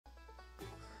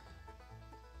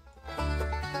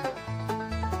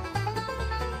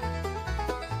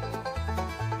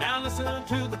Now listen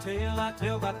to the tale I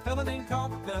tell about a fella named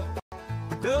Coffee Cup.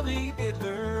 Dudley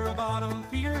Diddler, a bottom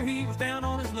feeder, he was down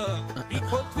on his luck. He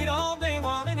put tweet all day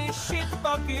while in his shit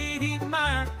bucket he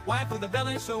admired. Wife with a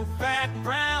belly so fat and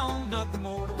brown, nothing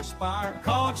more to aspire.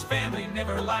 College family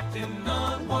never liked him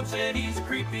none. One said he's a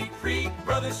creepy freak.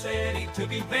 Brother said he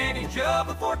took advantage of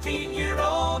a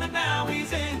 14-year-old, and now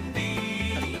he's in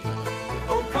deep.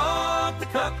 Oh, Cock the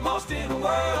Cuck, lost in a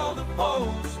world of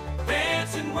woes,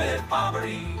 dancing with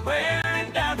poverty,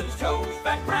 wearing down to his toes.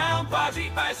 Fat brown podgy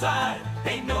by side,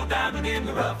 ain't no diamond in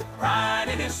the rough, crying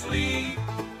in his sleep.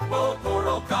 Oh, poor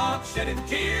old Cock, shedding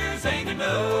tears ain't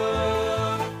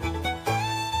enough.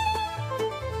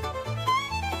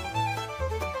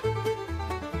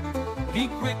 He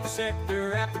quit the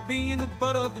sector after being the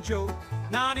butt of the joke.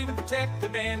 Not even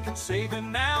protected man can save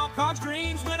him now. Cock's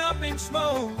dreams went up in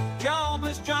smoke.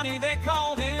 Jobless Johnny, they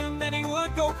called him. Then he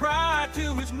would go cry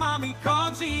to his mommy.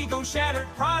 Cock's ego shattered,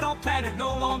 pride all tattered,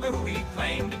 no longer who he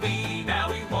claimed to be. Now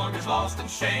he wanders lost in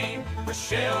shame, the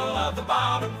shell of the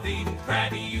bottom feeding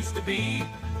crab he used to be.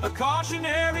 A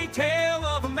cautionary tale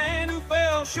of a man who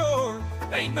fell short.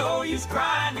 Ain't no use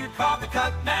crying your coffee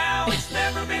cup now, it's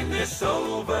never been this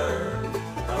sober.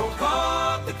 Oh,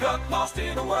 Cock the Cuck, lost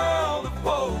in a world of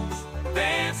woes,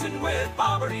 dancing with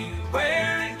poverty,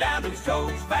 wearing down to his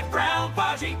toes. Fat brown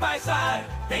podgy by side,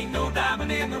 ain't no diamond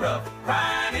in the rough,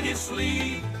 crying in his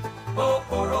sleep. Oh,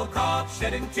 poor old Cock,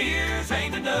 shedding tears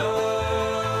ain't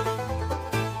enough.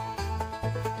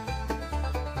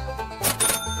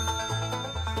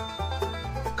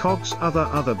 Cog's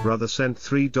other brother sent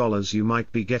 $3. You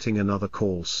might be getting another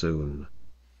call soon.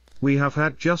 We have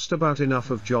had just about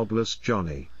enough of jobless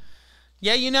Johnny.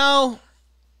 Yeah, you know,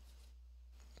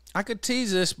 I could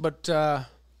tease this, but,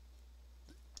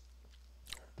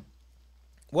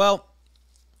 well,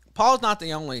 Paul's not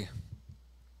the only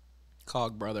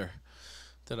Cog brother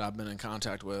that I've been in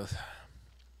contact with.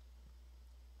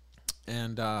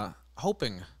 And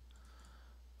hoping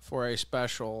for a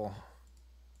special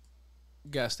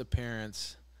guest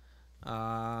appearance.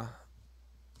 Let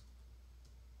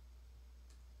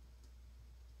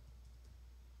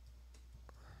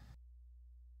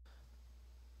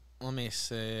me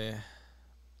see.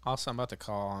 Also, I'm about to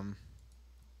call him.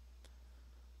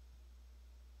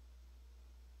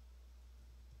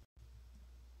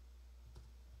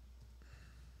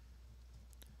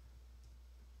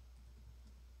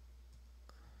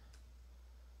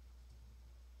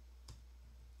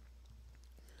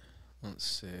 Let's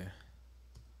see.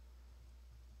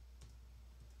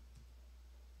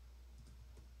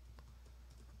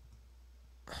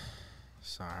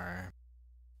 Sorry.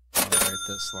 I'll write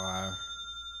this live.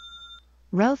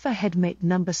 Ralph Headmate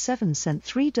number 7 sent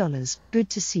 $3. Good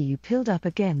to see you peeled up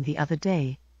again the other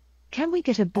day. Can we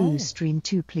get a booze stream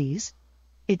too, please?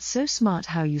 It's so smart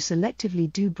how you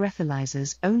selectively do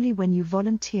breathalyzers only when you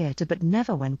volunteer to, but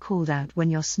never when called out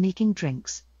when you're sneaking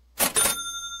drinks.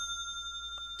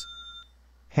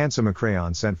 Handsome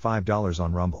Crayon sent $5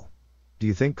 on Rumble. Do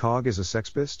you think Cog is a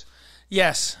sexpist?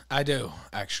 Yes, I do,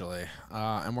 actually.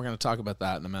 And we're going to talk about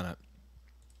that in a minute.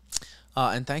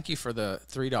 And thank you for the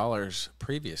 $3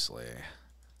 previously.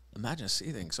 Imagine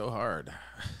seething so hard.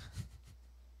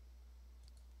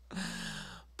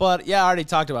 But, yeah, I already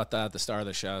talked about that at the start of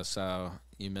the show, so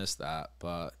you missed that.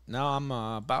 But, no, I'm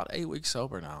about 8 weeks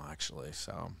sober now, actually.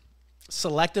 So,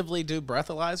 selectively do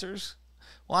breathalyzers?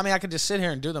 Well, I mean, I could just sit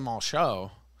here and do them all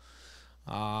show.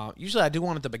 Usually I do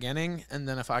one at the beginning, and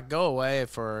then if I go away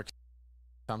for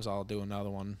times I'll do another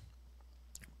one.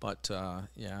 But,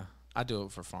 yeah, I do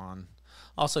it for fun.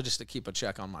 Also just to keep a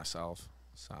check on myself.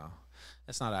 So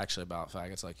it's not actually about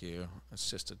faggots like you. It's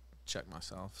just to check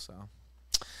myself. So, all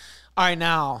right,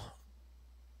 now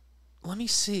let me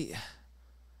see.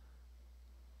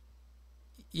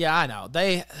 Yeah, I know.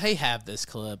 They have this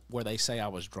clip where they say I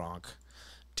was drunk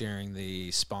during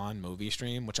the Spawn movie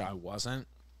stream, which I wasn't.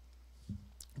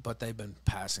 But they've been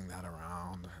passing that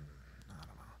around. And I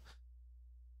don't know.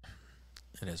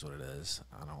 It is what it is.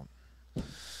 I don't.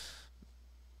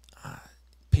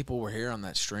 People were here on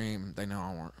that stream. They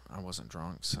know I wasn't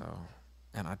drunk. So,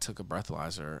 and I took a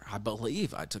breathalyzer. I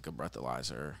believe I took a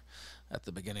breathalyzer at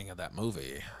the beginning of that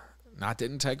movie. Now, I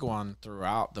didn't take one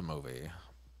throughout the movie,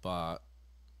 but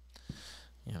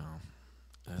you know,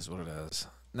 it is what it is.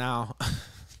 Now.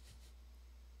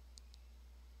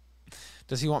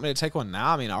 Does he want me to take one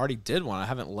now? I mean, I already did one. I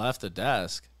haven't left the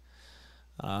desk.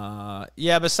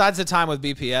 Yeah, besides the time with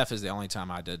BPF is the only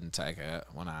time I didn't take it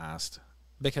when I asked.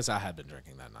 Because I had been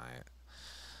drinking that night.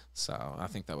 So I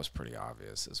think that was pretty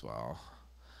obvious as well.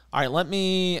 All right, let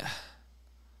me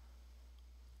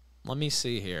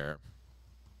see here.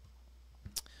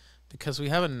 because we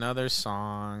have another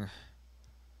song.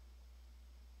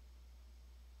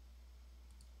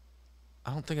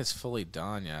 I don't think it's fully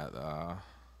done yet, though.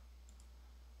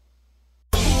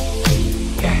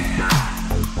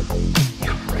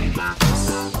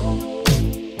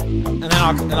 And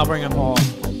then I'll bring in Paul.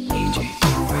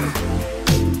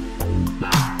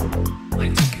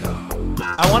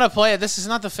 I want to play it. This is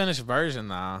not the finished version,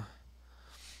 though.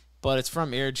 But it's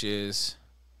from Ear Juice.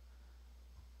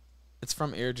 It's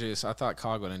from Ear Juice. I thought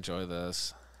Cog would enjoy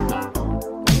this.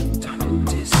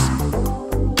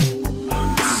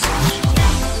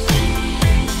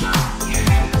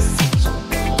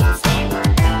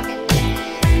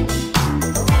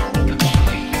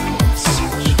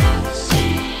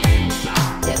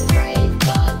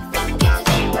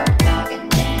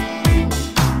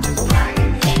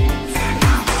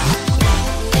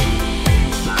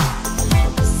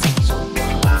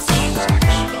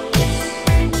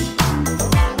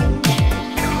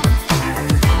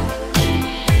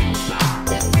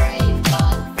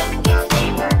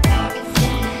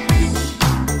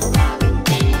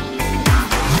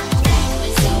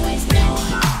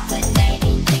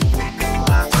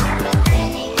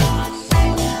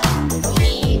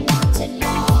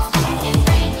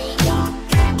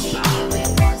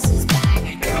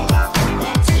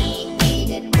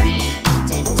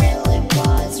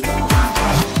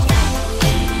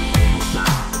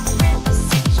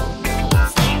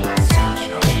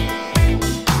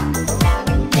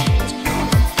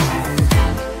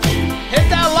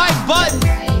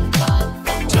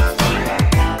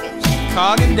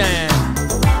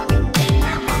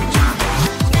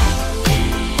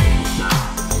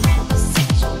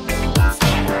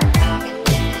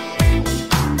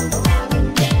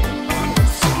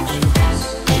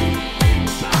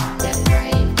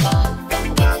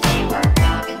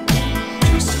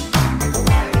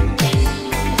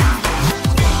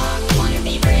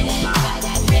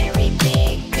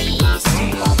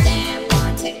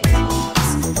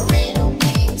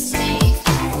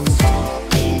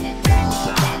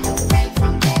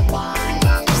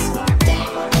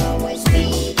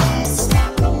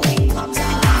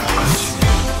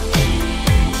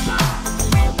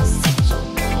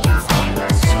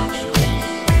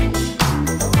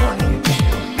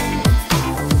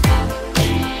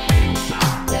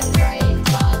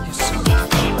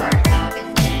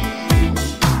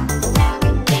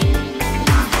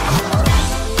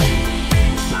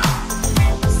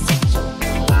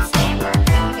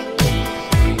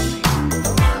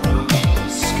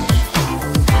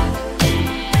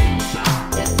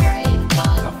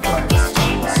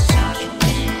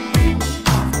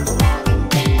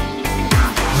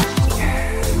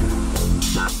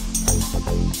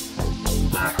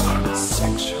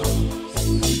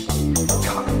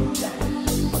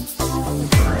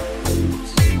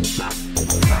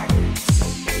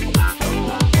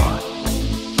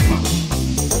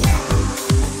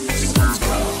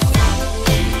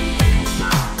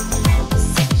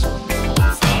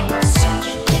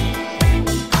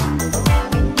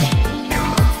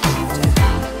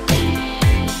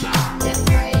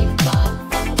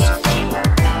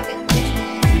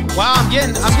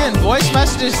 I'm getting voice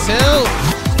messages too.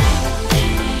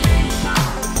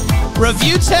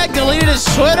 Review Tech deleted his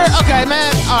Twitter. Okay,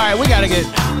 man. All right, we gotta get.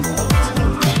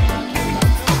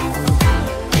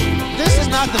 This is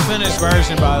not the finished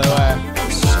version, by the way.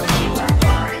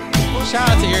 Shout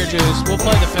out to Ear Juice. We'll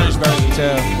play the finished version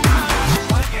too.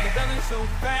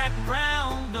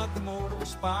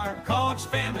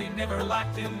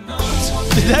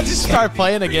 Did that just start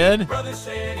playing again?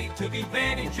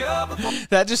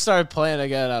 That just started playing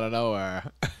again out of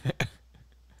nowhere.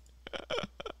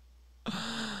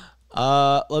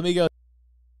 Let me go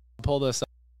pull this up.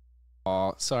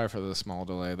 Paul. Sorry for the small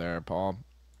delay there, Paul.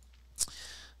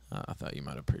 I thought you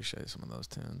might appreciate some of those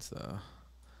tunes, though.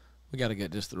 We got to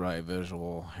get just the right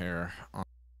visual here.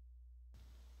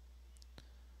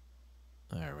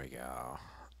 There we go.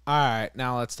 All right,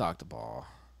 now let's talk to Paul.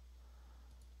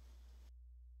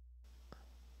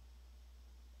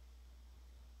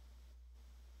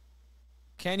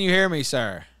 Can you hear me,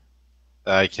 sir?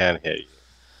 I can hear you.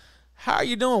 How are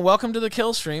you doing? Welcome to the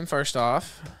Killstream, first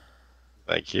off.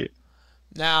 Thank you.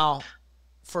 Now,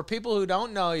 for people who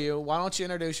don't know you, why don't you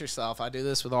introduce yourself? I do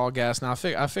this with all guests. Now,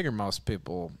 I figure most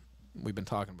people, we've been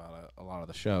talking about it a lot of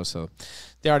the show, so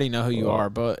they already know who you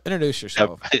are, but introduce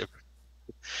yourself.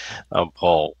 I'm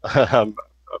Paul. I'm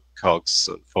Cog's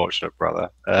unfortunate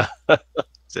brother.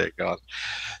 Dear God.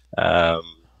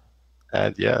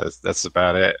 And yeah, that's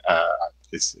about it.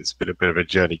 It's been a bit of a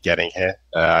journey getting here.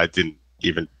 I didn't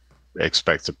even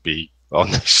expect to be on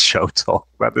this show talk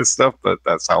about this stuff, but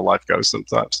that's how life goes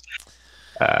sometimes.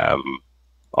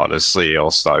 Honestly, it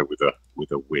all started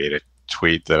with a weird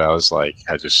tweet that I was like,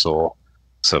 I just saw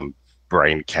some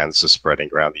brain cancer spreading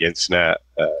around the internet,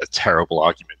 terrible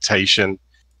argumentation,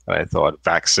 and I thought I'd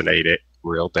vaccinate it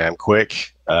real damn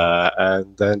quick.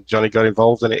 And then Johnny got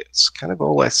involved, and it's kind of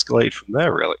all escalated from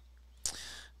there, really.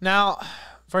 Now,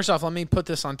 first off, let me put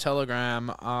this on Telegram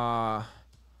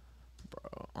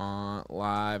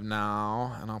live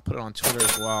now, and I'll put it on Twitter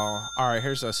as well. All right,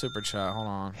 here's a super chat. Hold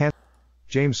on.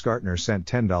 James Gartner sent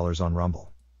 $10 on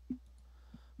Rumble.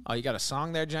 Oh, you got a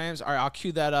song there, James? All right, I'll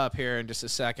cue that up here in just a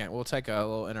second. We'll take a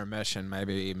little intermission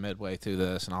maybe midway through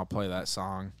this, and I'll play that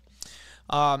song.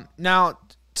 Now,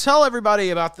 tell everybody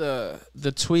about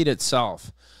the tweet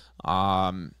itself.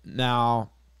 Now,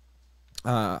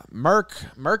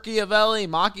 Machiavelli,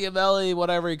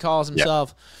 whatever he calls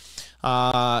himself,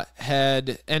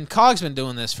 and Cog's been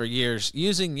doing this for years,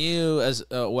 using you as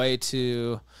a way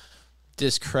to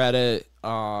discredit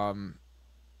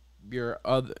your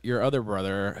other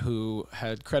brother, who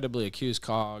had credibly accused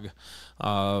Cog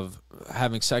of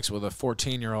having sex with a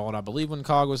 14-year-old, I believe, when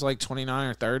Cog was like 29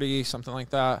 or 30, something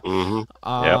like that.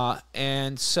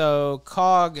 And so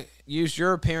Cog used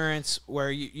your appearance where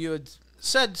you had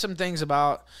said some things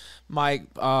about Mike,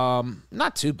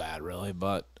 not too bad really,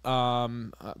 but for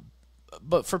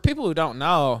people who don't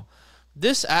know,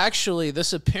 this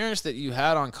appearance that you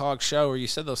had on Cog's show where you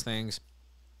said those things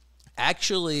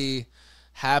actually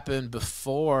happened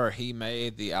before he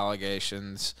made the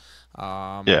allegations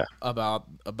about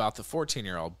the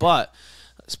 14-year-old. But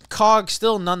Cog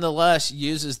still nonetheless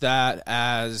uses that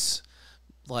as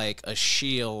like a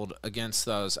shield against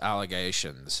those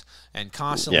allegations, and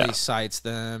constantly cites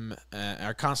them,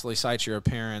 or constantly cites your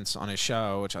appearance on his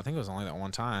show, which I think was only that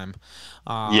one time.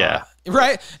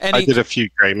 Right. And I did a few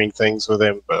gaming things with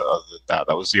him, but other than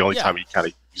that was the only time he kind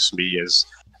of used me as,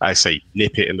 I say,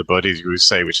 nip it in the bud, as you would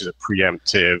say, which is a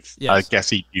preemptive, I guess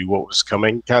he knew what was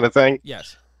coming kind of thing.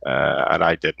 Yes. And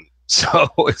I didn't. So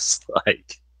it's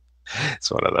like,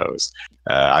 it's one of those.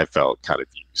 I felt kind of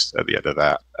used at the end of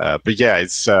that. But yeah,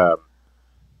 it's,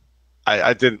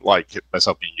 I didn't like it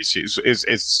myself being used.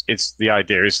 It's the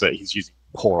idea is that he's using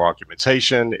poor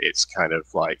argumentation. It's kind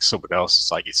of like someone else.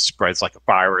 It's like it spreads like a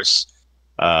virus.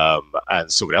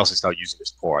 And someone else is now using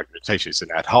this poor argumentation. It's an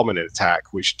ad hominem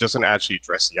attack, which doesn't actually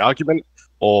address the argument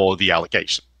or the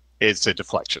allegation. It's a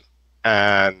deflection.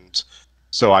 And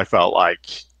so I felt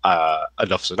like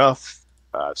enough's enough.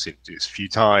 I've seen him do this a few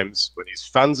times. When his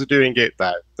fans are doing it,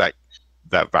 that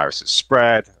virus is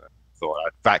spread. I thought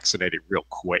I'd vaccinate it real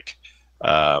quick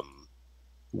by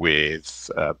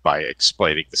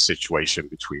explaining the situation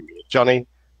between me and Johnny.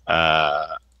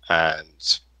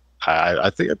 And I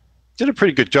think I did a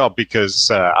pretty good job,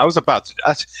 because I was about to.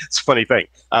 It's a funny thing.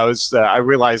 I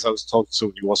realized I was talking to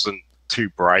someone who wasn't too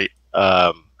bright,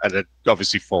 and had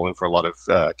obviously fallen for a lot of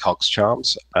Cog's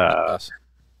charms.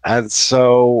 And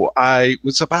so I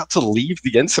was about to leave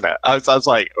the internet. I was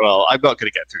like, well, I'm not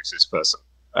going to get through to this person.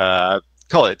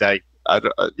 Call it a day.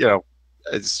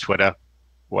 It's Twitter,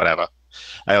 whatever.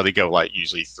 I only go like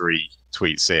usually 3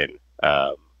 tweets in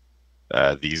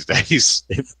these days.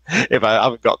 If I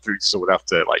haven't got through to someone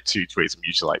after like 2 tweets, I'm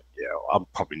usually like, I'm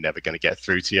probably never going to get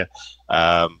through to you.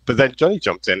 But then Johnny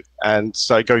jumped in, and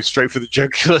so I go straight for the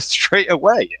jugular straight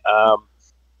away,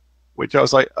 which I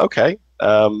was like, okay.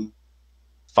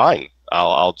 Fine,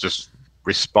 I'll just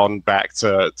respond back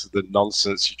to the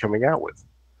nonsense you're coming out with.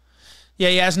 Yeah,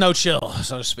 he has no chill,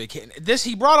 so to speak.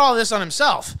 He brought all this on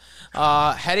himself.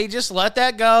 Had he just let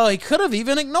that go, he could have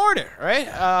even ignored it, right?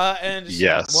 And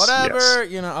just, whatever,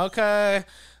 okay,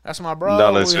 that's my bro.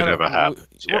 None of this would ever happen.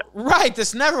 Right,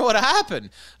 this never would have happened.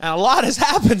 And a lot has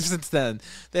happened since then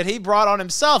that he brought on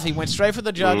himself. He went straight for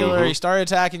the jugular. He started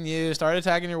attacking you, started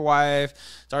attacking your wife,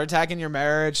 started attacking your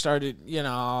marriage, started,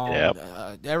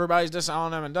 everybody's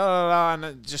disowning him and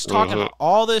and just talking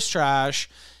all this trash.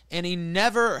 And he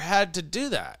never had to do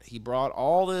that. He brought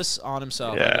all this on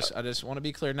himself. I just want to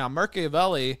be clear. Now,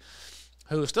 Machiavelli,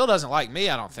 who still doesn't like me,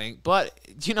 I don't think, but,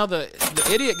 the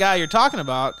idiot guy you're talking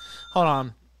about, hold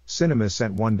on. Cinemas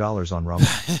sent $1 on Rumble.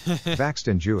 Vaxxed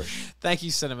and Jewish. Thank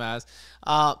you, Cinemas.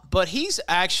 But he's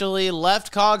actually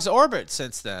left Cog's orbit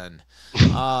since then.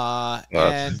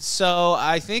 And so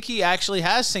I think he actually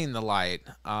has seen the light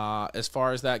as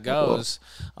far as that goes.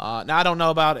 Now, I don't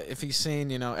know about if he's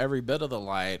seen, every bit of the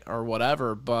light or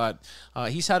whatever, but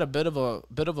he's had a bit of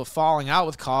a falling out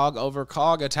with Cog over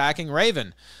Cog attacking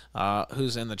Raven.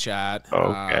 who's in the chat.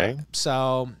 Okay.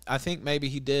 So I think maybe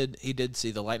he did see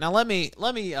the light. Now let me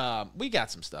we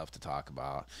got some stuff to talk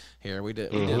about here. We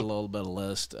did a little bit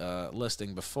of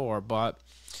listing before, but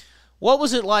what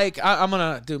was it like? I'm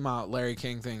gonna do my Larry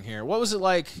King thing here. What was it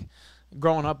like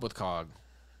growing up with Cog?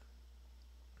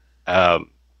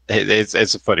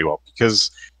 It's a funny one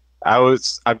because I'm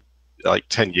like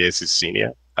 10 years his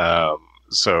senior.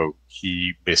 So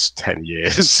he missed 10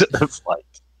 years of like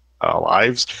our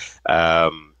lives.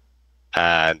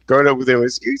 And growing up with him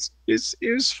it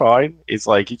was fine. It's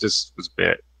like he just was a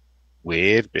bit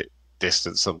weird, a bit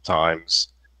distant sometimes.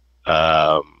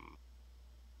 But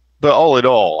all in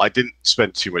all, I didn't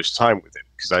spend too much time with him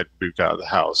because I moved out of the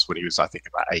house when he was, I think,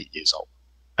 about 8 years old.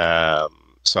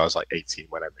 So I was like 18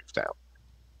 when I moved out.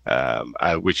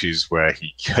 Which is where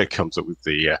he comes up with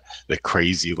the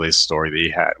crazy list story that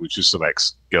he had, which was some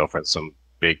ex-girlfriend, some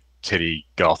big titty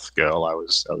goth girl I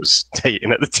was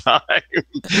dating at the time.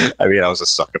 I mean, I was a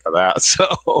sucker for that,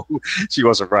 so she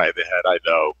wasn't right in the head, I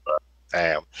know, but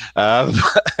damn.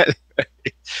 Anyway,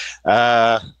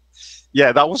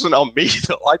 yeah, that wasn't on me.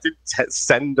 I didn't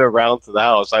send her around to the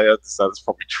house. I understand it's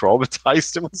probably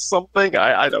traumatized him or something.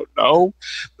 I don't know,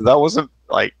 but that wasn't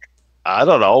like. I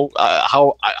don't know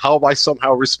how am I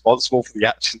somehow responsible for the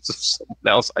actions of someone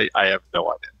else? I have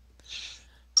no idea.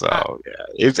 So yeah,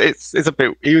 it's a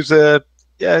bit. He's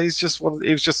just one.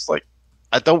 He was just like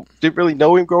didn't really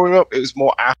know him growing up. It was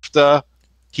more after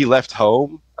he left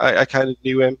home. I kind of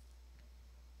knew him.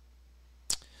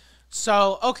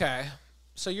 So okay,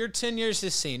 so you're 10 years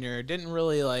his senior. Didn't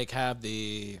really like have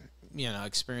the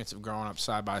experience of growing up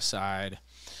side by side.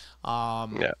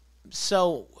 Yeah.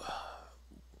 So.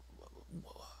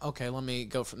 Okay, let me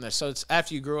go from there. So it's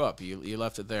after you grew up, you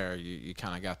left it there. You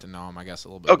kind of got to know him, I guess, a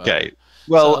little bit better. Okay.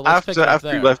 Well, so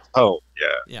after you left home,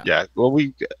 yeah. Well,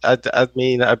 I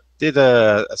mean, I did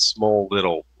a small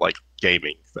little like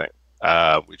gaming thing,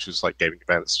 which was like gaming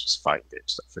events, just fighting game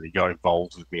stuff, and he got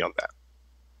involved with me on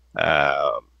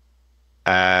that.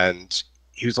 And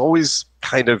he was always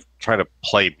kind of trying to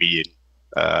play me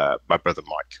and my brother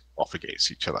Mike off against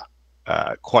each other,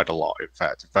 quite a lot. In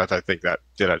fact, I think that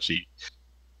did actually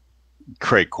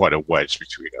create quite a wedge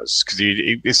between us because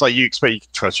it's like you expect you can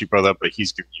trust your brother, but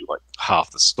he's giving you like half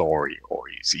the story, or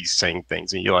he's saying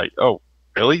things, and you're like, "Oh,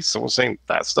 really? Someone's saying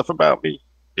that stuff about me?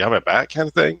 You have my back?" kind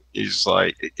of thing. He's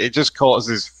like, it just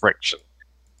causes friction,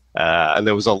 and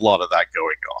there was a lot of that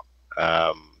going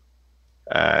on.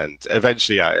 And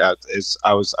eventually, I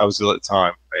was ill at the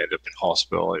time. I ended up in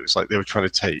hospital. It was like they were trying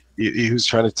to take. He was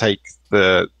trying to take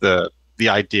the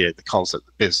idea, the concept,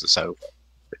 the business over.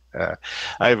 It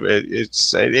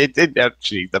didn't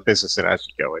actually. The business didn't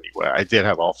actually go anywhere. I did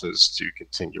have offers to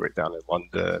continue it down in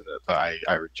London, but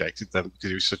I rejected them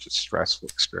because it was such a stressful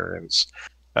experience,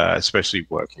 especially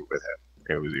working with him.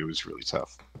 It was really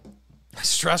tough. A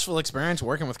stressful experience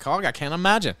working with Cog. I can't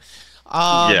imagine.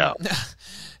 Yeah.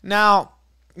 Now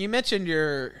you mentioned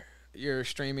your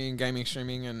gaming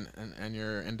streaming, and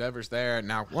your endeavors there.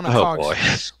 Now one of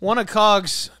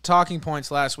Cog's talking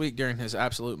points last week during his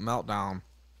absolute meltdown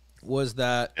was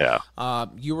that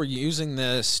you were using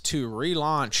this to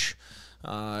relaunch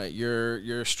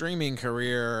your streaming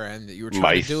career, and that you were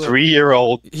trying to do my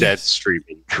 3-year-old dead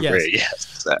streaming career.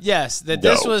 Yes,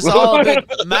 this was all a big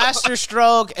master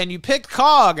stroke, and you picked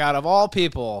Cog out of all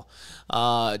people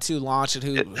to launch it,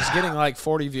 who was getting like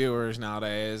 40 viewers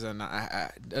nowadays, and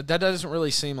that doesn't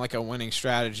really seem like a winning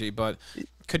strategy. But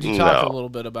could you talk a little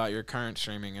bit about your current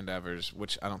streaming endeavors,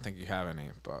 which I don't think you have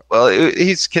any? But well,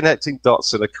 he's connecting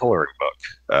dots in a coloring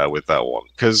book with that one,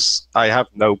 because I have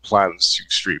no plans to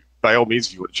stream. By all means,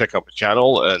 if you want to check out my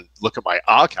channel and look at my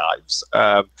archives,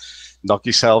 knock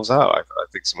yourselves out. I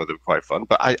think some of them are quite fun,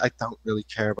 but I don't really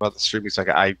care about the streaming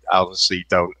sector. I honestly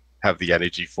don't have the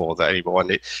energy for that anymore.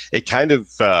 And it kind of,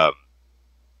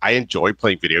 I enjoy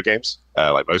playing video games,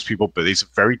 like most people, but it's a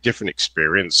very different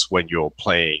experience when you're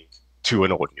playing to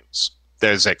an audience.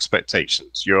 There's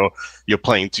expectations. You're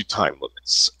playing to time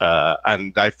limits,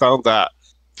 and I found that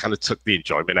kind of took the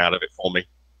enjoyment out of it for me.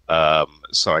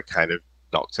 So I kind of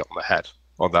knocked it on the head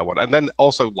on that one. And then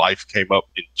also life came up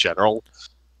in general.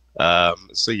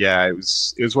 So yeah, it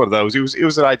was one of those. It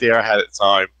was an idea I had at the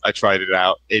time. I tried it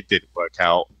out. It didn't work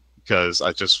out because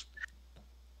like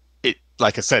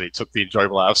I said, it took the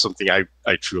enjoyment out of something I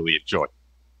truly enjoy.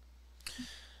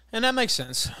 And that makes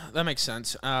sense.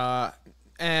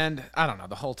 And I don't know,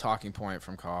 the whole talking point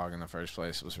from Cog in the first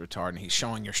place was retarded. He's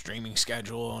showing your streaming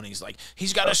schedule, and he's like,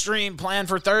 he's got a stream planned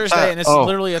for Thursday, and it's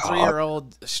literally a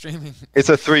 3-year-old streaming. It's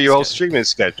a 3-year-old streaming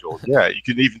schedule. Yeah, you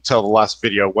can even tell the last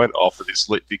video went off, and it's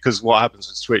lit because what happens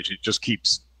with Twitch, it just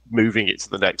keeps moving it to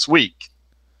the next week.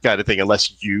 kind of thing,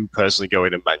 unless you personally go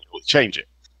in and manually change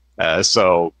it.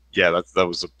 So yeah, that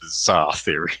was a bizarre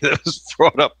theory that was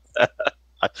thrown up.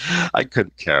 I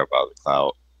couldn't care about the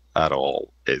clout at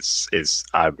all.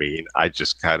 I mean, I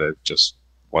just kind of just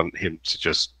want him to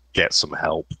just get some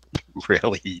help.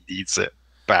 Really, he needs it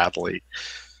badly.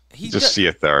 See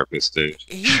a therapist, dude.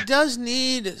 He does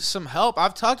need some help.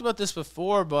 I've talked about this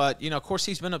before, but, of course,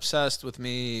 he's been obsessed with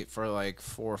me for like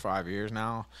 4 or 5 years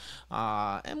now.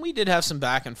 And we did have some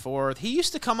back and forth. He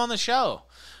used to come on the show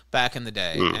back in the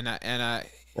day, and I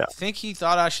think he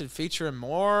thought I should feature him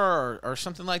more or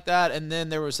something like that. And then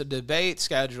there was a debate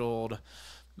scheduled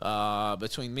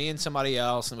between me and somebody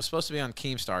else, and it was supposed to be on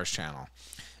Keemstar's channel.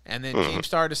 And then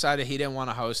Keemstar decided he didn't want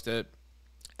to host it,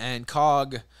 and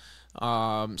Cog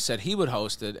said he would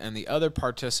host it, and the other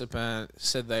participant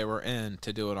said they were in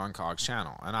to do it on Cog's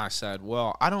channel. And I said,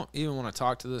 well, I don't even want to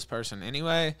talk to this person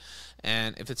anyway,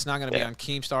 and if it's not going to be on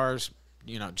Keemstar's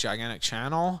gigantic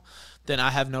channel, then I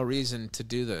have no reason to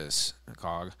do this,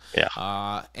 Cog.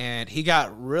 And he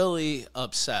got really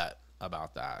upset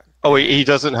about that. Oh, he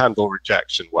doesn't handle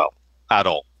rejection well at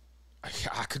all.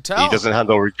 I could tell. He doesn't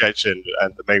handle rejection,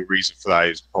 and the main reason for that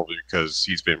is probably because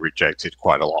he's been rejected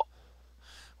quite a lot.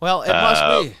 Well, it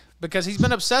must be, because he's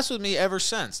been obsessed with me ever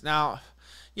since. Now,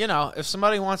 if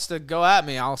somebody wants to go at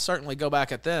me, I'll certainly go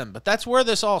back at them. But that's where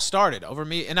this all started, over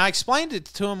me. And I explained it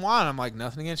to him why. And I'm like,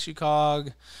 nothing against you,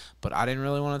 Cog, but I didn't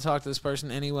really want to talk to this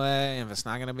person anyway. If it's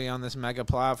not going to be on this mega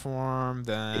platform,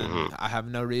 then I have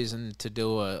no reason to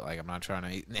do it. Like, I'm not trying to.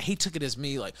 And he took it as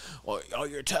me, like, oh,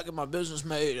 you're attacking my business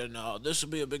mate, and this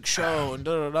will be a big show, and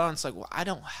da-da-da. And it's like, well, I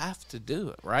don't have to do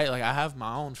it, right? Like, I have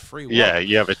my own free will. Yeah,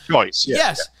 you have a choice.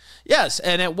 Yeah, Yes,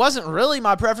 and it wasn't really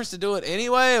my preference to do it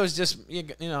anyway. It was just,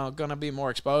 going to be more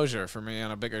exposure for me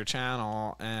on a bigger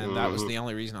channel, and that was the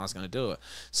only reason I was going to do it.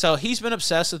 So he's been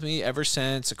obsessed with me ever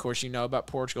since. Of course, about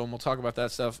Portugal, and we'll talk about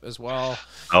that stuff as well.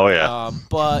 Oh, yeah.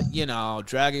 But,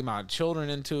 dragging my children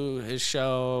into his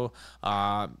show,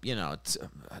 talking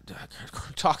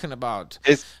about...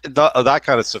 that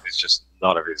kind of stuff is just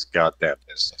none of his goddamn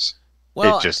business.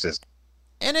 Well, it just is.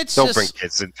 And it's Don't bring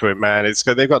kids into it, man.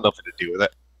 They've got nothing to do with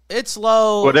it. It's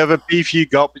low. Whatever beef you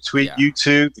got between you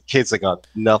two, the kids have got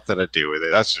nothing to do with it.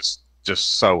 That's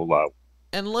just so low.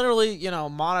 And literally,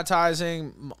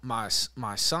 monetizing my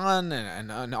son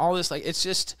and all this, like, it's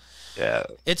just,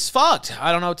 it's fucked.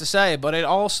 I don't know what to say, but it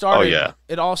all started. Oh, yeah.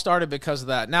 It all started because of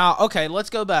that. Now, okay, let's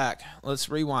go back. Let's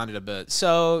rewind it a bit.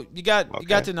 So you got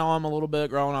to know him a little bit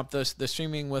growing up. The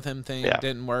streaming with him thing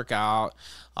didn't work out.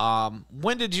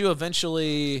 When did you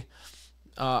eventually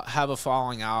have a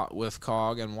falling out with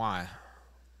Cog, and why?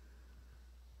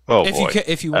 Oh,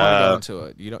 if you want to go into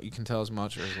it, you can tell as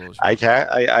much or as little as you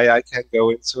want. I can go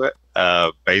into it.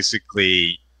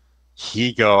 Basically,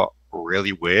 he got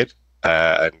really weird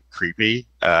and creepy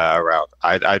around.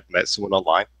 I'd met someone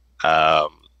online,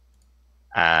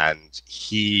 and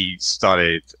he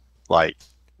started like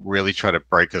really trying to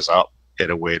break us up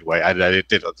in a weird way. I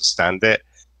didn't understand it.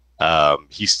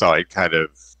 He started kind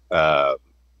of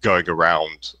going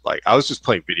around, like, I was just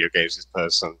playing video games. This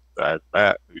person that I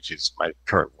met, which is my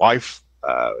current wife,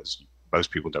 as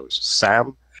most people know, is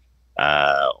Sam,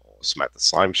 or Samantha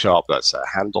Slime Shop. That's her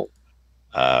handle.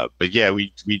 But yeah,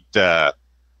 we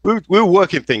were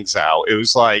working things out. It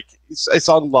was like it's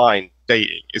online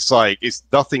dating. It's like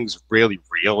nothing's really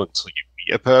real until you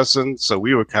meet a person. So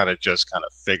we were kind of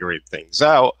figuring things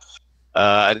out.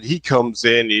 And he comes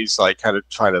in. He's like kind of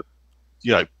trying to,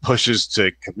 pushes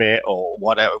to commit or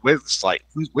whatever. We're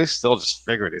still just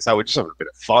figuring this out. We're just having a bit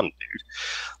of fun, dude.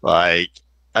 Like,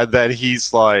 and then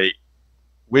he's like,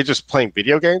 we're just playing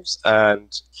video games,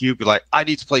 and he'd be like, I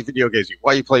need to play video games.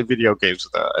 Why are you playing video games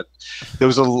with her? And there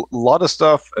was a lot of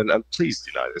stuff, and please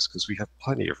deny this because we have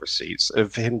plenty of receipts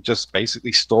of him just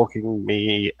basically stalking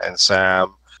me and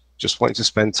Sam, just wanting to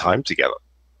spend time together.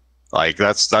 Like,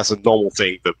 that's a normal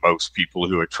thing that most people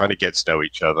who are trying to get to know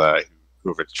each other, who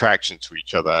have attraction to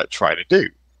each other, try to do,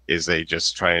 is they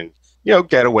just try and,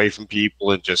 get away from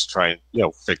people and just try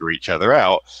and, figure each other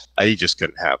out. And he just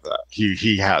couldn't have that.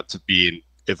 He had to be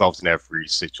involved in every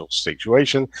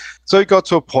situation. So it got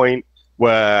to a point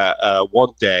where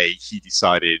one day he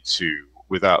decided to,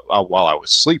 while I was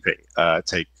sleeping,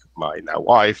 take my now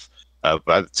wife, but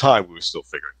at the time we were still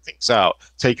figuring things out,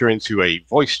 take her into a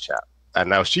voice chat.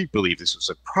 And now she believed this was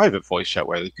a private voice chat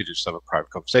where they could just have a private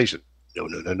conversation.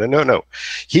 No.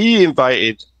 He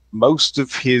invited most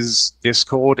of his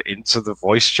Discord into the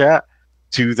voice chat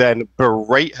to then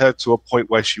berate her to a point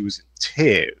where she was in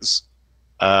tears,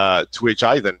 to which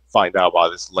I then find out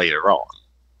about this later on.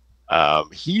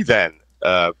 He then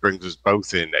brings us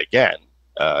both in again,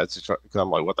 to try, because I'm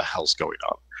like, what the hell's going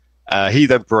on? He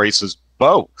then berates us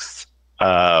both.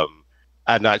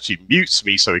 And actually mutes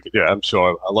me so he can do it. I'm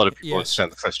sure a lot of people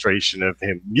understand the frustration of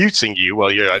him muting you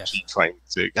while you're actually trying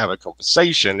to have a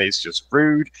conversation. It's just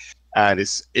rude, and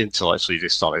it's intellectually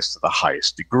dishonest to the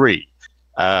highest degree,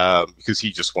 because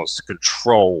he just wants to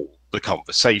control the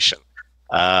conversation.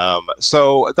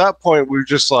 So at that point, we were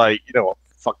just like, you know what,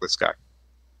 fuck this guy.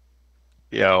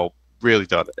 You know, really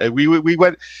done. And we were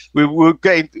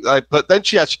getting, but then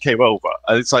she actually came over,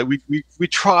 and it's like we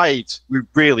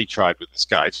really tried with this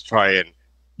guy to try and,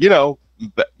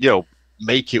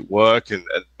 make it work and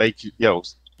make it,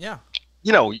 because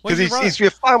he's your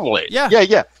family.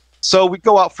 Yeah. So we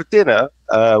go out for dinner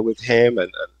with him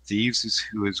and Thieves,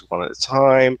 who is one at a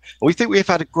time, and we think we've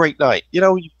had a great night.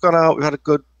 You've gone out, we've had a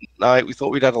good night. We thought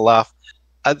we'd had a laugh,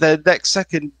 and then next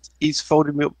second he's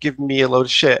phoning me up, giving me a load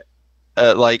of shit.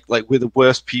 Like we're the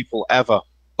worst people ever.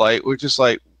 Like, we're just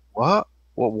like, what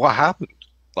happened?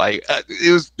 Like,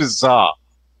 it was bizarre.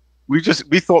 We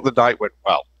thought the night went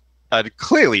well, and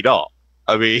clearly not.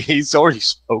 I mean, he's already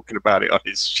spoken about it on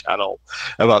his channel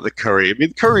about the curry. I mean,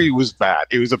 the curry was bad.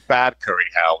 It was a bad curry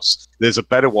house. There's a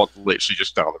better one literally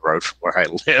just down the road from where I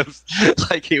live.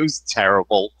 Like, it was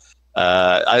terrible.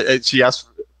 She asked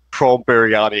for prawn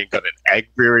biryani and got an egg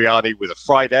biryani with a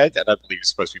fried egg, and I believe it's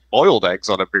supposed to be boiled eggs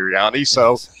on a biryani.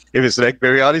 So if it's an egg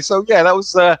biryani, so yeah, that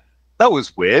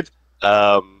was weird.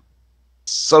 That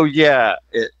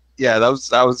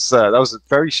was a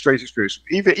very strange experience.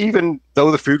 Even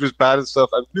though the food was bad and stuff,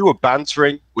 and we were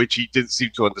bantering, which he didn't seem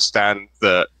to understand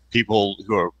that people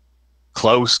who are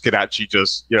close can actually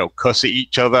just cuss at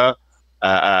each other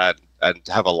and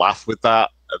have a laugh with that.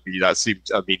 I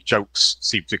mean, jokes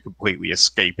seem to completely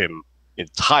escape him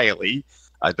entirely.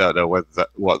 I don't know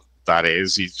what that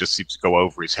is. He just seems to go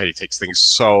over his head. He takes things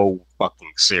so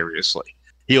fucking seriously.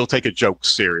 He'll take a joke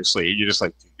seriously. You're just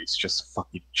like, dude, it's just a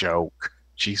fucking joke.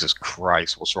 Jesus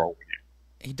Christ, what's wrong with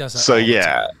you? He does that all the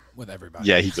time with everybody.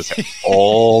 Yeah, he does it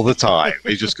all the time.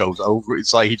 He just goes over.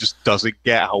 It's like he just doesn't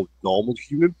get how normal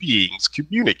human beings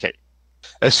communicate,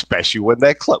 especially when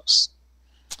they're close.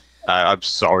 I'm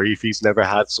sorry if he's never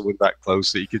had someone that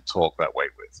close that he could talk that way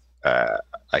with.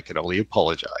 I can only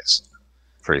apologize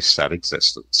for his sad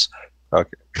existence.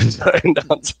 Okay.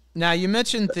 Now, you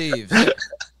mentioned Thieves.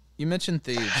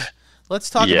 Let's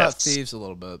talk about Thieves a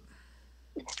little bit.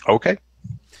 Okay.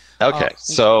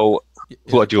 So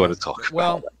what do you want to talk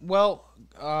about? Well,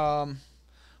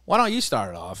 why don't you start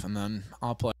it off, and then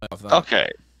I'll play off that.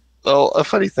 Okay. Well, a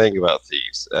funny thing about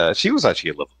Thieves, she was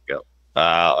actually a lovely girl.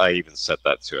 I even said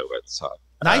that to her at the time.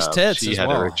 Nice tits she as had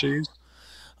well. Her issues.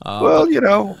 Well,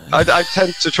 I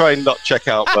tend to try and not check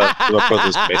out my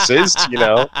brother's misses,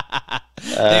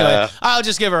 Anyway, I'll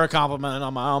just give her a compliment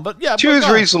on my own. But yeah, she was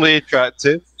reasonably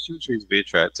attractive.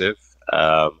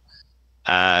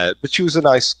 But she was a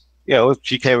nice,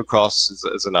 she came across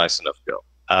as a nice enough girl.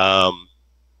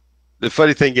 The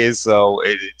funny thing is, though,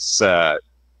 it's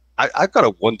I've got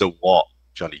to wonder what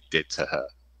Johnny did to her,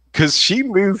 because she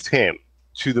moved him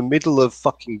to the middle of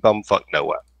fucking bumfuck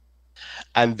nowhere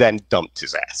and then dumped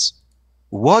his ass.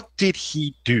 What did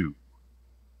he do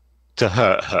to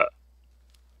hurt her?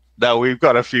 Now, we've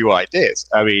got a few ideas.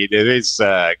 I mean, there is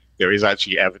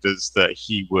actually evidence that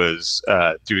he was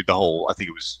doing the whole, I think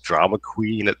it was drama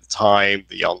queen at the time,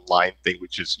 the online thing,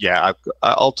 which is,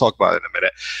 I'll talk about it in a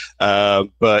minute.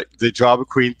 But the drama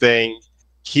queen thing,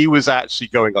 he was actually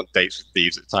going on dates with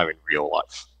Thieves at the time in real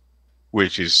life,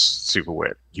 which is super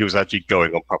weird. He was actually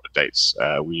going on proper dates.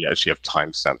 We actually have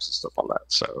timestamps and stuff on that,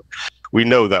 so we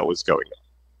know that was going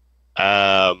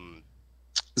on.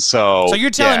 So you're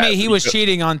telling me he was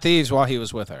cheating on Thieves while he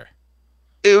was with her?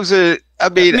 It was it's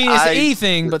an E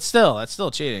thing, but still, that's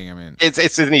still cheating. I mean,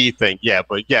 it's an E thing, yeah.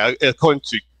 But yeah, according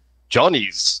to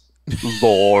Johnny's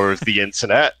law of the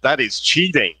internet, that is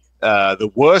cheating,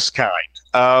 the worst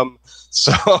kind.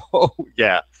 So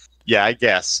yeah, I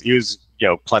guess he was,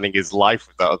 planning his life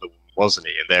with that other woman, wasn't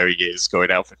he? And there he is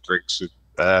going out for drinks with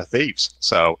Thieves.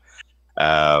 So,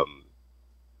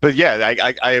 but yeah,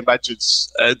 I imagine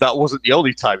that wasn't the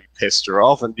only time he pissed her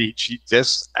off, and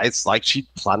it's like she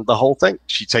planned the whole thing.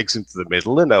 She takes him to the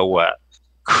middle of nowhere.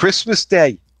 Christmas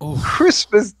Day,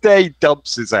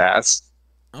 dumps his ass.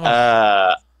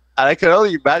 And I can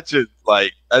only imagine,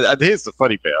 and here's the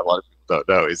funny bit, a lot of people don't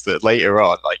know, is that later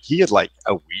on, he had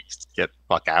a week to get the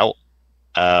fuck out,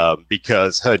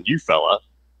 because her new fella,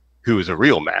 who was a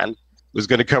real man, was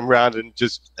going to come around and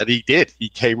he did. He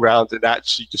came around and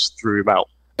actually just threw him out.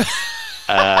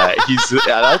 And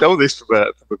I know this from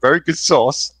a very good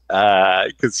source,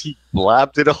 because he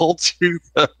blabbed it all to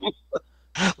them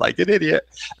like an idiot,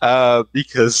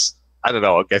 because I don't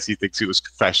know, I guess he thinks it was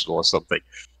confessional or something.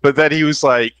 But then he was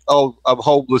like, oh, I'm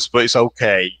homeless, but it's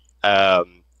okay.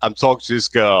 I'm talking to this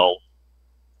girl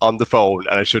on the phone,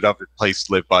 and I should have a place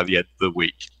to live by the end of the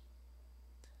week,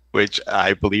 which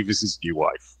I believe is his new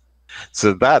wife.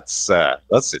 So that's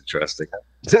interesting.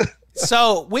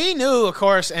 So we knew, of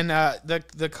course, and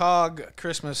the Cog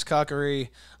Christmas cuckery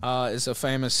is a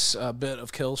famous bit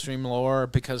of Killstream lore,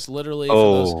 because literally,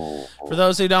 for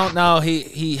those who don't know,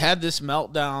 he had this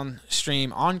meltdown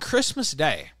stream on Christmas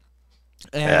Day,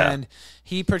 and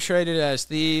he portrayed it as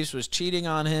Thieves was cheating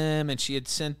on him, and she had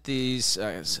sent these.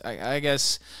 I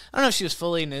guess I don't know if she was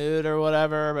fully nude or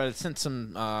whatever, but it sent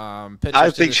some pictures. I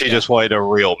think she just wanted a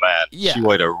real man. Yeah. She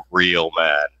wanted a real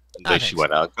man, and then she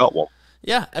went out and got one.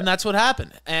 Yeah, and that's what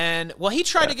happened. And, well, he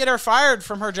tried to get her fired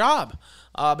from her job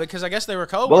because I guess they were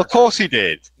co-workers. Well, of course he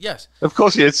did. Yes. Of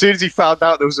course he did. As soon as he found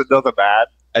out there was another man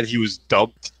and he was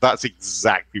dumped, that's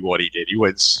exactly what he did. He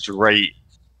went straight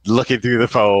looking through the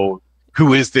phone.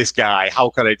 Who is this guy? How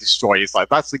can I destroy his life?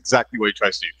 That's exactly what he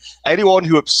tries to do. Anyone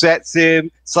who upsets him,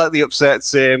 slightly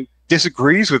upsets him,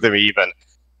 disagrees with him even,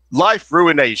 life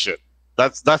ruination.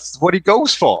 That's what he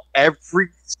goes for every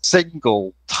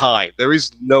single time. There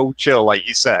is no chill, like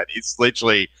you said. It's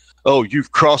literally, oh,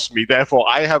 you've crossed me, therefore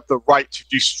I have the right to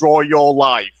destroy your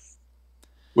life,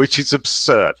 which is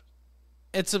absurd.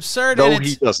 It's absurd. No,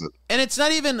 he doesn't. And it's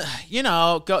not even,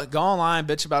 go online,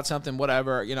 bitch about something,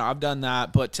 whatever. I've done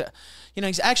that, but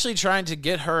he's actually trying to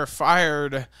get her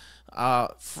fired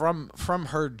from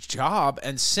her job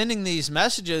and sending these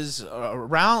messages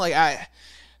around. Like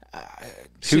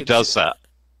who does that?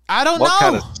 I don't know. What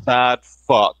kind of sad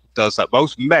fuck does that?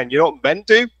 Most men, you know what men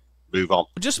do? Move on.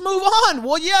 Just move on.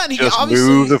 Well, yeah, and he just obviously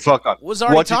move the fuck on. Was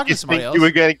already talking to somebody else. What did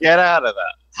you think you were going to get out of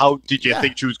that? How did you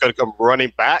think she was going to come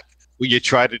running back when you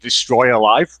tried to destroy her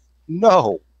life?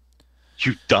 No,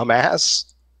 you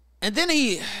dumbass. And then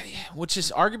he, which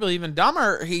is arguably even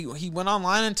dumber, he went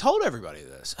online and told everybody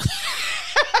this.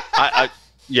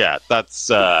 Yeah, that's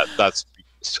I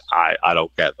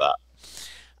don't get that.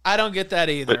 I don't get that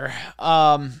either.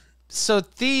 So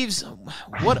Thieves,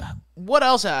 what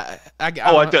else? I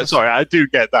do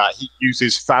get that. He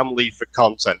uses family for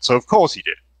content. So of course he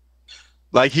did.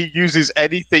 Like, he uses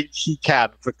anything he can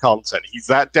for content. He's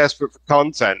that desperate for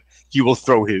content, he will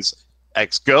throw his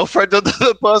ex-girlfriend under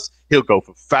the bus. He'll go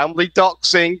for family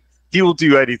doxing. He will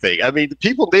do anything. I mean, the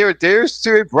people near and dearest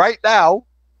to him right now,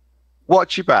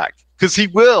 watch your back. Because he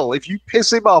will. If you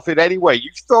piss him off in any way, you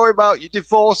throw him out, you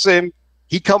divorce him,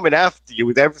 he coming after you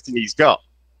with everything he's got.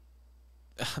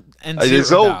 And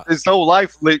there's no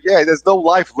life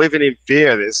living in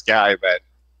fear, this guy, man.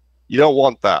 You don't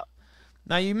want that.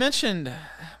 Now, you mentioned,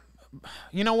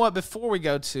 you know what, before we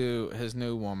go to his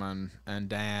new woman and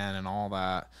Dan and all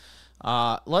that,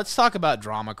 let's talk about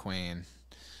Drama Queen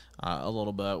a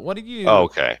little bit. What do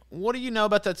you know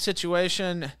about that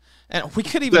situation? And we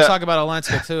could even talk about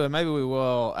Alenska too, and maybe we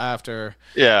will after.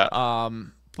 Yeah.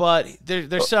 But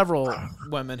there's several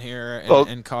women here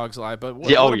in Cog's life. But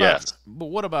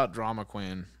what about Drama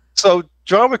Queen? So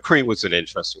Drama Queen was an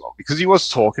interesting one because he was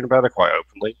talking about it quite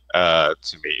openly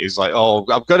to me. He's like, "Oh,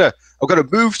 I'm gonna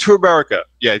move to America."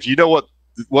 Yeah, if you know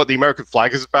what the American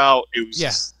flag is about, it was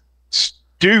a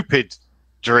stupid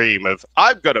dream of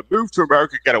I'm gonna move to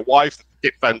America, get a wife, a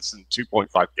picket fence, and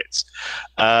 2.5 kids.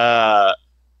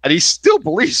 And he still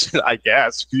believes it, I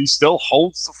guess, because he still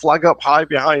holds the flag up high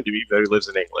behind him, even though he lives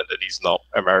in England and he's not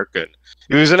American. If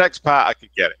he was an expat, I could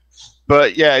get it.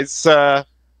 But yeah,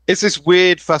 it's this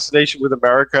weird fascination with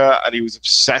America, and he was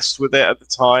obsessed with it at the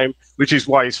time, which is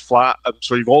why he's flat. I'm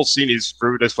sure you've all seen his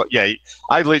rudeness. But yeah,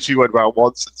 I literally went around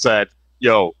once and said,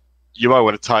 "Yo, you might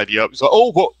want to tidy up." He's like,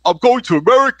 "Oh, but I'm going to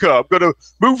America. I'm going to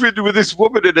move in with this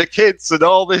woman and her kids and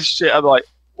all this shit." I'm like,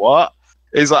 "What?"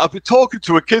 He's like, "I've been talking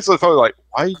to her kids on the phone." Like,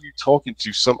 why are you talking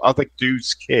to some other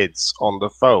dude's kids on the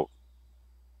phone?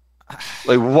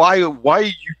 Like, why are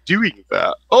you doing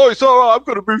that? "Oh, it's all right. I'm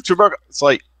going to move to America." It's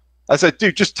like, I said,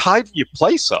 dude, just tidy your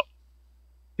place up.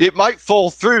 It might fall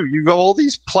through. You've got all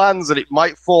these plans and it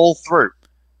might fall through.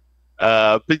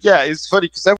 But yeah, it's funny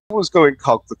because everyone was going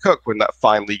Cog the Cook when that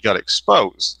finally got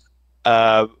exposed.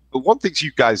 But one thing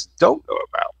you guys don't know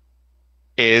about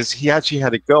is he actually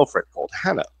had a girlfriend called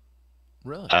Hannah.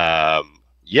 Really?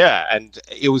 Yeah, and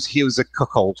he was a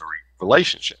cuckoldery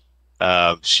relationship.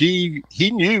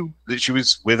 He knew that she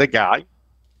was with a guy,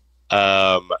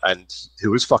 and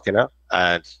who was fucking her,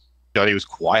 and Johnny was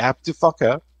quite happy to fuck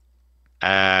her.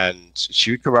 And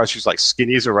she would come around. She was like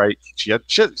skinny as a rake.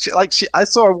 I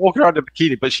saw her walking around in a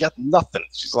bikini, but she had nothing.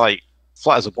 She's like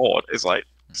flat as a board. It's like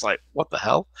what the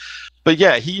hell? But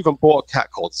yeah, he even bought a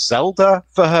cat called Zelda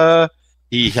for her.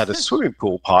 he had a swimming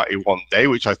pool party one day,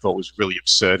 which I thought was really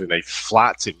absurd in a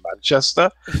flat in Manchester.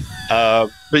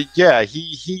 But yeah,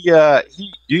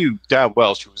 he knew damn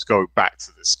well she was going back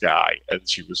to this guy, and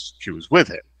she was with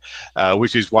him,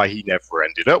 which is why he never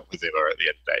ended up with him at the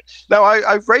end of the day. Now,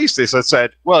 I raised this. I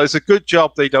said, well, it's a good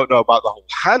job they don't know about the whole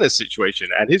Hannah situation.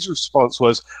 And his response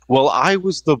was, well, I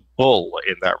was the bull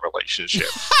in that relationship.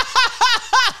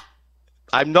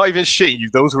 I'm not even shitting you.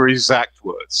 Those were exact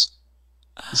words.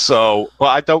 So, but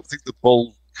I don't think the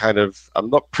bull I'm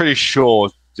not pretty sure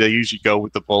they usually go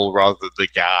with the bull rather than the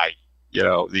guy,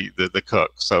 the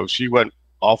cook. So she went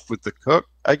off with the cook,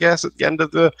 I guess, at the end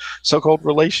of the so-called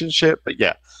relationship. But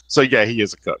yeah, so yeah, he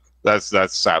is a cook. That's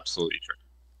absolutely true.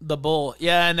 The bull,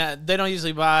 yeah, and they don't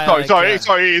usually buy. Sorry,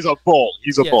 he's a bull.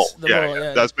 He's a bull.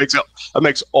 Yeah. That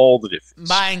makes all the difference.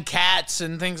 Buying cats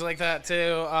and things like that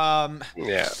too.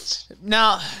 Yes.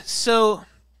 Now, so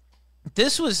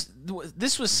this was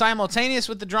simultaneous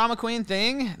with the drama queen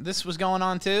thing. This was going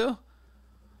on too,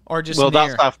 or just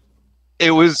that's after. It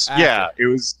was after.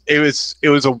 It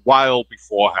was a while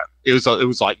beforehand. It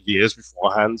was like years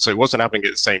beforehand, so it wasn't happening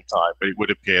at the same time. But it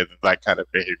would appear that kind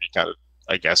of behavior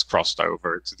I guess crossed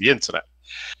over to the internet.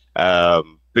 But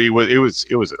it was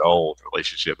an old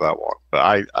relationship, that one.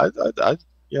 But I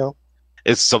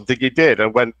it's something he did.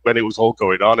 And when it was all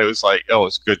going on, it was like, oh,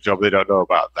 it's a good job they don't know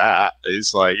about that.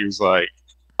 It's like he was like,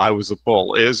 I was a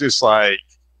bull. It was just like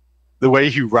the way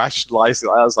he rationalized it.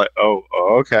 I was like, oh,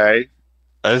 okay.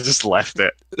 I just left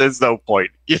it. There's no point,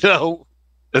 There's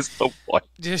no point.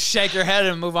 Just shake your head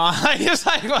and move on. Just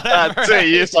like whatever. That's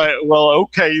it. It's like, well,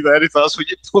 okay then, if that's what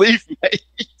you believe, mate.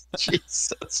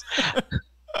 Jesus.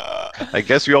 I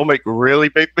guess we all make really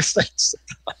big mistakes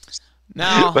sometimes.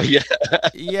 Now, but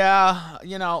yeah,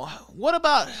 what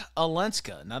about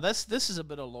Alenska? Now, this is a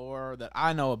bit of lore that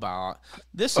I know about.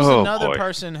 This is another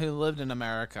person who lived in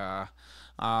America,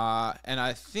 and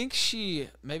I think she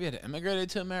maybe had immigrated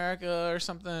to America or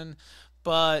something.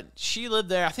 But she lived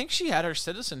there. I think she had her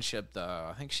citizenship, though.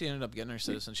 I think she ended up getting her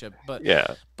citizenship. But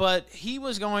yeah. But he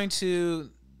was going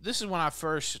to. This is when I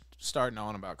first started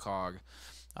knowing about COG.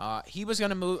 He was going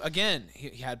to move again.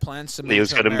 He had plans to move. He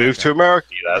was going to move to America.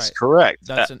 That's correct.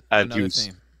 That's another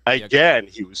theme. Again,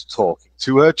 he was talking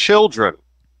to her children.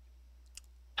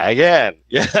 Again,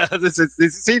 yeah. This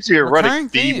seems to be a running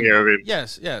theme here of him.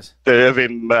 Yes. Of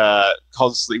him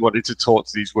constantly wanting to talk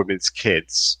to these women's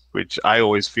kids, which I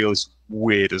always feel is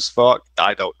weird as fuck.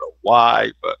 I don't know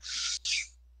why, but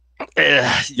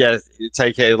yeah, you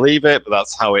take it and leave it, but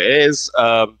that's how it is.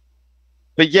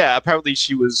 But yeah, apparently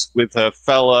she was with her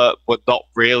fella, but not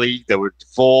really. They were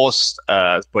divorced,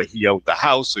 but he owned the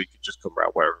house, so he could just come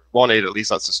around wherever he wanted. At least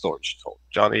that's the story she told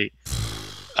Johnny.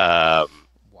 Wow.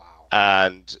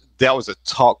 And that was a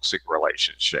toxic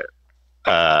relationship.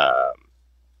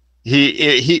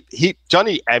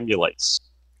 Johnny emulates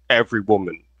every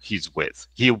woman he's with.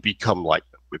 He'll become like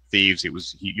them. With Thieves,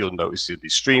 you'll notice in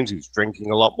these streams he was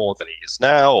drinking a lot more than he is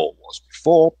now or was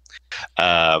before.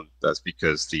 That's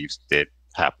because Thieves did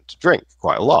happen to drink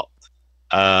quite a lot.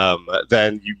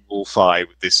 Then you will find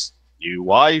with this new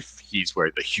wife, he's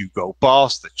wearing the Hugo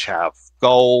Boss, the Chav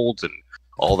Gold, and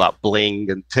all that bling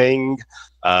and ting,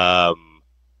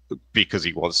 because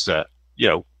he wants to,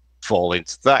 fall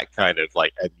into that kind of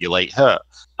like emulate her.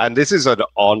 And this is an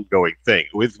ongoing thing.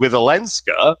 With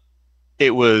Alenska,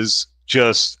 it was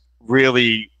just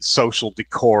really social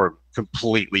decorum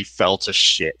completely fell to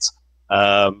shit.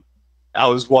 I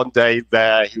was one day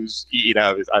there, he was eating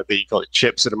out of, I think you call it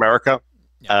chips in America.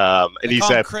 Yeah. And he's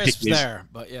there crisps there,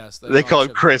 but yes. They call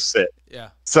it crisps.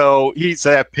 Yeah. So he's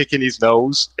there picking his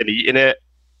nose and eating it.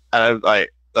 And I'm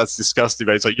like, that's disgusting,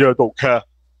 mate. He's like, yeah, I don't care.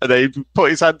 And then he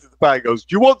put his hand in the bag and goes,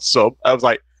 do you want some? I was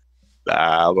like,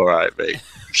 nah, I'm all right, mate.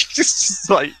 Just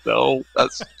like, no,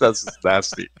 that's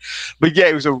nasty. But yeah,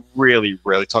 it was a really,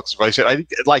 really toxic relationship. I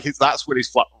think that's when his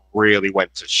flat really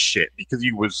went to shit, because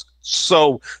he was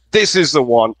so, this is the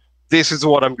one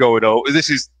I'm going over. This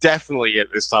is definitely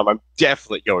it this time. I'm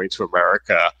definitely going to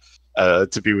America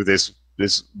to be with this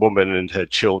woman and her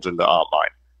children that aren't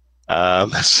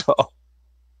mine.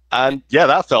 And yeah,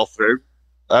 that fell through.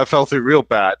 That fell through real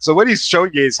bad. So when he's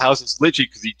showing you his house, it's literally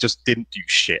because he just didn't do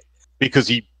shit, because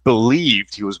he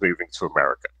believed he was moving to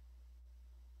America.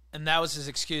 And that was his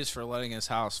excuse for letting his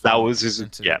house. That was his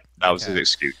excuse.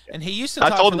 Yeah. And he used to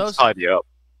talk I told him to tidy up.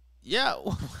 Yeah.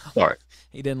 Sorry.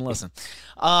 He didn't listen.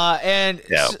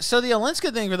 So the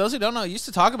Alenska thing, for those who don't know, he used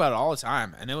to talk about it all the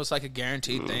time. And it was like a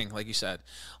guaranteed thing, like you said.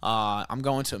 I'm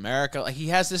going to America. Like, he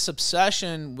has this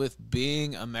obsession with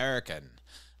being American.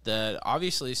 that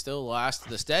obviously still lasts to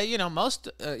this day. You know, most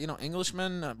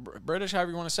Englishmen, British,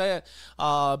 however you want to say it,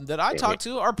 that I talk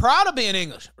to are proud of being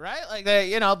English, right? Like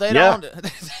they don't. They don't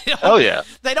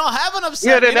they don't have an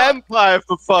obsession. We had an empire,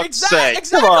 for fuck's sake.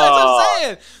 Exactly, that's what I'm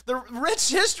saying. The rich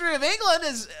history of England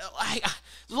is like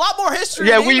a lot more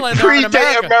history. in England we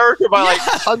predate America by like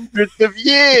hundreds of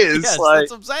years. Yes, like,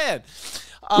 that's what I'm saying.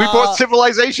 We brought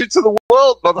civilization to the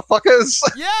world, motherfuckers.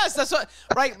 Yes, that's what.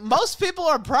 Right, most people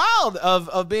are proud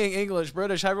of being English,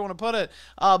 British, however you want to put it.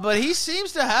 But he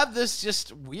seems to have this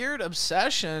just weird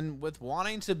obsession with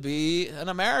wanting to be an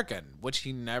American, which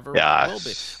he never will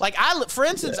be. Like for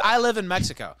instance, I live in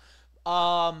Mexico,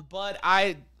 but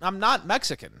I'm not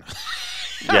Mexican.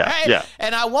 Right?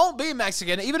 And I won't be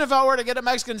Mexican, even if I were to get a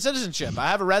Mexican citizenship.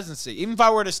 I have a residency. Even if I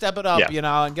were to step it up,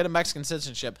 and get a Mexican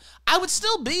citizenship, I would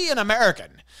still be an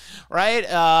American, right?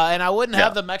 And I wouldn't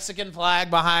have the Mexican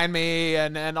flag behind me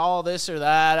and all this or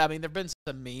that. I mean, there've been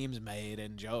some memes made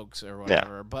and jokes or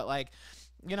whatever, but like,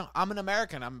 I'm an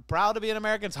American. I'm proud to be an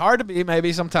American. It's hard to be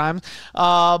maybe sometimes,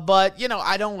 but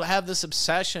I don't have this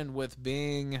obsession with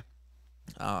being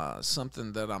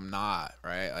something that I'm not,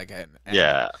 right? Like,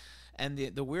 And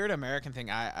the weird American thing,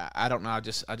 I don't know. I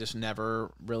just never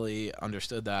really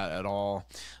understood that at all.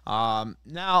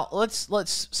 Now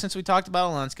let's since we talked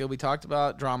about Alaska, we talked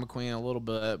about Drama Queen a little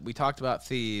bit. We talked about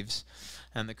thieves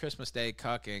and the Christmas Day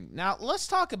cucking. Now let's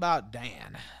talk about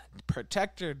Dan,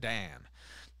 Protector Dan.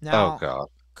 Now, oh God,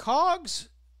 Cog's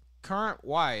current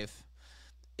wife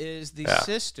is the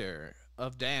sister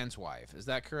of Dan's wife. Is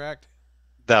that correct?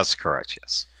 That's correct.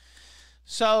 Yes.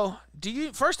 So,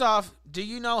 first off, do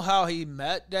you know how he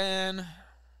met Dan?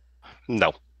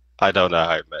 No, I don't know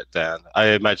how he met Dan. I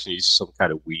imagine he's some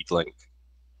kind of weed link.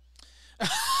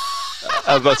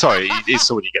 But sorry, he's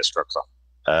someone he gets drugs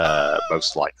on,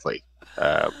 most likely.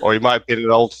 Or he might have been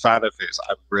an old fan of his.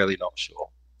 I'm really not sure.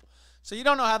 So you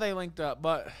don't know how they linked up,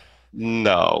 but...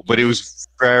 No, but it was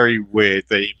very weird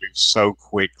that he moved so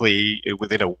quickly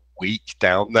within a week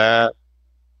down there.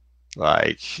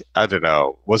 Like, I don't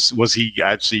know. Was he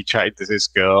actually chatting to this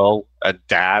girl and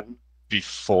Dan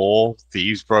before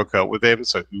Thieves broke up with him?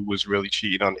 So who was really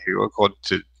cheating on who, according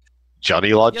to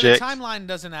Johnny Logic? Yeah, the timeline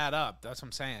doesn't add up. That's what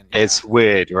I'm saying. Yeah. It's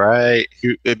weird, right?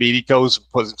 He goes and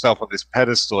puts himself on this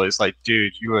pedestal. It's like,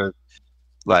 dude, you're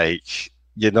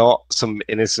not some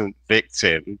innocent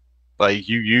victim. Like,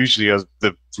 you usually are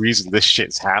the reason this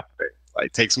shit's happening.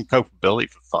 Like, take some culpability,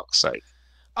 for fuck's sake.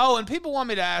 Oh, and people want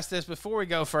me to ask this before we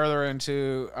go further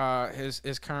into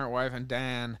his current wife and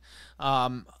Dan.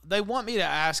 They want me to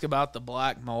ask about the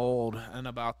black mold and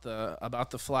about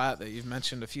the flat that you've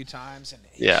mentioned a few times, and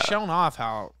he's shown off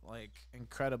how like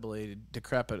incredibly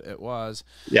decrepit it was.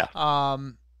 Yeah.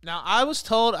 Now I was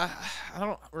told I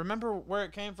don't remember where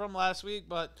it came from last week,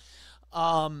 but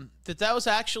that was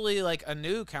actually like a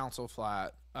new council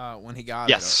flat when he got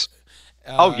it. Yes.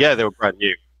 Oh yeah, they were brand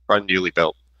newly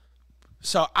built.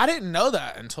 So I didn't know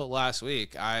that until last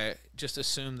week. I just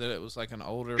assumed that it was like an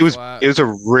older flat. It was a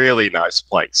really nice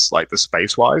place. Like the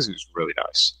space-wise, it was really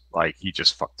nice. Like he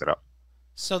just fucked it up.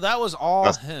 So that was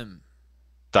all him.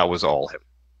 That was all him.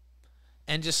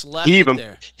 And just left it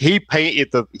there. He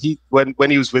painted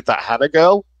when he was with that Hannah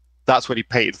girl, that's when he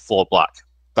painted the floor black.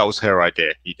 That was her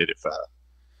idea. He did it for her.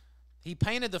 He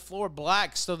painted the floor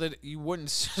black so that you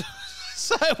wouldn't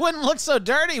so it wouldn't look so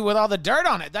dirty with all the dirt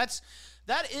on it.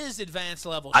 That is advanced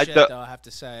level shit, though, I have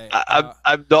to say.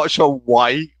 I'm not sure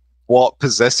what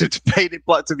possessed him to paint it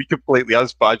black, to be completely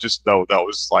honest, but I just know that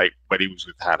was like when he was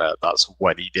with Hannah, that's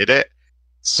when he did it.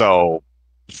 So,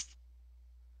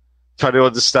 trying to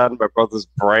understand my brother's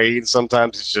brain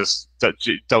sometimes is just,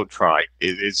 don't try.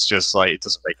 It's just like, it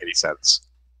doesn't make any sense.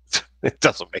 It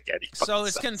doesn't make any sense. So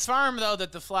it's confirmed, though,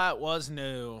 that the flat was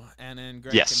new and in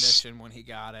great condition when he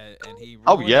got it. And he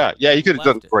he could have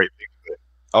done great things with it.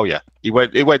 Oh yeah, he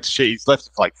went to shit. He's left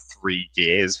it for like 3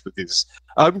 years with his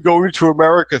 "I'm going to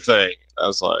America" thing. I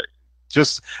was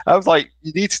like,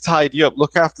 you need to tidy up,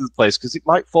 look after the place because it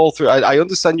might fall through. I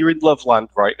understand you're in Loveland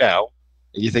right now,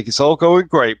 and you think it's all going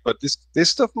great, but this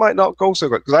stuff might not go so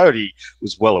great. Because I already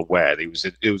was well aware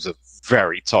that it was a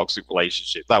very toxic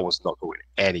relationship that was not going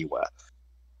anywhere.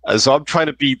 And so I'm trying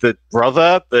to be the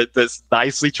brother that's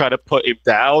nicely trying to put him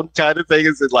down, kind of thing.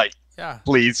 Is it like,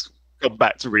 please come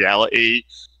back to reality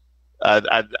and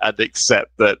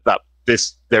accept that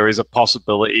there is a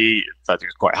possibility. In fact, it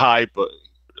was quite high, but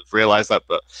I've realized that.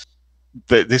 But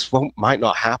this might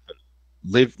not happen.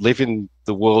 Live in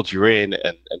the world you're in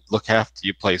and look after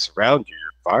your place around you,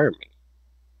 your environment.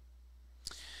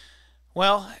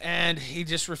 Well, and he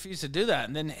just refused to do that,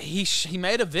 and then he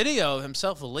made a video of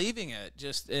himself leaving it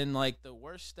just in like the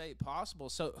worst state possible.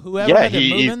 So whoever had to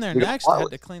move in there next had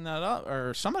to clean that up,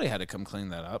 or somebody had to come clean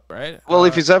that up, right? Well,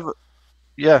 if he's ever,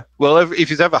 if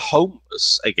he's ever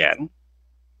homeless again,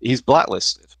 he's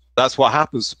blacklisted. That's what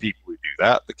happens to people who do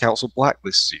that. The council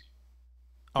blacklists you,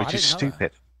 which is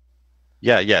stupid.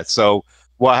 Yeah. So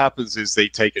what happens is they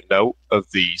take a note of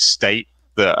the state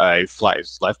that a flat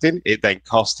is left in. It then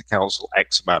costs the council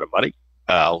X amount of money,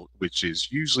 which is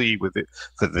usually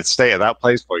for the state of that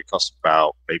place probably costs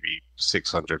about maybe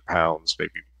 £600,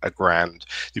 maybe £1,000,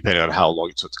 depending on how long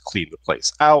it took to clean the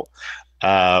place out.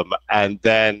 And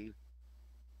then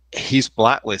he's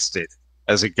blacklisted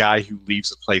as a guy who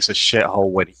leaves a place a shithole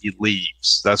when he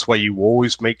leaves. That's why you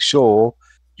always make sure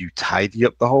you tidy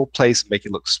up the whole place and make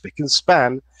it look spick and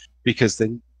span, because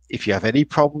then if you have any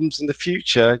problems in the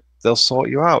future, they'll sort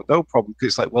you out. No problem.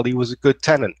 Because it's like, well, he was a good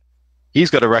tenant. He's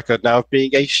got a record now of being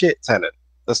a shit tenant.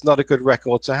 That's not a good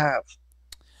record to have.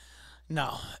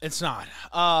 No, it's not.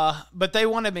 But they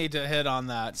wanted me to hit on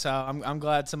that, so I'm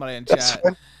glad somebody in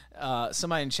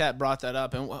chat brought that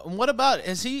up. And what about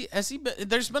has he been,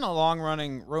 there's been a long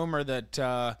running rumor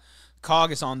that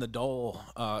Cog is on the dole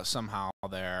somehow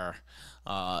there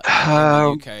in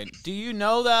the UK. Do you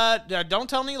know that? Don't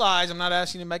tell any lies. I'm not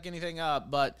asking you to make anything up,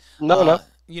 but no.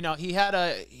 You know, he had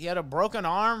a broken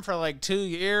arm for like 2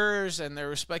 years, and there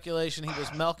was speculation he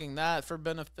was milking that for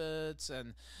benefits,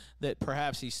 and that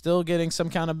perhaps he's still getting some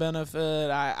kind of benefit.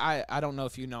 I don't know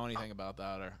if you know anything about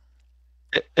that, or.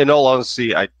 In all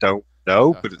honesty, I don't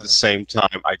know, but at the same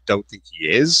time, I don't think he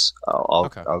is.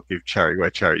 I'll give charity where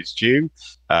charity's due.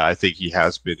 I think he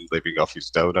has been living off his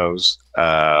donos,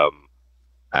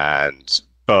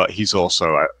 but he's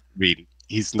also, I mean,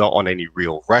 he's not on any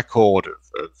real record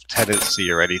of tenancy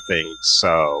or anything,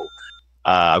 so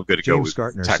I'm going to go with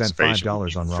tax evasion.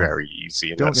 $5 very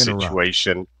easy in that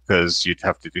situation, because you'd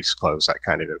have to disclose that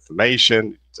kind of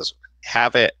information. He doesn't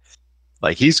have it.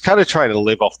 Like, he's kind of trying to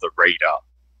live off the radar,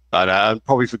 and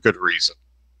probably for good reason,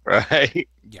 right?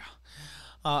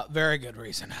 Yeah, very good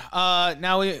reason.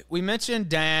 Now we mentioned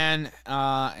Dan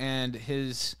and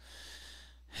his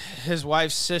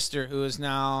wife's sister, who is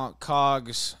now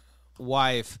Cog's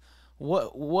wife.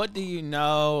 What do you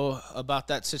know about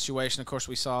that situation? Of course,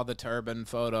 we saw the turban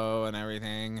photo and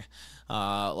everything.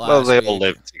 Well, they all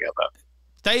live together.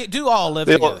 They do all live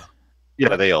together.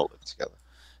 Yeah, they all live together.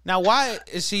 Now, why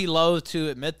is he loath to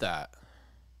admit that?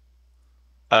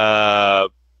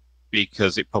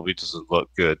 Because it probably doesn't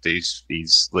look good.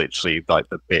 He's literally like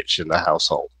the bitch in the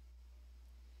household.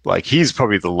 Like, he's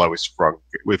probably the lowest rung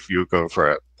if you're going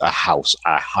for a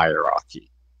hierarchy.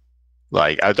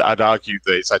 Like, I'd argue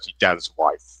that it's actually Dan's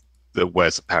wife that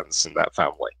wears the pants in that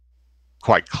family,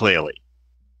 quite clearly.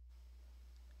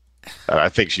 And I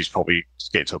think she's probably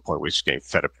getting to a point where she's getting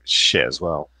fed up with shit as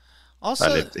well.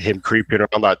 Also, and him creeping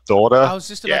around that daughter. I was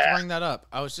just about to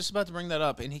bring that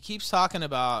up. And he keeps talking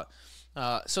about.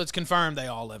 So it's confirmed they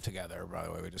all live together. By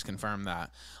the way, we just confirmed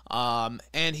that. And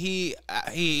it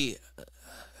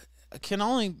can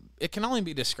only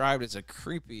be described as a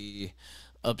creepy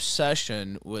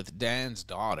obsession with Dan's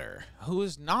daughter, who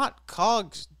is not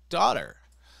Cog's daughter,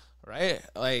 right?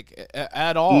 Like,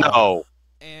 at all. No.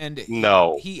 And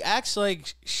no, he acts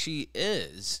like she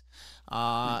is.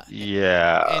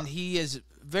 Yeah. And he is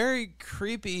very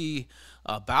creepy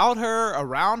about her,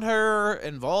 around her,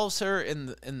 involves her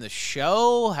in the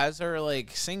show, has her like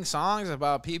sing songs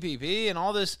about PPP and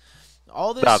all this.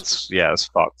 It's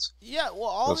fucked. Yeah,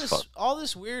 well, all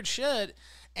this weird shit.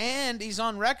 And he's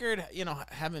on record, you know,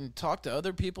 having talked to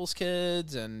other people's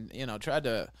kids, and, you know, tried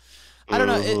to, I don't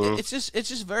know. It's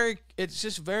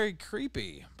just very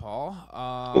creepy, Paul.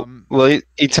 Well,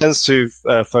 he tends to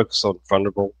focus on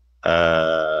vulnerable.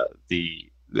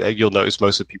 You'll notice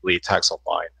most of the people he attacks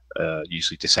online are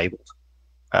usually disabled,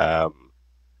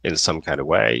 in some kind of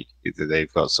way. Either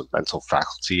they've got some mental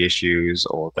faculty issues,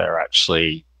 or they're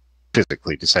actually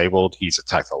physically disabled. He's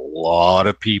attacked a lot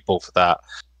of people for that.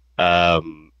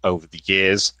 Over the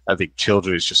years, I think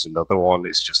children is just another one.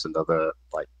 It's just another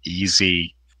like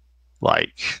easy,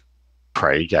 like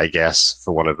prey, I guess,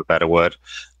 for want of a better word.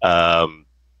 But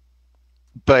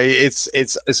it's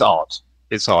odd.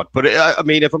 It's odd. But I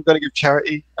mean, if I'm going to give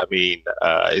charity, I mean,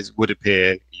 it would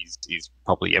appear he's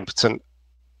probably impotent.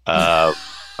 By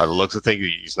the looks of things,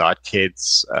 he's not had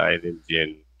kids in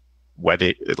Indian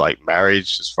wedding, like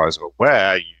marriage. As far as I'm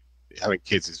aware, having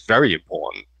kids is very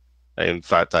important. In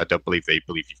fact, I don't believe they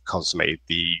believe you've consummated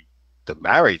the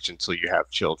marriage until you have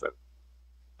children.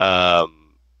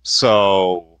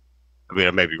 So, I mean,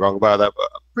 I may be wrong about that, but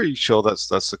pretty sure that's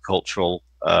the cultural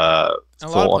thought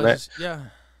on it. Yeah.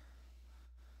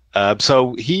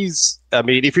 So I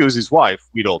mean, if it was his wife,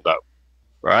 we'd all know,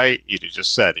 right? You'd have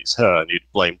just said it's her, and you'd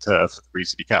blamed her for the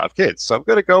reason he can't have kids. So I'm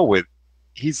going to go with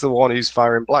he's the one who's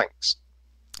firing blanks.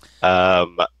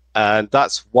 And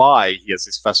that's why he has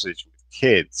this fascination with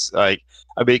kids. Like,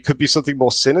 I mean, it could be something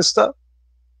more sinister,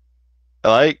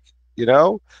 like, you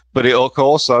know, but it'll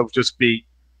also just be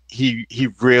he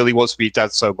really wants to be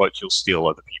dad so much he'll steal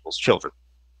other people's children.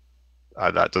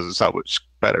 And that doesn't sound much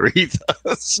better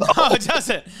either. So. No, it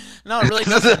doesn't. No, it really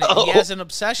doesn't. No. He has an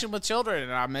obsession with children,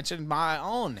 and I mentioned my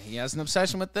own. He has an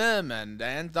obsession with them and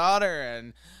Dan's daughter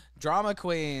and drama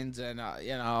queens, and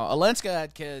you know, Alenska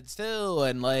had kids too,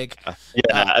 and like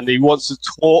and he wants to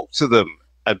talk to them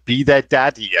and be their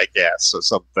daddy, I guess, or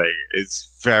something.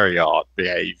 It's very odd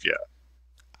behavior.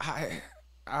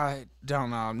 I don't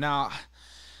know. Now,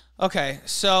 okay,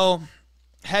 so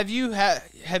have you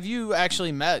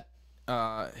actually met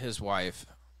his wife?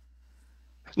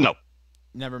 No,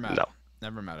 never met. No,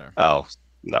 never met her. Oh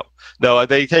no.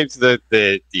 They came to the.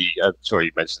 I'm sure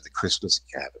you mentioned the Christmas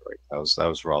gathering. That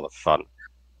was rather fun.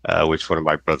 Which one of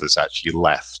my brothers actually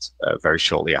left very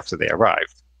shortly after they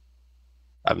arrived.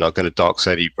 I'm not going to dox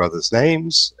any brothers'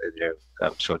 names. You know,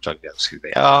 I'm sure Johnny knows who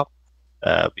they are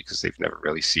because they've never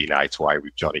really seen eye to eye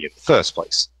with Johnny in the first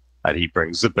place. And he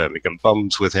brings the Birmingham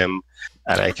bums with him,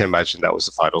 and I can imagine that was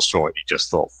the final straw. And he just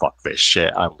thought, "Fuck this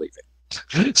shit, I'm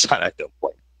leaving." So I don't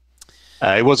blame.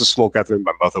 It was a small gathering.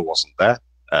 My mother wasn't there.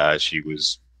 She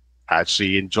was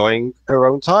actually enjoying her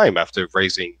own time after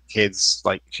raising kids.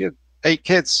 Like, she had 8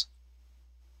 kids.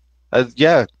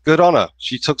 Yeah, good on her.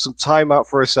 She took some time out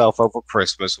for herself over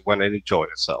Christmas and went and enjoyed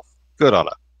herself. Good on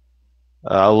her.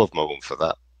 I love my mum for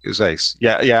that. It was ace.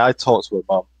 Yeah, I talk to her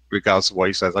mum. Regardless of what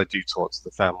he says, I do talk to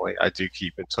the family. I do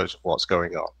keep in touch with what's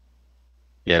going on.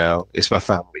 You know, it's my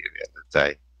family at the end of the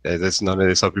day. There's none of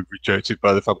this. I've been rejected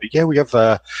by the family. Yeah, we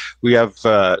don't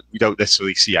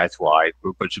necessarily see eye to eye.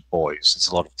 We're a bunch of boys. There's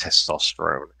a lot of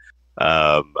testosterone,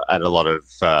 and a lot of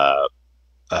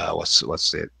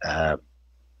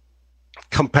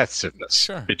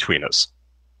competitiveness between us.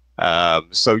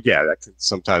 So yeah, that can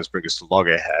sometimes bring us to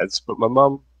loggerheads. But my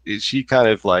mum, she kind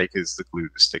of like is the glue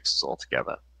that sticks us all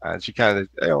together. And she kind of,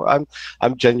 you know,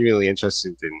 I'm genuinely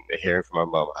interested in hearing from my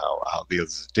mum how the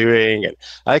others are doing, and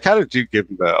I kind of do give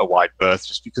them a wide berth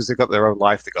just because they've got their own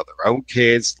life, they've got their own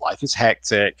kids, life is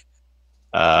hectic.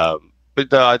 But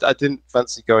no, I didn't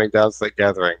fancy going down to that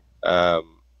gathering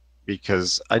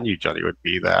because I knew Johnny would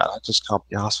be there. I just can't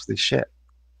be asked for this shit.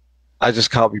 I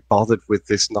just can't be bothered with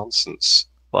this nonsense.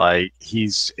 Like,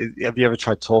 have you ever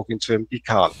tried talking to him? You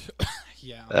can't.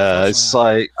 Yeah, it's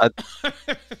like,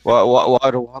 why do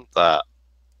I want that?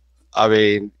 I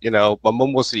mean, you know, my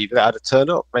mum wasn't even had to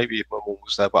turn up. Maybe if my mum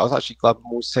was there, but I was actually glad my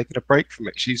mum was taking a break from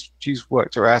it. She's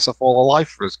worked her ass off all her life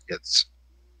for us kids.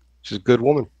 She's a good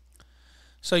woman.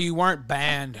 So you weren't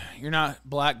banned. You're not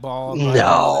blackballed. No,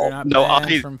 you're not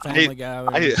banned from family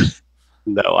gatherings.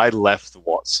 No, I left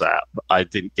WhatsApp. I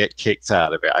didn't get kicked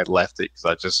out of it. I left it because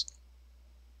I just.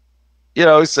 You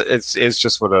know, it's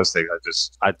just one of those things.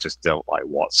 I just don't like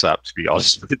WhatsApp, to be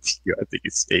honest with you. I think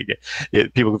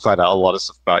people can find out a lot of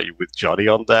stuff about you with Johnny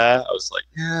on there. I was like,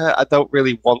 yeah, I don't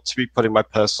really want to be putting my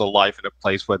personal life in a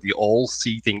place where the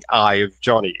all-seething eye of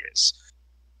Johnny is,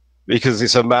 because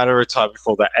it's a matter of time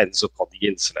before that ends up on the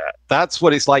internet. That's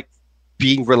what it's like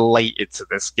being related to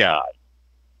this guy.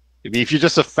 I mean, if you're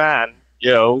just a fan,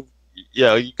 you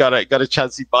got a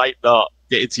chance he might not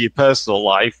get into your personal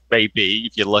life, maybe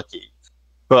if you're lucky.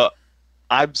 But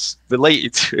I'm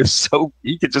related to him, so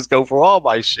he could just go for all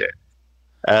my shit.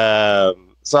 So I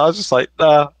was just like,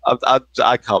 nah,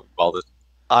 I can't be bothered.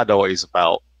 I know what he's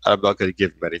about, and I'm not going to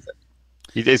give him anything.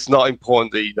 It's not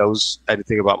important that he knows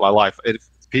anything about my life. If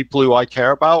the people who I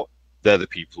care about, they're the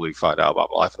people who find out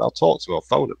about my life, and I'll talk to them, I'll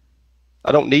phone them.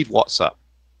 I don't need WhatsApp.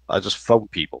 I just phone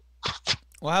people.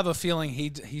 Well, I have a feeling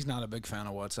he's not a big fan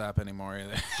of WhatsApp anymore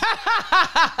either.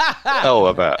 Oh,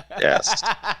 I bet. Yes.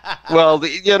 Well,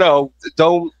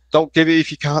 don't give it if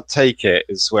you can't take it,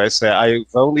 is where I say I've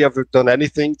only ever done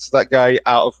anything to that guy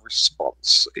out of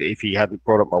response. If he hadn't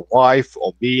brought up my wife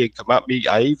or me and come at me,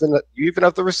 you even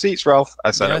have the receipts, Ralph. I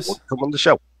said yes. I wouldn't come on the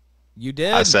show. You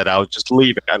did. I said I would just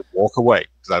leave it and walk away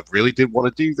because I really did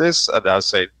want to do this, and I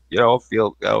said, I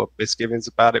feel misgivings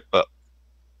about it, but.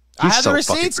 I have the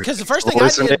receipts because the first thing I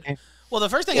did. Well, the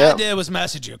first thing I did was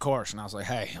message you, of course, and I was like,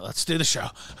 "Hey, let's do the show.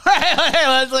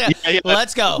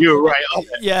 Let's go." You were right.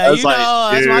 Yeah,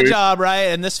 that's my job, right?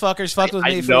 And this fucker's fucked with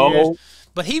me for years.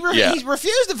 But he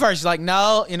refused at first. He's like,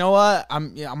 "No, you know what?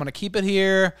 I'm gonna keep it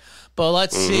here." But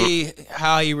let's see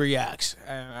how he reacts.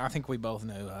 And I think we both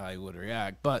knew how he would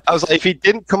react. But I was like, if he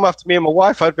didn't come after me and my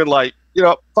wife, I'd been like, you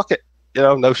know, fuck it. You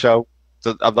know, no show.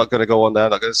 I'm not going to go on there.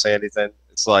 I'm not going to say anything.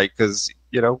 It's like, because,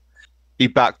 you know, he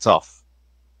backed off.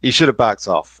 He should have backed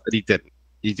off, and he didn't.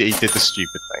 He did the stupid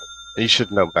thing. And he should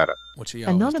have known better. Which he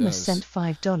Anonymous does. sent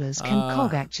 $5. Can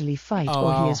Cog actually fight,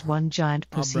 or he is one giant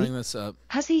pussy? I'll bring this up.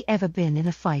 Has he ever been in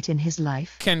a fight in his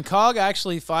life? Can Cog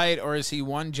actually fight, or is he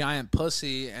one giant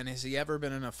pussy? And has he ever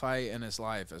been in a fight in his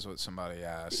life? Is what somebody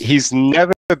asked. He's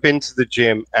never been to the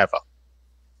gym ever.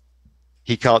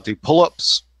 He can't do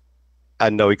pull-ups,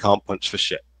 and no, he can't punch for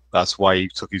shit. That's why he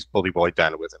took his bully boy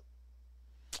down with him.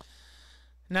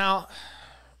 Now,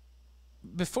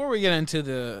 before we get into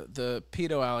the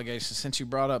pedo allegations, since you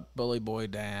brought up Bully Boy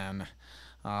Dan,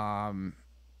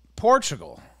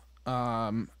 Portugal.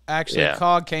 Actually,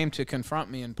 Cog came to confront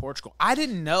me in Portugal. I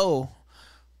didn't know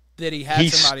that he had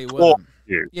somebody with him.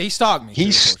 You. Yeah, he stalked me.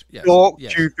 He stalked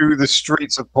you through the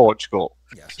streets of Portugal.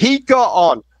 Yes. He got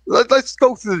on. Let's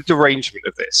go through the derangement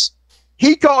of this.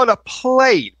 He got on a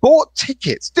plane, bought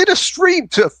tickets, did a stream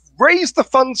to raise the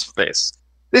funds for this.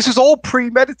 This was all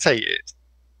premeditated.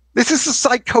 This is the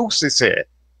psychosis here.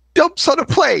 Jumps on a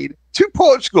plane to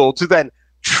Portugal to then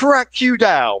track you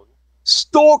down,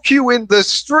 stalk you in the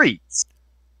streets,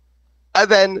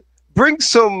 and then bring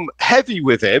some heavy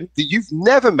with him that you've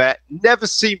never met, never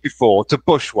seen before to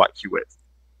bushwhack you with.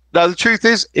 Now, the truth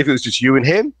is, if it was just you and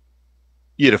him,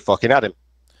 you'd have fucking had him.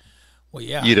 Well,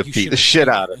 yeah. You'd have beat the shit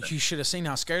out of him. You should have seen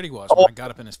how scared he was when I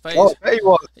got up in his face. Oh, he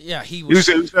was. Yeah, he was.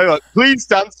 He was like, please,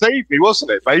 Dan, save me,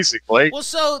 wasn't it, basically? Well,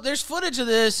 so there's footage of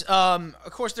this.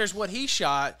 Of course, there's what he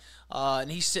shot. And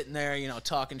he's sitting there, you know,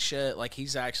 talking shit like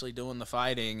he's actually doing the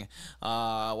fighting.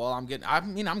 While I'm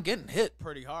getting hit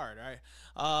pretty hard, right?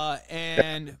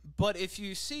 But if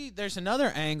you see, there's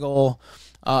another angle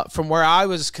from where I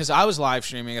was, because I was live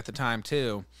streaming at the time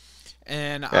too,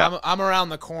 and I'm around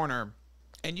the corner,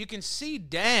 and you can see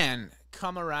Dan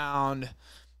come around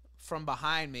from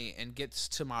behind me and gets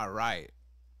to my right.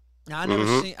 Now,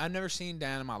 I've never seen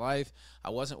Dan in my life. I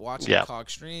wasn't watching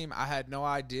Cog stream. I had no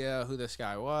idea who this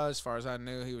guy was. As far as I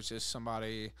knew, he was just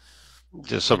somebody.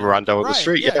 Just some rando on the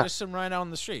street. Yeah, just some rando on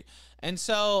the street. And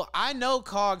so I know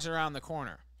Cog's around the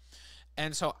corner.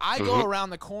 And so I go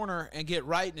around the corner and get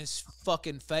right in his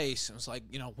fucking face. And was like,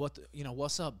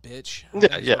 what's up, bitch?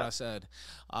 That's what I said.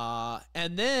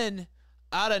 And then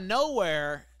out of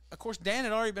nowhere, of course, Dan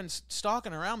had already been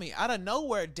stalking around me. Out of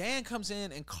nowhere, Dan comes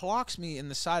in and clocks me in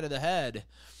the side of the head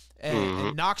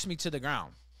and knocks me to the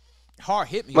ground.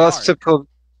 Hit me hard.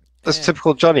 That's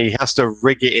typical Johnny. He has to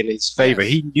rig it in his favor.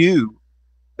 Yes. He knew.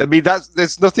 I mean,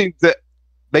 there's nothing that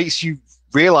makes you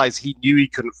realize he knew he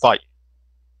couldn't fight.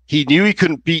 He knew he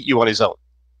couldn't beat you on his own.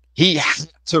 He had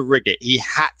to rig it. He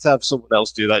had to have someone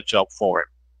else do that job for him.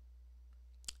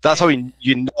 That's how he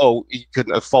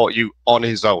couldn't have fought you on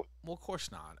his own. Well, of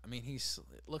course not. I mean, it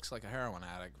looks like a heroin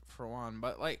addict for one,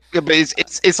 but like. Yeah, but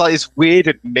it's like this weird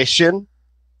admission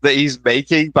that he's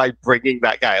making by bringing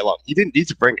that guy along. He didn't need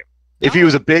to bring him. No. If he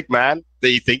was a big man that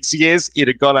he thinks he is, he'd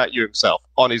have gone at you himself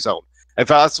on his own. In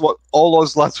fact, that's what all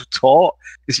those lads were taught: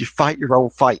 is you fight your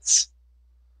own fights.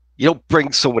 You don't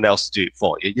bring someone else to do it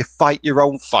for you. You fight your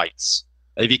own fights.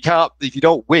 And if you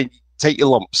don't win, you take your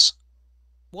lumps.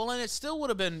 Well, and it still would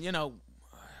have been,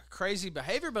 crazy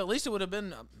behavior, but at least it would have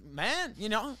been man,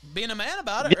 being a man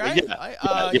about it, right?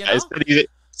 Yeah.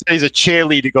 He's a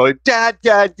cheerleader going, Dad,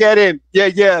 get him.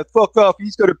 Yeah, fuck off.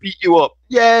 He's going to beat you up.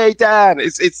 Yay, Dan.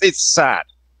 It's sad.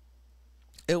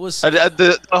 It was. And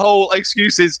the whole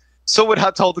excuse is someone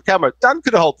had to hold the camera. Dan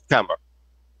could have held the camera.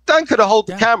 Dan could have held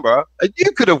the camera, and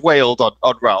you could have wailed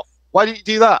on Ralph. Why didn't you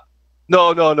do that?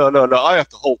 No. I have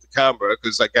to hold the camera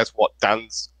because I guess what?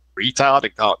 Dan's retard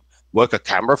and can't work a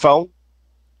camera phone.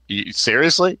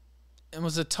 Seriously? It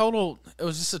was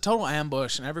just a total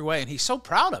ambush in every way, and he's so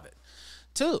proud of it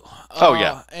too.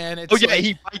 And it's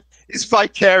it's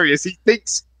vicarious. He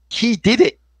thinks he did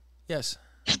it. Yes,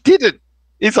 he didn't.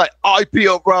 He's like, I beat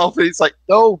up Ralph, and he's like,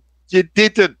 no, you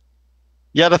didn't.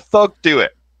 You had a thug do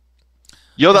it.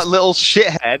 You're that little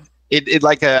shithead in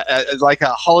like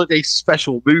a holiday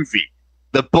special movie.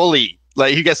 The bully.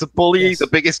 Like, he gets a bully, the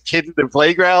biggest kid in the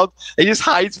playground, and he just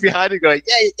hides behind it going,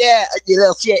 yeah, you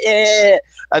little shit, yeah.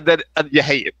 And you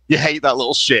hate him. You hate that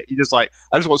little shit. You're just like,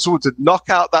 I just want someone to knock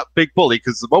out that big bully,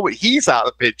 because the moment he's out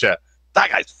of the picture, that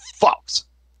guy's fucked.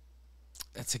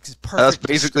 That's perfect. That's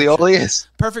basically all he is.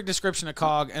 Perfect description of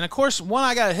Cog. And of course, when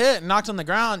I got hit and knocked on the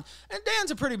ground, and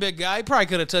Dan's a pretty big guy, he probably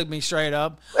could have took me straight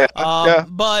up. Yeah.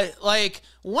 But like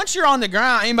once you're on the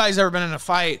ground, anybody's ever been in a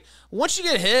fight, once you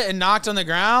get hit and knocked on the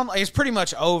ground, like it's pretty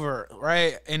much over,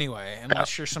 right? Anyway,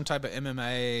 unless you're some type of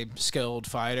MMA skilled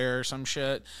fighter or some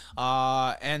shit.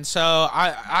 And so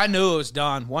I knew it was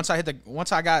done once I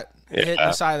got hit in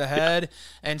the side of the head,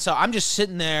 and so I'm just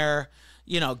sitting there,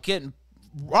 getting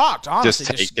rocked, honestly,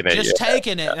 just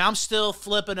taking it, and I'm still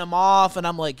flipping him off, and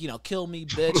I'm like, kill me,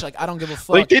 bitch, like I don't give a fuck.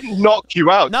 Well, he didn't knock you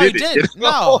out, no, did he didn't.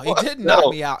 No, he didn't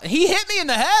knock me out. He hit me in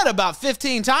the head about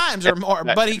 15 times or more,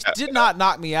 but he did not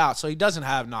knock me out, so he doesn't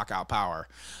have knockout power.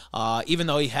 Even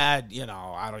though he had,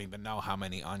 I don't even know how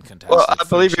many uncontested. Well, I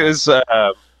believe it was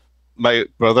my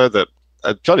brother that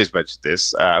Johnny's mentioned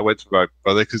this. I went to my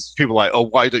brother because people are like, oh,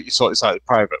 why don't you sort this out in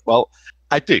private? Well,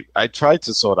 I do. I tried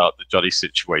to sort out the Johnny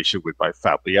situation with my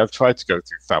family. I've tried to go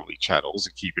through family channels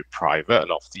and keep it private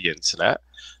and off the internet.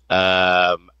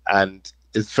 And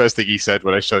the first thing he said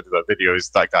when I showed him that video is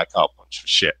that guy can't punch for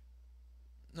shit.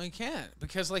 No, he can't,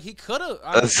 because like he could have.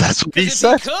 That's what he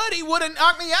said. If he could, he wouldn't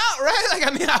knock me out, right?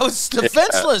 Like I was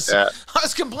defenseless. Yeah. I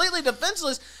was completely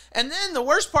defenseless. And then the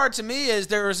worst part to me is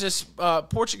there was this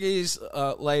Portuguese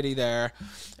lady there,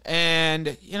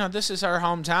 and this is her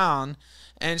hometown.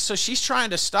 And so she's trying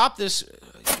to stop this,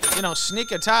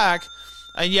 sneak attack.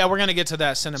 And yeah, we're gonna get to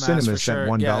that. Cinema for sure.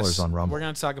 Sent $1 on Rumble. We're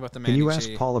gonna talk about the Mandy Can you ask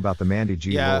G. Paul about the Mandy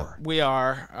G lore? We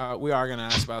are gonna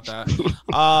ask about that.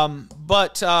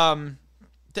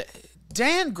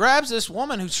 Dan grabs this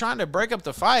woman who's trying to break up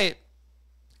the fight,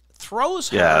 throws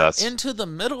her into the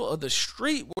middle of the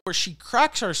street where she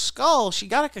cracks her skull. She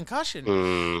got a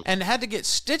concussion and had to get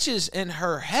stitches in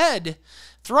her head.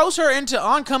 Throws her into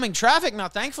oncoming traffic. Now,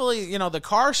 thankfully, the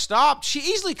car stopped. She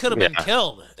easily could have been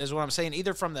killed, is what I'm saying,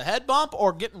 either from the head bump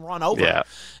or getting run over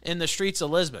in the streets of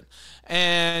Lisbon.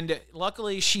 And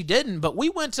luckily, she didn't. But we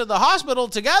went to the hospital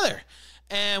together.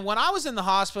 And when I was in the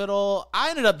hospital, I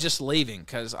ended up just leaving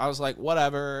because I was like,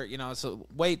 whatever, it's a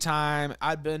wait time.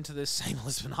 I'd been to this same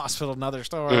Lisbon hospital, another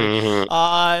story, in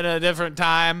a different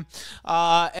time.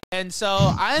 And so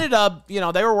I ended up,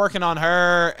 they were working on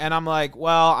her, and I'm like,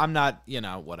 well, I'm not,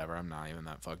 whatever. I'm not even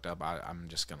that fucked up. I'm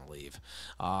just going to leave.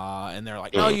 And they're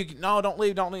like, no, don't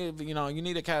leave. You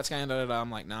need a CAT scan.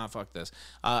 I'm like, nah, fuck this.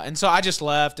 And so I just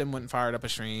left and went and fired up a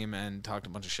stream and talked a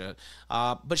bunch of shit.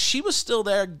 But she was still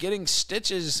there getting stitches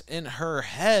in her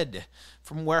head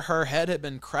from where her head had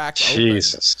been cracked open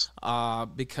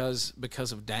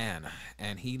because of Dan,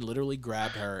 and he literally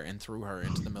grabbed her and threw her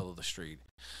into the middle of the street.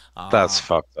 That's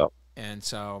fucked up. And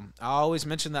so I always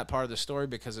mention that part of the story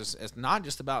because it's not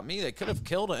just about me. They could have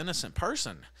killed an innocent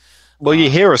person. Well, you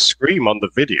hear her scream on the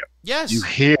video. Yes, you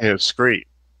hear her scream.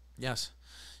 Yes,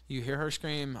 you hear her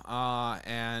scream,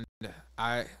 and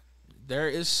there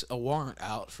is a warrant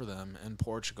out for them in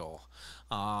Portugal.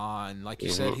 And like you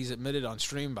said, he's admitted on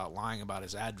stream about lying about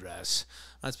his address.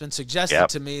 It's been suggested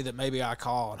to me that maybe I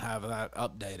call and have that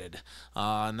updated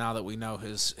now that we know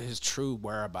his true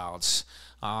whereabouts.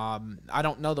 I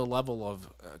don't know the level of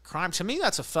crime. To me,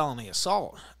 that's a felony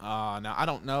assault. Now, I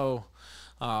don't know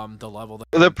the level.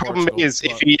 The problem is,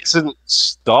 if he isn't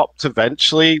stopped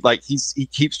eventually, like he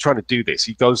keeps trying to do this.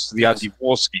 He goes to the Andy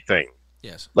Warski thing.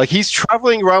 Yes. Like he's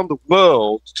traveling around the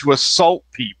world to assault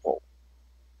people.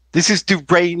 This is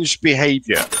deranged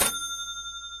behavior.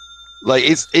 Like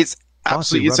it's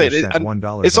absolutely insane.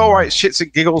 It's all right, shits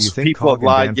and giggles. People are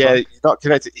like, yeah, you're not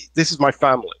connected. This is my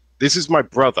family. This is my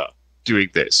brother doing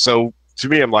this. So to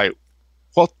me, I'm like,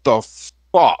 what the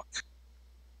fuck?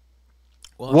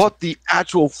 Well, what the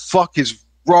actual fuck is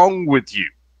wrong with you?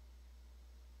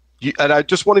 And I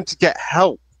just want him to get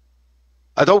help.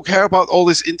 I don't care about all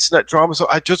this internet drama. So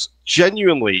I just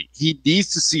genuinely, he needs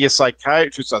to see a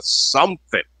psychiatrist or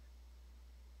something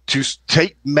to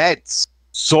take meds,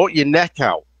 sort your neck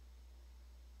out.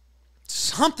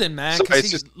 Something, man, because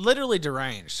he's literally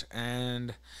deranged.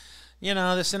 And,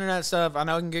 this internet stuff, I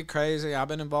know it can get crazy. I've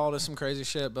been involved in some crazy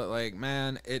shit, but, like,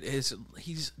 man,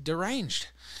 he's deranged.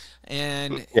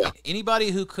 And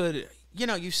anybody who could,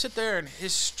 you sit there and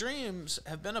his streams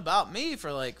have been about me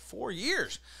for, like, 4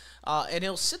 years. And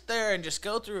he'll sit there and just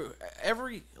go through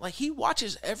he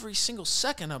watches every single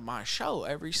second of my show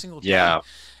every single day. Yeah.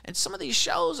 And some of these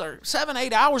shows are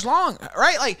 7-8 hours long,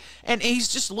 right? Like, and he's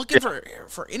just looking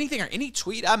for anything or any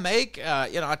tweet I make.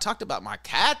 I talked about my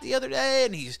cat the other day,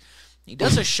 and he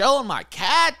does a show on my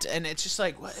cat, and it's just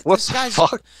like, what this guy's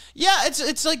fuck? Yeah,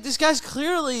 it's like this guy's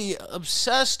clearly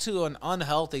obsessed to an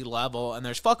unhealthy level, and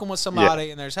there's fucking with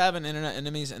somebody, and there's having internet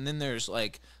enemies, and then there's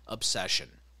like obsession.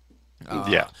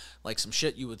 Like some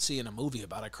shit you would see in a movie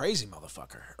about a crazy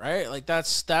motherfucker, right? Like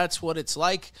that's what it's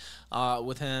like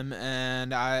with him.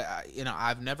 And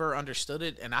I've never understood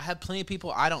it. And I have plenty of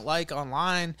people I don't like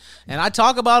online, and I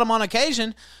talk about them on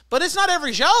occasion, but it's not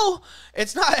every show.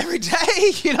 It's not every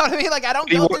day. You know what I mean? Like I don't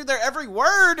go through their every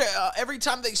word every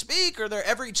time they speak or their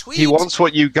every tweet. He wants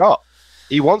what you got.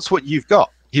 He wants what you've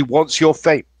got. He wants your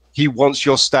fame. He wants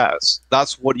your status.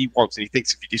 That's what he wants. And he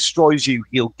thinks if he destroys you,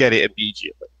 he'll get it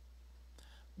immediately.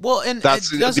 Well, and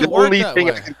that's it doesn't the work only that thing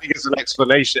way. I can think is an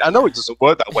explanation. I know it doesn't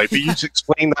work that way, but you just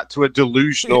explain that to a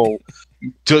delusional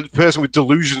person with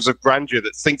delusions of grandeur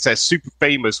that thinks they're super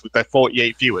famous with their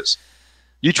 48 viewers.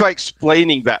 You try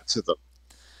explaining that to them,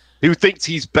 who thinks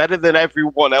he's better than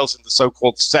everyone else in the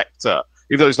so-called sector,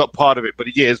 even though he's not part of it, but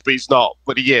he is, but he's not,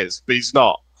 but he is, but he's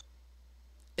not.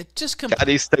 It just I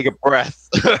need to take a breath,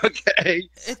 okay,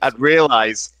 and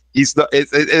realize he's not.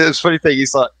 It's a funny thing.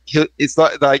 It's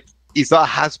not like he's not a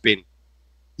has-been.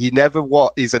 He never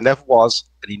was. He's a never was,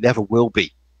 and he never will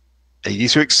be. And you need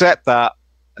to accept that,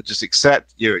 and just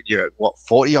accept you're what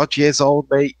 40-odd years old,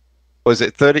 mate. Was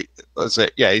it 30? Was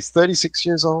it? Yeah, he's 36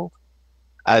 years old,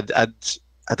 and I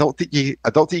don't think you're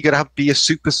gonna be a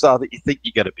superstar that you think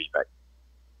you're gonna be, mate.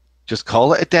 Just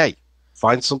call it a day.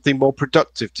 Find something more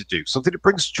productive to do, something that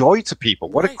brings joy to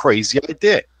people. What a crazy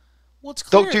idea! Well, it's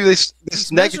clear. Don't do this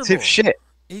negative shit.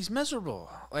 He's miserable.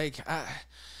 Like,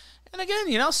 and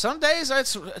again, some days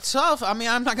it's tough. I mean,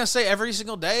 I'm not gonna say every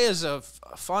single day is a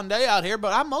fun day out here,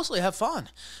 but I mostly have fun,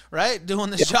 right,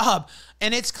 doing this job.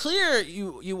 And it's clear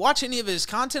you watch any of his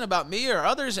content about me or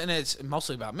others, and it's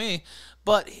mostly about me.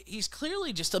 But he's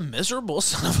clearly just a miserable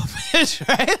son of a bitch,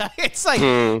 right? It's like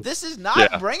this is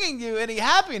not bringing you any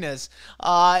happiness.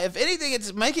 If anything,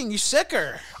 it's making you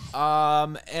sicker.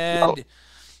 And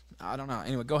I don't know.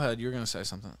 Anyway, go ahead. You're gonna say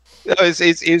something. No,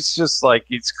 it's just like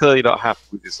he's clearly not happy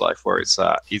with his life where it's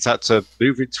at. He's had to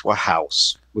move into a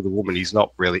house with a woman he's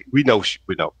not really. We know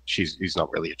he's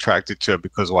not really attracted to her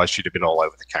because otherwise she'd have been all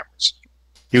over the cameras.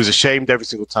 He was ashamed every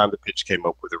single time the pitch came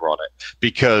up with her on it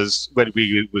because when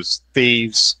we was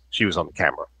thieves, she was on the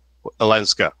camera.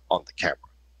 Alenska on the camera.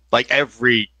 Like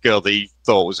every girl that he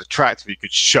thought was attractive, he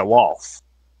could show off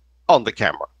on the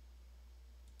camera.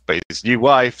 But his new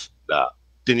wife,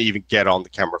 didn't even get on the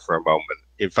camera for a moment.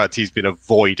 In fact, he's been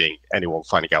avoiding anyone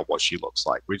finding out what she looks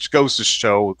like, which goes to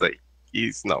show that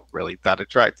he's not really that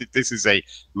attractive. This is a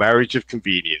marriage of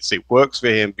convenience. It works for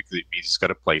him because it means he's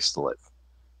got a place to live.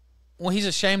 Well, he's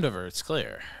ashamed of her. It's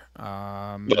clear.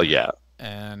 Well, yeah.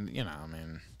 And, I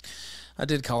mean, I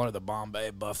did call her the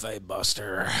Bombay Buffet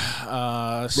Buster.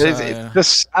 It's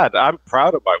just sad. I'm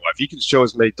proud of my wife. He can show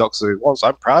as many ducks as he wants.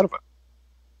 I'm proud of her.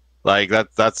 Like,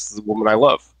 that's the woman I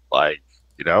love. Like,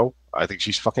 I think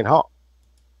she's fucking hot.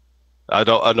 I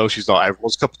know she's not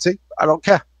everyone's cup of tea. I don't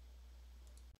care.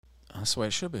 That's the way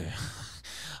it should be.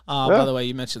 By the way,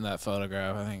 you mentioned that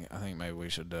photograph. I think maybe we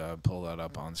should pull that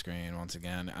up on screen once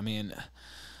again. I mean,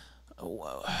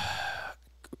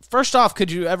 first off, could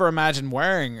you ever imagine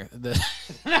wearing the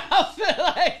outfit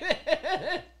like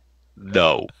this?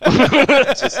 No.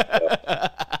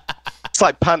 It's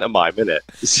like pantomime, isn't it?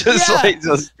 It's just like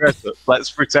just dress up.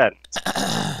 Let's pretend.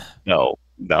 No.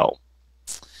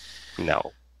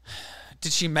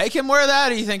 Did she make him wear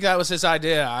that, or do you think that was his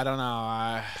idea? I don't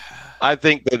know. I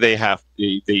think that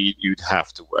you'd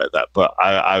have to wear that, but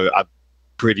I'm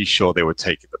pretty sure they were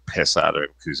taking the piss out of him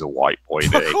because he's a white boy.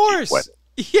 Of course.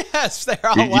 Yes, they're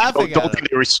all laughing at him. Don't think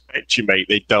they respect you, mate.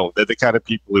 They don't. They're the kind of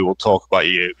people who will talk about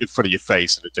you in front of your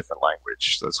face in a different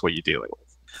language. That's what you're dealing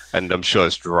with. And I'm sure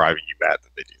it's driving you mad that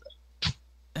they do that.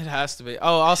 It has to be.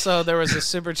 Oh, also, there was a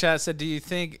super chat that said, do you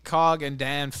think Cog and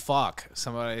Dan fuck?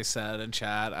 Somebody said in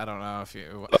chat. I don't know if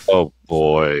you... Oh,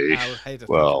 boy. I would hate to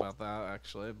think about that,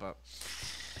 actually, but...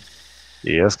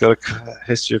 Yeah, it's got a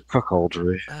history of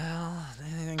cuckoldry. Well,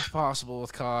 anything's possible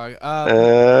with Cog.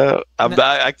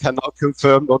 I cannot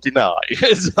confirm nor deny.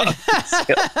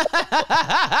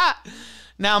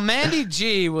 Now, Mandy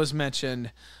G was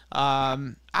mentioned.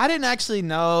 I didn't actually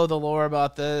know the lore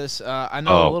about this. I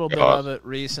know a little bit of it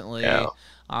recently. Yeah.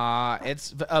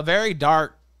 It's a very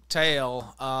dark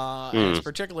tale. And it's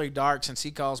particularly dark since he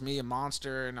calls me a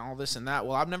monster and all this and that.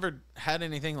 Well, I've never had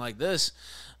anything like this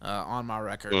on my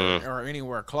record or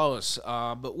anywhere close.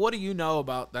 But what do you know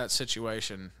about that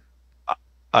situation?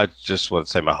 I just want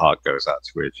to say my heart goes out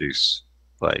to Weird Juice.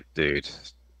 Like, dude,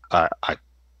 I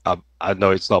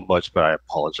know it's not much, but I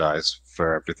apologize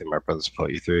for everything my brothers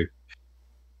put you through.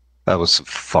 That was some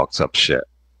fucked up shit.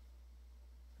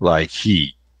 Like,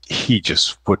 he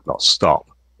just would not stop.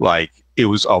 Like, it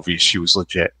was obvious she was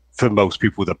legit. For most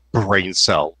people with a brain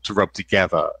cell to rub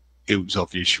together, it was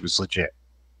obvious she was legit.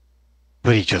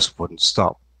 but he just wouldn't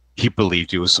stop. He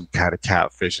believed he was some kind of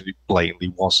catfish, and he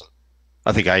blatantly wasn't.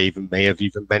 I think I may have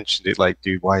even mentioned it, like,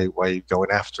 dude, why are you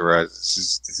going after her?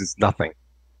 This is nothing.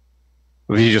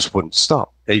 But he just wouldn't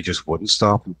stop. He just wouldn't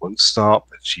stop and wouldn't stop.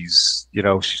 And she's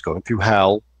going through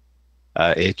hell.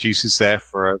 Air juice is there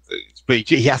for her, but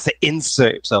he has to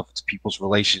insert himself into people's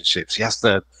relationships. He has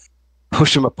to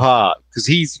push them apart because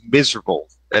he's miserable.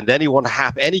 And anyone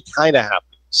any kind of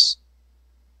happiness,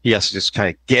 he has to just kind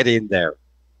of get in there,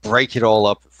 break it all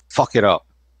up, fuck it up.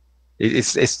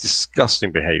 It's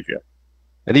disgusting behavior.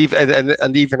 And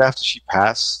even after she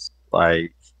passed,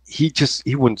 like he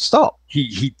wouldn't stop.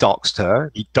 He doxed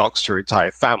her. He doxed her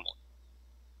entire family,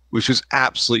 which was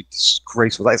absolutely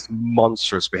disgraceful. That's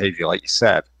monstrous behavior, like you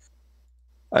said.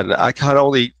 And I can't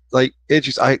only like it.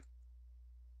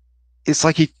 It's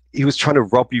like he was trying to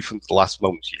rob you from the last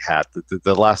moments you had,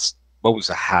 the last moments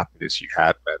of happiness you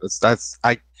had, man. That's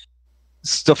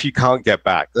stuff you can't get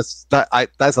back. That's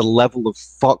a level of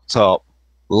fucked up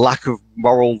lack of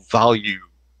moral value.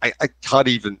 I can't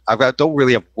even. I don't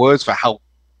really have words for how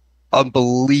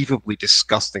unbelievably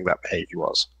disgusting that behavior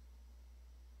was.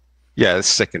 Yeah, it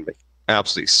sickened me.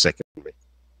 Absolutely sickened me.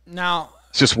 Now,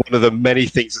 it's just one of the many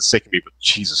things that sickened me. But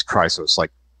Jesus Christ, it was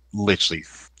like literally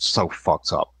so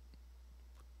fucked up.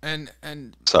 And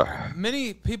so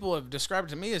many people have described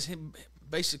it to me as him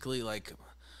basically like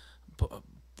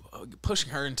pushing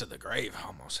her into the grave,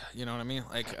 almost. You know what I mean?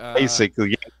 Like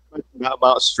basically, yeah, that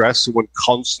amount of stress, someone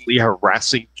constantly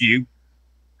harassing you,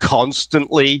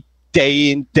 constantly,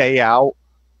 day in, day out,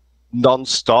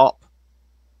 non-stop.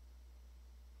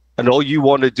 And all you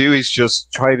want to do is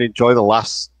just try and enjoy the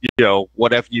last,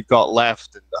 whatever you've got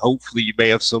left. And hopefully you may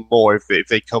have some more if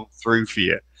they come through for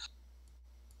you.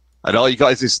 And all you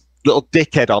got is this little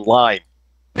dickhead online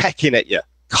pecking at you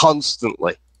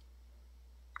constantly.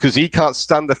 Because he can't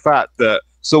stand the fact that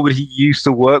someone he used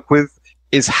to work with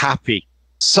is happy.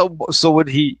 Someone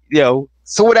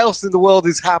else in the world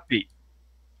is happy.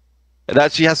 And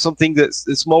actually has something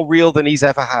that's more real than he's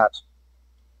ever had.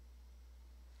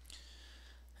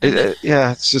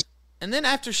 It's just. And then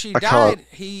after she died,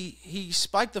 he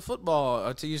spiked the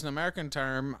football, to use an American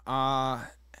term,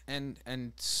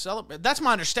 and celebrate. That's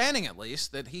my understanding, at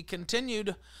least, that he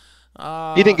continued.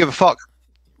 He didn't give a fuck.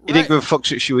 He didn't give a fuck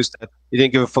that she was dead. He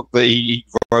didn't give a fuck that he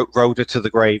rode her to the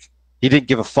grave. He didn't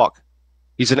give a fuck.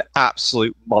 He's an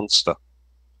absolute monster.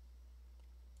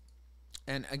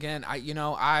 And again,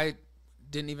 I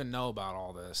didn't even know about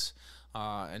all this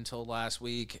until last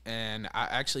week, and I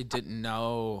actually didn't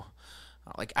know.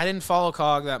 Like, I didn't follow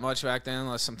COG that much back then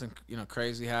unless something,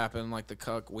 crazy happened, like the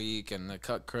Cuck Week and the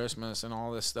Cuck Christmas and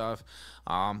all this stuff.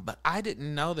 But I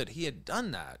didn't know that he had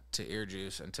done that to Ear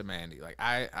Juice and to Mandy. Like,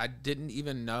 I didn't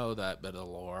even know that bit of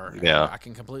lore. Yeah. I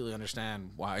can completely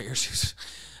understand why Ear Juice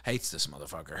hates this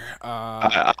motherfucker.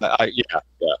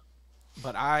 Yeah.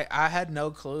 But I had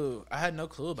no clue. I had no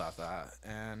clue about that.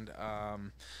 And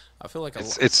I feel like a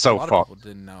lot of people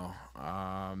didn't know.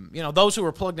 Those who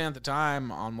were plugged in at the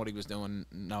time on what he was doing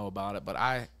know about it, but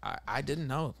I didn't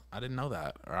know. I didn't know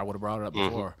that, or I would have brought it up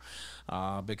before,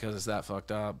 because it's that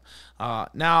fucked up.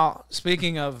 Now,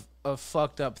 speaking of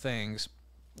fucked up things,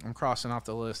 I'm crossing off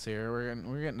the list here.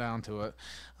 We're getting down to it.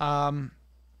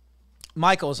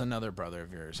 Michael's another brother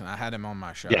of yours, and I had him on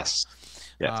my show. Yes.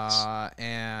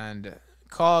 And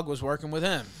COG was working with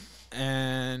him,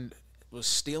 and was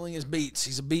stealing his beats.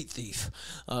 He's a beat thief,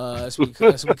 as we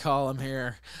call him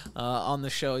here on the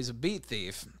show. He's a beat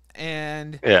thief,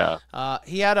 and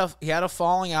he had a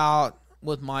falling out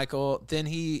with Michael. Then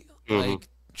he like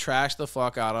trashed the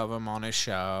fuck out of him on his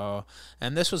show,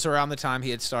 and this was around the time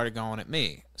he had started going at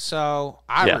me. So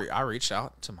I reached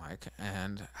out to Mike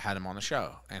and had him on the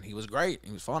show, and he was great.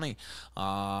 He was funny,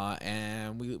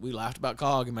 and we laughed about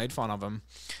COG and made fun of him,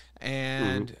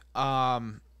 and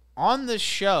on the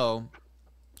show.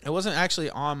 It wasn't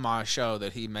actually on my show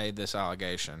that he made this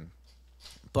allegation,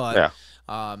 but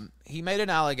he made an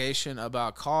allegation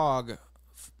about COG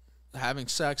having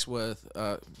sex with,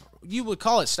 you would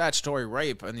call it statutory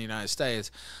rape in the United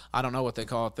States. I don't know what they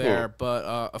call it there, but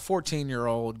a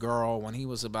 14-year-old girl when he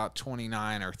was about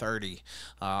 29 or 30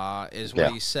 is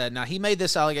what he said. Now, he made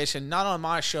this allegation not on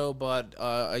my show, but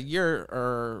a year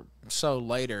or so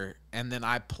later, and then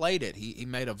I played it. He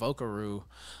made a Vocaroo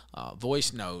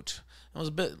voice note. It was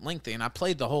a bit lengthy, and I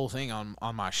played the whole thing on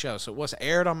my show. So it was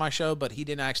aired on my show, but he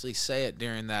didn't actually say it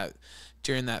during that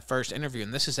first interview.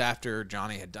 And this is after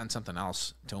Johnny had done something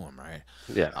else to him, right?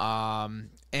 Yeah.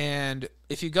 And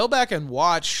if you go back and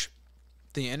watch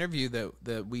the interview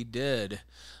that we did,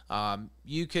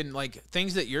 you can, like,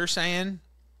 things that you're saying,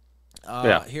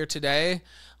 here today.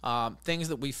 Things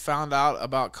that we found out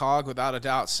about Cog without a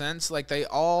doubt since, like they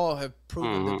all have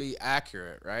proven to be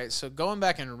accurate, right? So going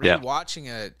back and rewatching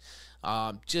it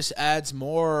just adds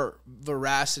more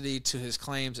veracity to his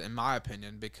claims, in my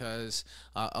opinion, because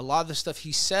a lot of the stuff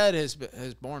he said has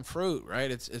borne fruit,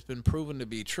 right? It's been proven to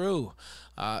be true.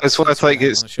 That's why I think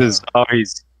it's bizarre.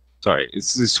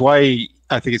 It's why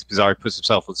I think it's bizarre he puts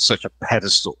himself on such a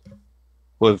pedestal.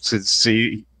 Well, to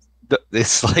see,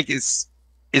 it's like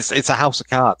it's a house of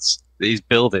cards that he's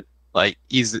building. Like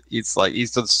he's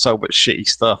done so much shitty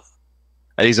stuff,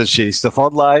 and he's done shitty stuff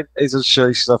online. He's done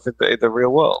shitty stuff in the real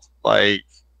world. Like,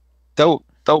 don't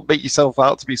make yourself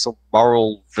out to be some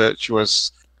moral,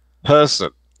 virtuous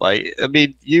person. Like, I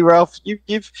mean, you, Ralph,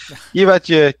 you've had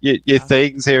your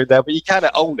things here and there, but you kind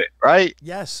of own it, right?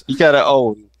 Yes. You kind of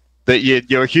own that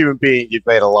you're a human being. You've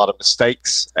made a lot of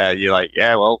mistakes, and you're like,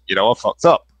 yeah, well, you know, I fucked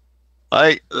up.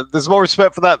 Like, there's more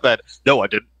respect for that, man. No, I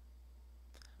didn't.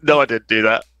 No, I didn't do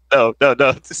that. No.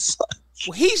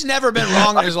 Well, he's never been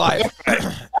wrong in his life.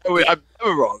 I'm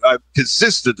never wrong. I'm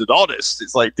consistent and honest.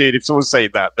 It's like, dude, if someone's saying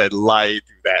that, then lie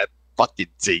through their fucking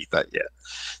teeth at you.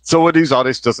 Someone who's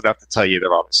honest doesn't have to tell you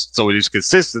they're honest. Someone who's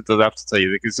consistent doesn't have to tell you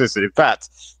they're consistent. In fact,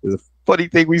 there's a funny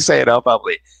thing we say in our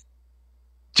family.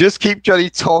 Just keep Johnny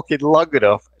talking long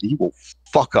enough, and he will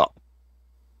fuck up.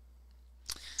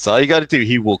 So all you got to do,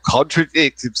 he will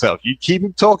contradict himself. You keep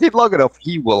him talking long enough,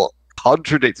 he will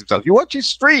contradict himself. You watch his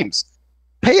streams,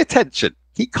 pay attention.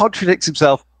 He contradicts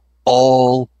himself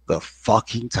all the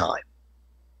fucking time.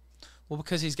 Well,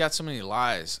 because he's got so many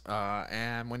lies,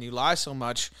 and when you lie so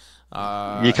much,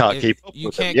 you can't keep up. You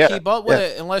can't keep up with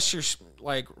it unless you're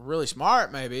like really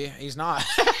smart. Maybe he's not.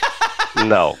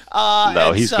 No,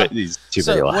 he's too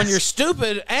many lies. When you're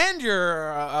stupid and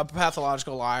you're a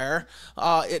pathological liar,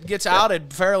 it gets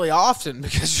outed fairly often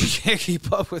because you can't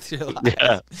keep up with your lies.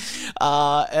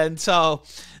 Yeah. And so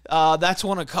that's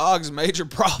one of Cog's major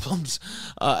problems,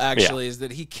 actually, is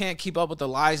that he can't keep up with the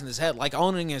lies in his head, like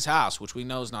owning his house, which we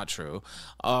know is not true,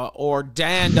 or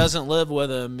Dan doesn't live with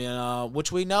him, you know,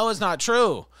 which we know is not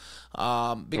true.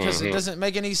 Because it doesn't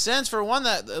make any sense, for one,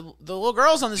 that the little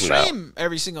girl's on the stream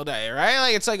every single day, right?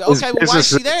 Like, it's like, okay, well, why is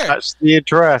she there? That's the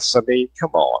address. I mean,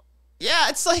 come on. Yeah,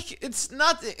 it's like, it's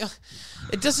not,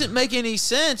 it doesn't make any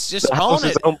sense. Just own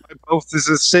it. Owned by both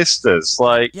his sisters.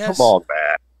 Like, come on,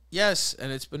 man. Yes,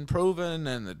 and it's been proven,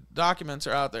 and the documents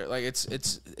are out there. Like,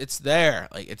 it's there.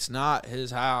 Like, it's not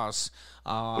his house.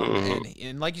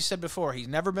 And like you said before, he's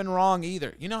never been wrong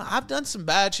either. You know, I've done some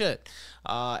bad shit,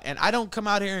 and I don't come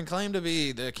out here and claim to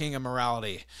be the king of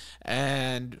morality,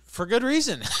 and for good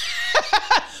reason,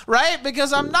 right?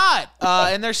 Because I'm not.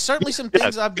 And there's certainly some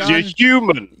things I've done. You're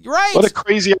human, right? What a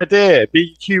crazy idea!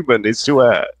 Being human is to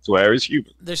err. To err is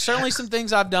human. There's certainly some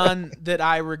things I've done that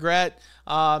I regret.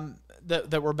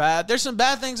 That were bad. There's some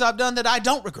bad things I've done that I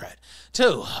don't regret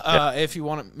too. If you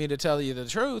want me to tell you the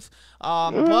truth,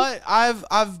 but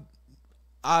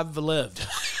I've lived,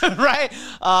 right?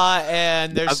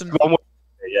 And there's some,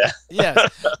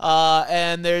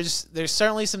 and there's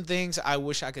certainly some things I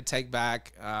wish I could take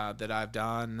back that I've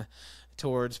done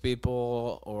towards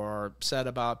people or said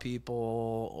about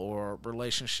people or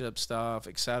relationship stuff,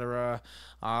 etc.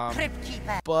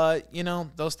 But you know,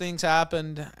 those things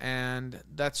happened, and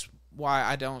that's why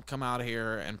I don't come out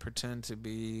here and pretend to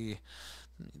be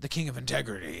the king of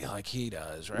integrity like he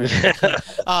does, right?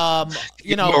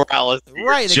 You know, morality,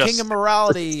 right? The king of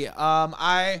morality.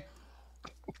 Of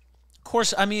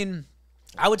course, I mean,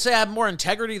 I would say I have more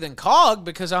integrity than Cog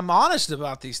because I'm honest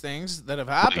about these things that have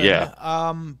happened.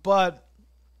 Yeah. But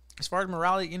as far as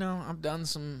morality, you know, I've done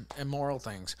some immoral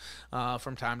things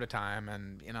from time to time,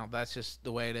 and you know, that's just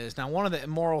the way it is. Now, one of the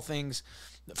immoral things.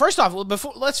 First off,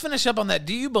 let's finish up on that.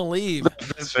 Do you believe?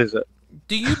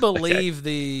 Do you believe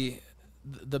the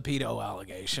pedo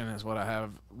allegation is what I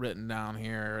have written down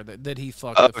here, that he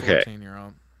fucked a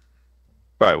 14-year-old?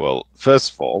 Right. Well,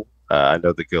 first of all, I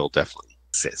know the girl definitely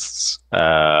exists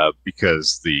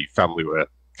because the family were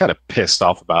kind of pissed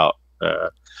off about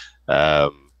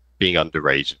being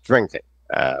underage and drinking,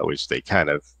 which they kind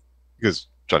of, because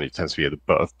Johnny tends to be at the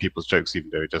butt of people's jokes, even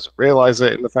though he doesn't realize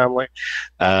it in the family.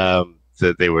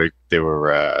 That they were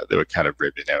kind of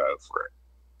ribbing him over it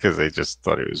because they just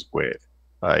thought it was weird.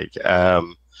 Like,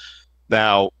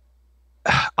 now,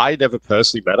 I never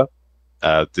personally met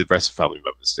her. The rest of the family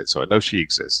members did, so I know she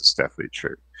exists. It's definitely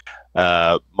true.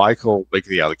 Michael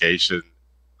making the allegation,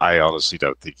 I honestly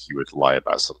don't think he would lie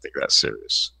about something that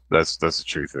serious. That's the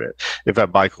truth of it. In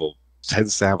fact, Michael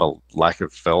tends to have a lack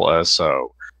of filter,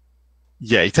 so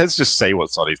yeah, he tends to just say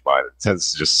what's on his mind. He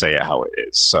tends to just say it how it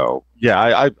is. So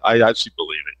yeah, I actually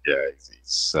believe it.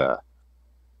 Yeah,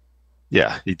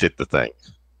 yeah, he did the thing.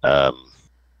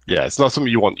 Yeah, it's not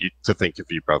something you want you to think of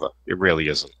your brother. It really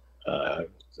isn't.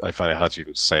 I find it hard to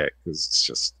even say it because it's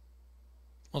just.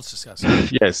 Well, it's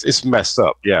disgusting. Yes, it's messed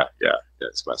up. Yeah,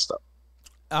 it's messed up.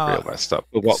 Real messed up.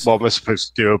 But what am I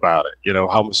supposed to do about it? You know,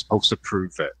 how am I supposed to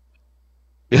prove it?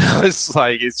 You know, it's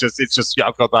like it's just.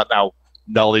 I've got that now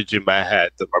knowledge in my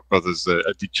head that my brother's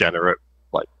a degenerate,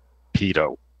 like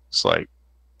pedo. It's like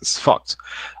it's fucked.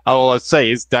 All I'd say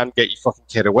is, Dan, get your fucking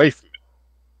kid away from it.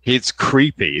 It's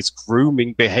creepy. It's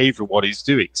grooming behavior. What he's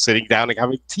doing, sitting down and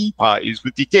having tea parties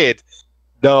with your kid.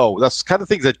 No, that's the kind of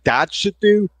things a dad should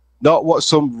do, not what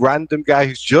some random guy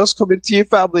who's just come into your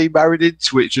family, married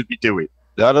into it, should be doing.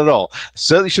 Not at all.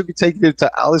 Certainly should be taking him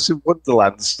to Alice in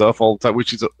Wonderland stuff all the time,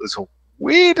 which is a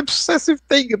weird obsessive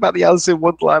thing about the Alice in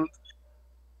Wonderland.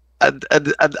 And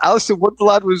Alice in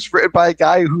Wonderland was written by a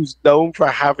guy who's known for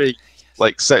having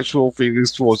like sexual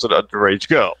feelings towards an underage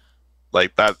girl.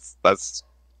 Like that's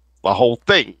the whole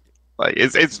thing. Like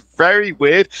it's very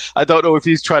weird. I don't know if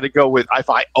he's trying to go with if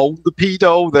I own the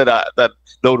pedo, that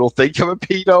no one will think I'm a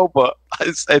pedo, but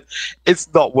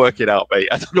it's not working out, mate.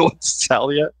 I don't know what to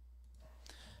tell you.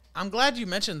 I'm glad you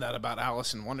mentioned that about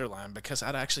Alice in Wonderland because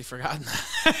I'd actually forgotten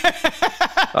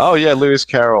that. Oh yeah, Lewis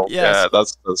Carroll. Yes. Yeah,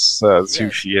 that's who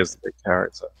she is, the big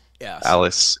character. Yes.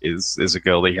 Alice is a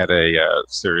girl he had a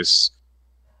serious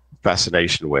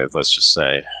fascination with. Let's just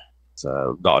say, it's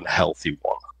a not unhealthy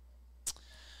one.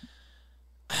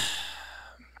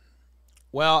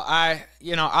 Well, I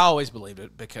always believed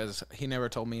it because he never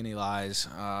told me any lies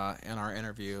in our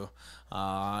interview.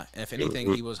 If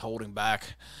anything, he was holding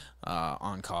back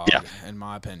on COG, in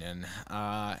my opinion.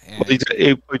 And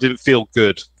it didn't feel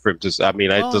good for him to. I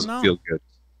mean, it doesn't feel good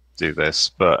to do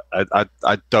this, but I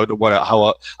don't know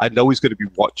how. I know he's going to be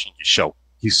watching your show.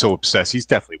 He's so obsessed. He's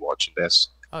definitely watching this.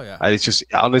 Oh yeah. And it's just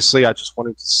honestly, I just want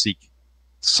him to seek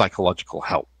psychological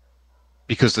help.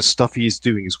 Because the stuff he is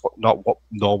doing is not what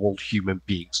normal human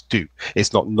beings do.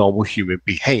 It's not normal human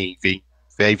behavior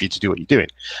to do what you're doing.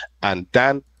 And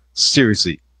Dan,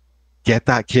 seriously, get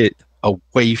that kid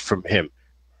away from him.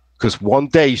 Because one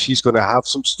day she's going to have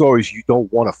some stories you don't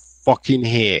want to fucking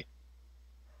hear.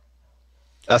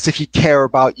 That's if you care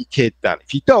about your kid, Dan.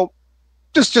 If you don't,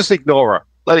 just ignore her.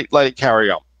 Let it carry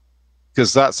on.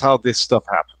 Because that's how this stuff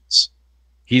happens.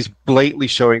 He's blatantly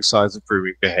showing signs of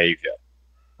grooming behavior.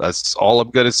 That's all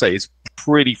I'm going to say. It's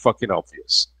pretty fucking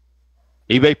obvious.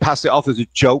 He may pass it off as a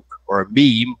joke or a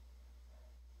meme,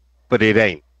 but it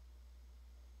ain't.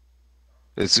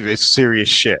 It's serious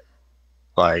shit.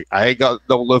 Like, I ain't got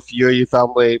no love for you or your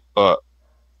family, but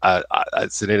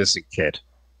it's an innocent kid.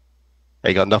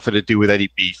 Ain't got nothing to do with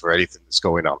any beef or anything that's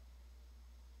going on.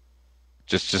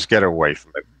 Just get away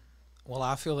from him. Well,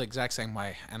 I feel the exact same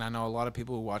way, and I know a lot of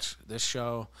people who watch this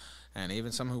show, and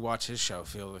even some who watch his show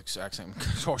feel the exact same.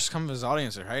 Of course, some of his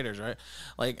audience are haters, right?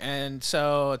 Like, and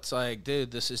so it's like,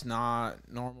 dude, this is not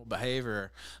normal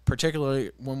behavior,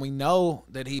 particularly when we know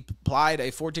that he plied a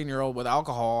 14-year-old with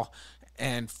alcohol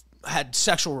and had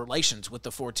sexual relations with the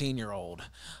 14-year-old.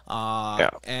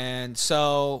 And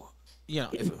so,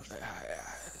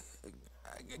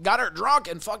 got her drunk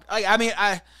and fucked. I mean,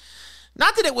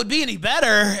 not that it would be any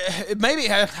better. Maybe,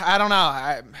 I don't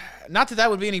know. Not that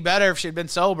would be any better if she'd been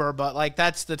sober, but like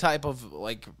that's the type of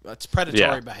it's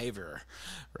predatory behavior,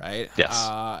 right? Yes.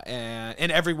 And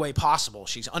in every way possible.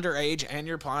 She's underage, and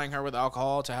you're plying her with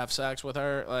alcohol to have sex with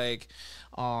her,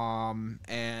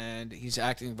 and he's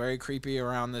acting very creepy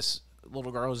around this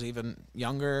little girl who's even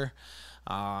younger.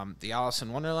 The Alice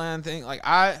in Wonderland thing,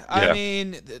 I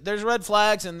mean, there's red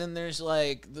flags, and then there's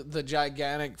like the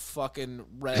gigantic fucking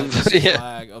red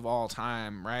flag of all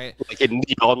time, right? Like a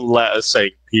neon letter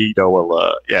saying pedo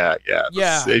alert. Yeah.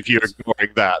 If you're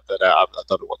ignoring that, then I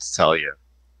don't know what to tell you.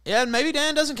 Yeah, and maybe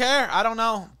Dan doesn't care. I don't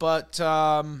know, but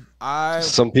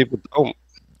some people don't.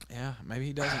 Yeah, maybe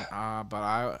he doesn't.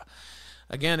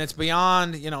 Again, it's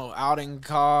beyond, outing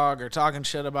COG or talking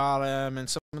shit about him, and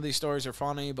some of these stories are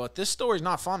funny, but this story's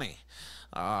not funny.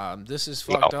 This is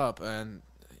fucked up, and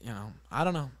I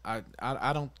don't know.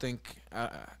 I don't think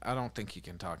you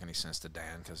can talk any sense to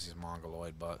Dan because he's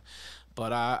mongoloid, but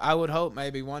I would hope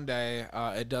maybe one day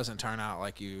it doesn't turn out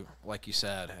like you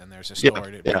said, and there's a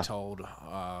story to be told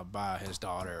by his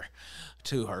daughter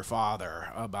to her father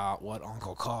about what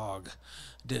Uncle COG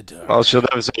did to her. Well, she'll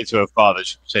never say it to her father.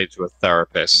 She'll say it to a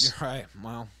therapist. You're right.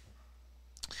 Well,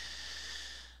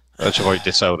 she'll probably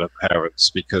disown her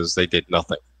parents because they did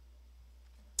nothing.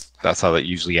 That's how that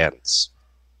usually ends.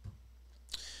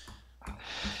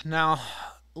 Now,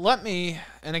 let me,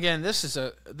 and again, this is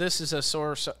a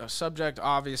sore subject,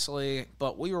 obviously,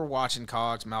 but we were watching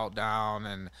COG's meltdown,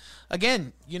 and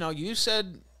again, you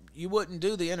said you wouldn't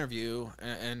do the interview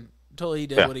until he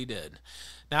did what he did.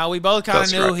 Now, we both kind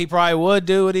of knew he probably would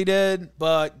do what he did,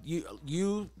 but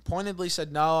you pointedly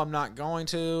said, no, I'm not going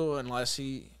to unless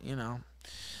he,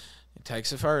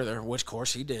 takes it further, which, of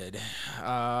course, he did.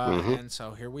 And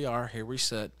so here we are. Here we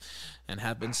sit and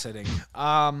have been sitting.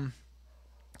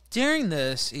 During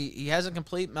this, he has a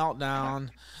complete meltdown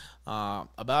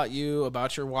about you,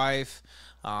 about your wife,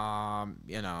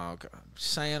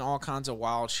 saying all kinds of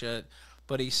wild shit.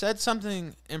 But he said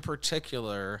something in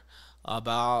particular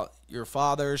about your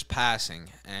father's passing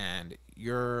and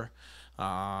your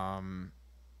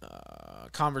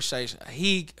conversation.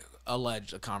 He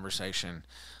alleged a conversation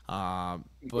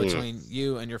between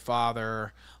you and your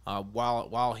father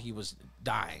while he was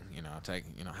dying.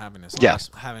 Having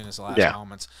his last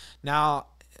moments. Now,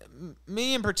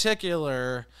 me in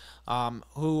particular,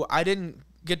 who I didn't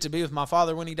get to be with my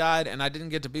father when he died, and I didn't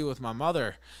get to be with my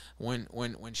mother when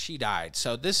she died.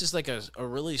 So this is like a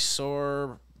really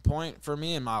sore point for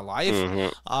me in my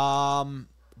life.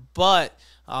 But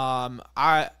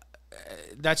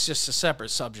that's just a separate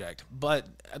subject. But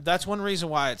that's one reason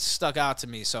why it stuck out to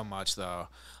me so much, though,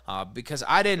 because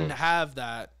I didn't have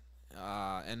that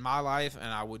in my life,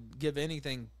 and I would give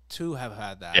anything to have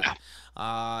had that.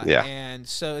 And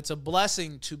so it's a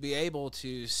blessing to be able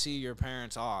to see your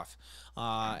parents off.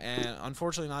 And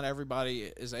unfortunately, not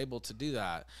everybody is able to do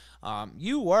that.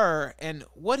 You were, and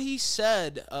what he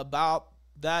said about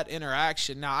that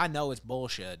interaction, now I know it's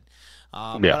bullshit,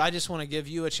 but I just want to give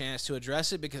you a chance to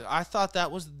address it, because I thought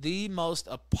that was the most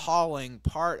appalling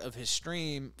part of his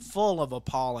stream, full of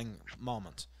appalling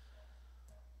moments.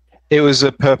 It was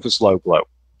a purpose low blow.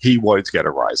 He wanted to get a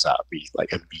rise out of me,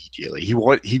 like, immediately.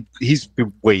 He's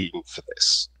been waiting for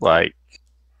this. Like,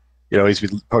 he's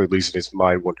been probably losing his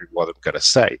mind, wondering what I'm going to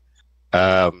say.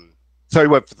 So he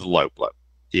went for the low blow.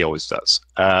 He always does,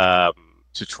 to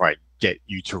try and get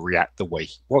you to react the way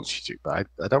he wants you to. But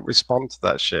I don't respond to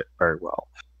that shit very well.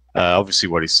 Obviously,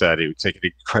 what he said, it would take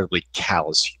an incredibly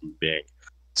callous human being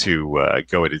to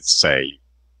go in and say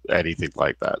anything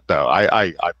like that. No,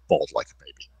 I bawled like a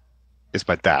baby. It's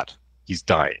my dad. He's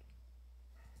dying.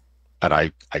 And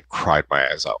I cried my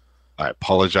eyes out. I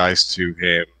apologized to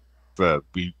him. But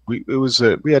we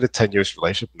had a tenuous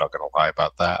relationship. I'm not going to lie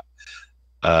about that.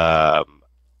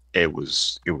 It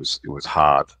was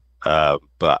hard.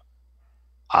 But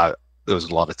there was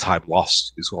a lot of time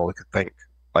lost, is all I could think.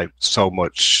 Like, so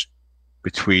much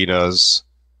between us,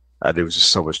 and there was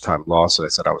just so much time lost. And I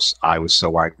said I was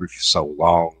so angry for so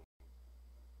long,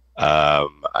 and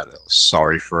I was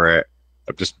sorry for it.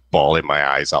 I'm just bawling my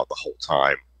eyes out the whole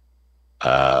time,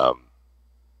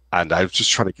 and I was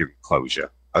just trying to give him closure.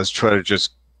 I was trying to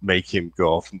just make him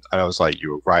go off, and I was like,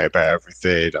 "You were right about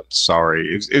everything. I'm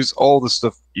sorry." It was all the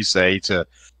stuff you say to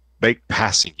make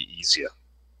passing easier.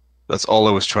 That's all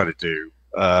I was trying to do.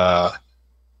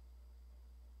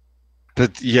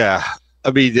 But yeah,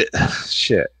 I mean,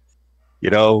 shit.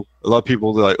 A lot of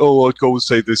people are like, "Oh, I'd go and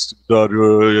say this to Dad.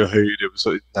 I hate him."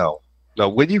 So no.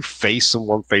 When you face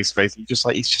someone face to face, you're just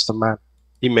like, he's just a man.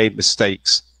 He made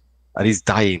mistakes, and he's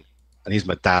dying, and he's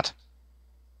my dad.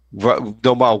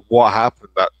 No matter what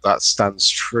happened, that stands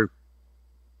true.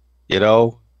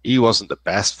 He wasn't the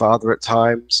best father at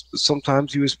times, but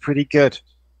sometimes he was pretty good.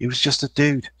 He was just a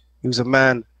dude. He was a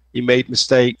man. He made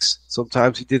mistakes.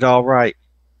 Sometimes he did all right.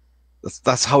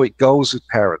 That's how it goes with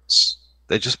parents.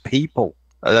 They're just people.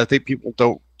 And I think people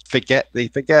don't forget. They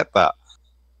forget that.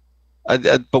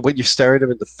 But when you stare at him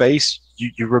in the face,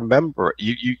 you remember it.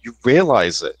 You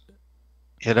realize it.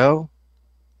 And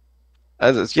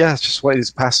it's just wanting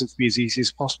his passing to be as easy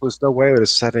as possible. There's no way I would have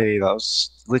said any of that. It was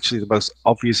literally the most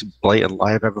obvious and blatant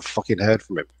lie I've ever fucking heard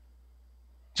from him.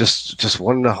 Just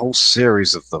one in a whole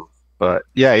series of them. But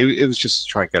yeah, it was just to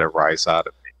try and get a rise out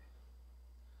of me.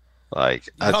 Like,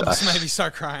 you almost made me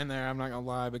start crying there. I'm not gonna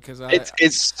lie, because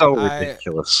it's so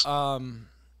ridiculous.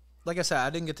 Like I said,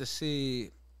 I didn't get to see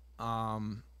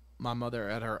my mother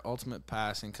at her ultimate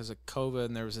passing because of COVID,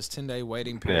 and there was this 10-day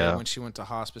waiting period when she went to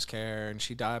hospice care, and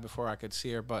she died before I could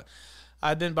see her. But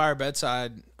I'd been by her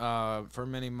bedside for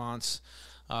many months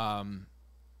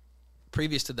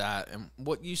previous to that, and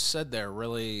what you said there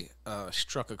really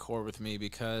struck a chord with me,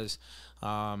 because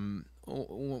when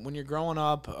you're growing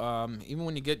up, even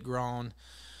when you get grown,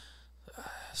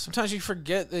 sometimes you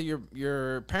forget that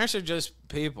your parents are just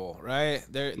people, right?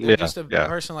 They're just a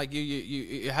person like you.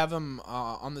 You have them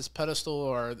on this pedestal,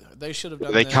 or they should have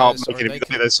done this. Can't make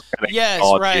this. Yes,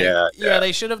 right. Yeah,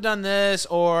 they should have done this,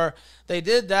 or they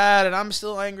did that, and I'm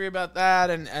still angry about that,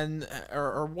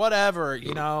 or whatever,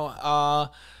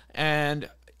 And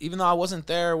even though I wasn't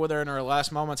there with her in her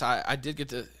last moments, I did get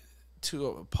to to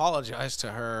apologize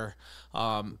to her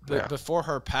before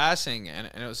her passing, and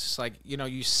it was just like, you know,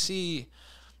 you see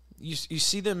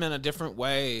them in a different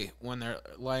way when they're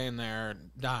laying there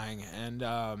dying, and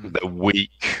they're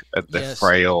weak and they're yes,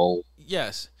 frail.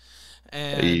 Yes,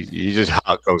 and you just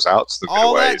heart goes out to them.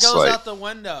 All in a way. that goes out the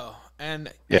window.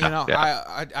 And you know,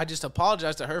 I just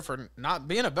apologize to her for not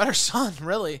being a better son,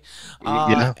 really.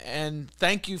 And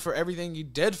thank you for everything you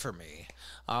did for me.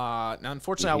 Now,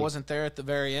 unfortunately, I wasn't there at the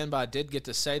very end, but I did get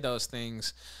to say those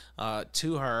things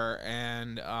to her.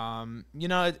 And you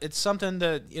know, it's something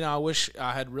that, you know, I wish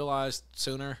I had realized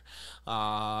sooner.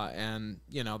 And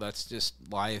you know, that's just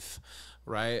life,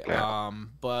 right? Yeah.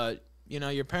 But you know,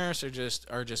 your parents are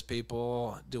just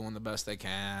people doing the best they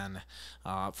can,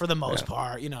 for the most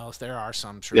part. You know, if there are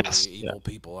some truly evil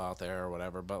people out there or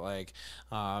whatever, but like,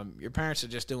 your parents are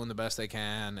just doing the best they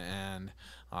can, and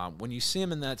when you see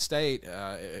them in that state,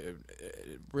 it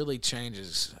really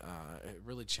changes. It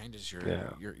really changes your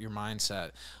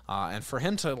mindset. And for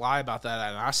him to lie about that,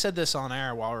 and I said this on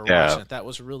air while we were watching it, that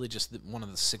was really just one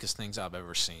of the sickest things I've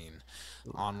ever seen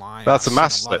online. That's a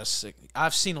mask slip.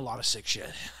 I've seen a lot of sick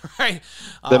shit, right?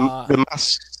 The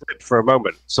mask slipped for a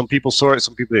moment. Some people saw it,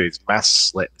 some people did. His mask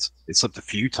slipped. It slipped a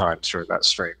few times during that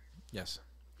stream. Yes.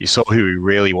 You saw who he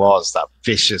really was, that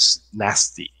vicious,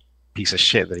 nasty piece of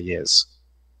shit that he is.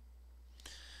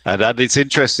 And it's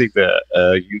interesting that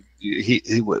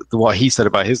what he said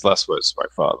about his last words to my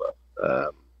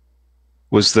father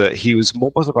was that he was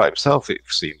more bothered about himself, it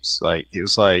seems. Like, he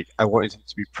was like, I wanted him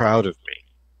to be proud of me.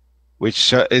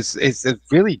 Which is a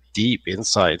really deep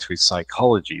insight into his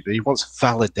psychology, that he wants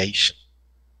validation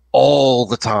all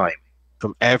the time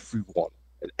from everyone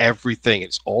and everything.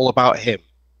 It's all about him.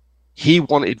 He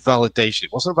wanted validation.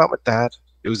 It wasn't about my dad.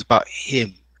 It was about him.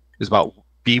 It was about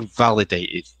being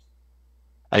validated.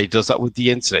 And he does that with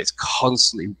the internet. He's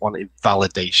constantly wanting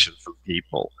validation from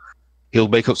people. He'll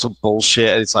make up some bullshit,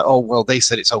 and it's like, oh, well, they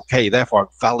said it's okay, therefore I'm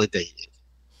validated.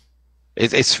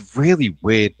 It's really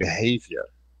weird behavior.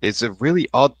 It's a really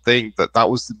odd thing that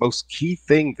was the most key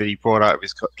thing that he brought out of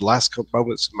his last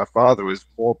moments with my father, was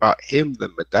more about him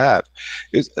than my dad.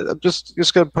 I'm just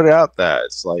going to put it out there.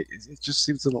 It's like, it just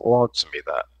seems a little odd to me,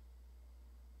 that.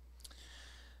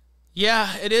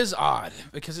 Yeah, it is odd,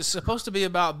 because it's supposed to be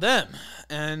about them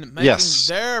and making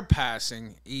their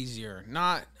passing easier.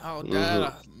 Not, oh,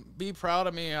 Dad, be proud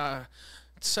of me.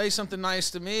 Say something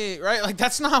nice to me, right? Like,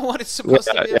 that's not what it's supposed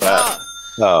to be about.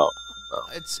 No.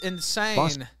 It's insane.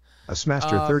 Boss, a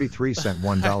Smaster 33 sent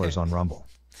 $1 on Rumble.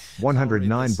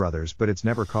 109 brothers, but it's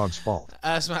never Cog's fault.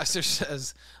 Master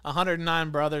says 109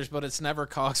 brothers, but it's never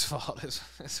Cog's fault. Is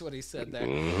what he said there.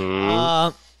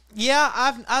 Yeah,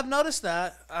 I've noticed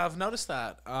that.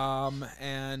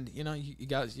 And you know, you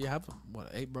guys, you have what,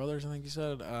 8 brothers? I think you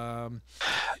said.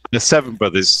 The 7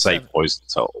 brothers say poison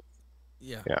total.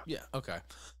 Yeah. Okay.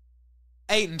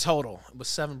 8 in total. It was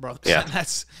 7 brothers. Yeah.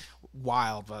 That's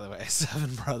wild, by the way.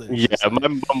 7 brothers. Yeah, my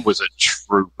mum was a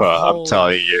trooper. I'm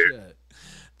telling you. Shit.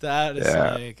 That is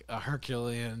like a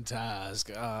Herculean task.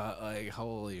 Like,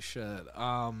 holy shit.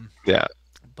 Yeah.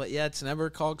 But yeah, it's never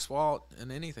Cog's fault in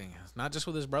anything. Not just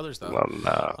with his brothers, though. Well,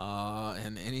 no.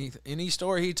 And any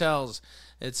story he tells,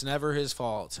 it's never his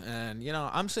fault. And you know,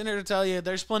 I'm sitting here to tell you,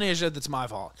 there's plenty of shit that's my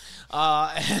fault,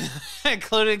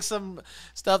 including some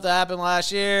stuff that happened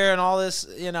last year and all this.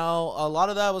 You know, a lot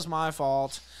of that was my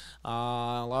fault. A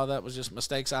lot of that was just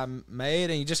mistakes I made,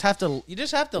 and you just have to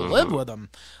live with them.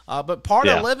 But part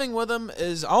of living with them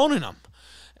is owning them.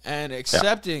 And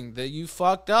accepting that you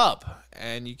fucked up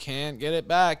and you can't get it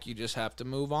back. You just have to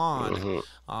move on.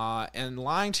 And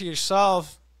lying to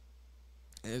yourself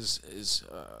is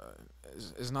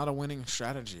not a winning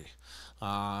strategy.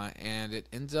 And it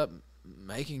ends up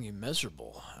making you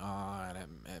miserable. And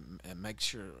it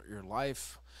makes your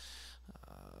life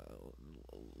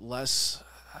less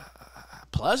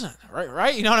pleasant.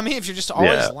 Right? You know what I mean? If you're just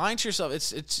always lying to yourself, it's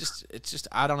just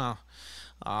I don't know.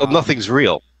 Well, nothing's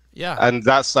real. Yeah, and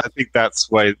I think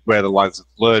that's where the lines are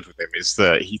blurred with him, is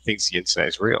that he thinks the internet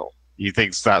is real. He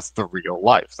thinks that's the real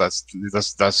life. That's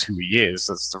who he is.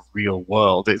 That's the real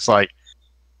world. It's like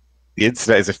the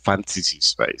internet is a fantasy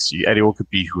space. Anyone could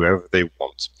be whoever they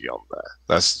want to be on there.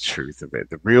 That's the truth of it.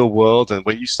 The real world, and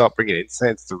when you start bringing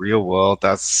internet into the real world,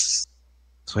 that's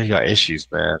when you got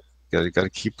issues, man. You got to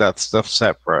keep that stuff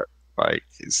separate. Like,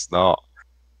 the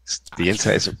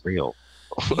internet isn't real.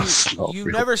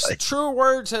 True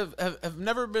words have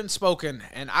never been spoken,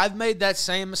 and I've made that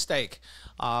same mistake,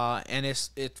 and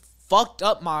it fucked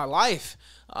up my life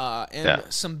in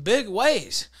some big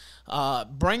ways.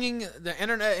 Bringing the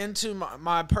internet into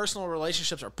my personal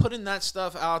relationships, or putting that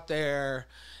stuff out there,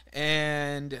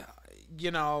 and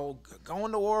you know,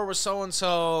 going to war with so and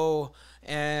so,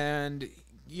 and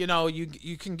you know,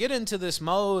 you can get into this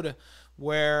mode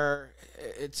where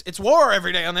it's war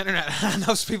every day on the internet. And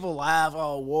those people laugh,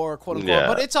 oh, war, quote unquote,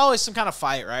 but it's always some kind of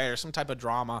fight, right, or some type of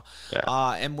drama.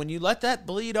 And when you let that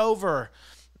bleed over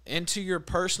into your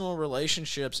personal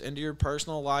relationships, into your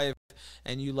personal life,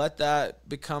 and you let that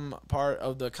become part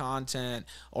of the content,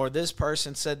 or this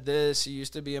person said this, he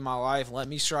used to be in my life, let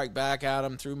me strike back at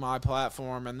him through my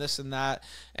platform, and this and that,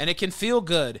 and it can feel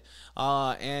good.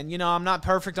 And, you know, I'm not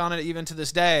perfect on it even to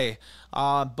this day,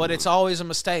 but it's always a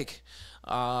mistake.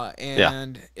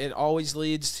 And it always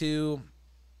leads to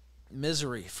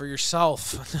misery for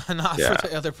yourself, not for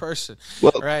the other person.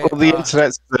 Well, right? Well, the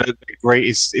internet's the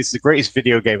greatest. It's the greatest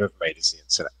video game ever made. Is the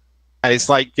internet, and it's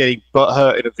like getting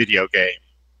butthurt in a video game,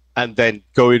 and then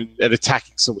going and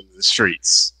attacking someone in the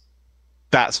streets.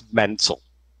 That's mental.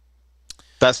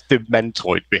 That's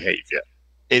dementoid behavior.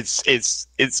 It's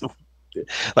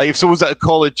like if someone's at a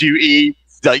Call of Duty,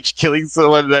 like killing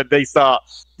someone, and then they start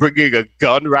bringing a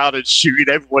gun around and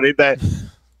shooting everyone in there.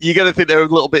 You're gonna think they're a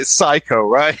little bit psycho,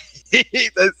 right?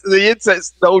 The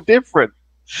internet's no different.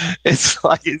 It's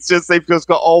like it's just they've just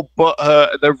got all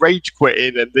butthurt and they're rage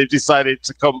quitting, and they've decided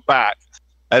to come back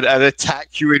and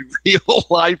attack you in real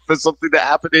life for something that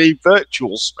happened in a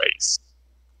virtual space.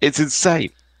 It's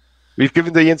insane. We've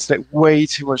given the internet way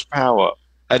too much power,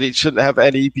 and it shouldn't have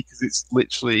any because it's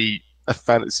literally a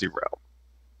fantasy realm.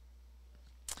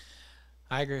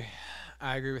 I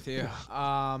agree with you.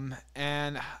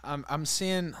 And I'm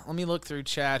seeing, let me look through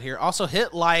chat here. Also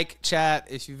hit like, chat,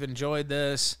 if you've enjoyed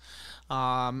this.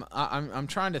 I'm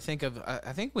trying to think of,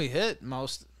 I think we hit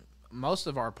most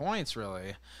of our points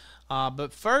really.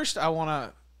 But first I want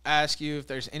to ask you if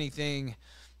there's anything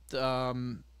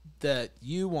that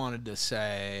you wanted to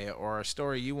say, or a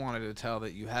story you wanted to tell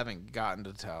that you haven't gotten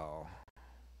to tell.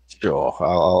 Sure,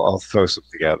 I'll throw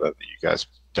something together that you guys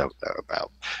don't know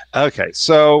about. Okay,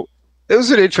 so there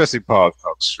was an interesting part of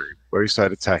Killstream where he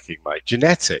started attacking my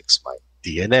genetics, my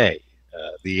DNA.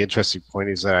 The interesting point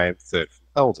is that I am third from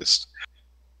eldest.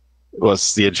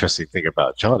 What's the interesting thing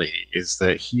about Johnny is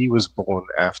that he was born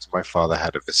after my father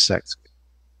had a vasectomy.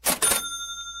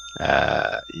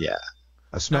 Yeah.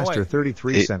 A Smaster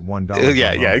 33 cent $1.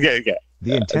 Yeah.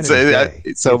 The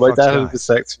intended so my dad had a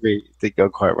vasectomy, it didn't go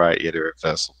quite right, he had a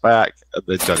reversal back, and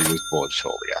then Johnny was born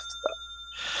shortly after that.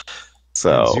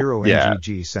 So,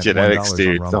 genetics,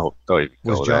 dude, don't even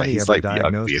go there. He's like the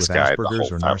ugliest guy in the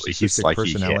whole family. He's like,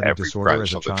 he hit every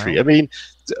branch on the tree. I mean,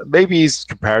 maybe he's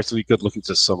comparatively good looking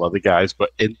to some other guys,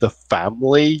 but in the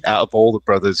family, out of all the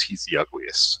brothers, he's the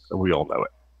ugliest, and we all know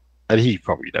it. And he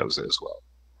probably knows it as well.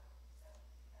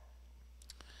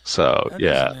 So, that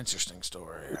is an interesting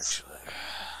story, actually.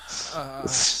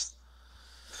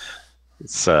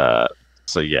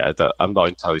 So yeah, I'm not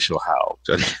entirely sure how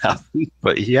Johnny happened,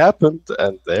 but he happened,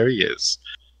 and there he is.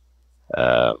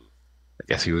 I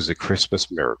guess he was a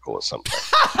Christmas miracle or something.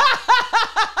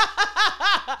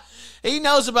 He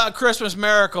knows about Christmas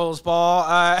miracles, Paul.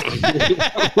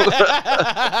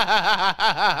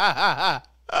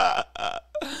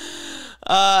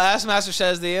 Master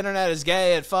says the internet is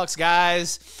gay. It fucks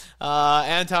guys.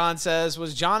 Anton says,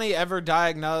 was Johnny ever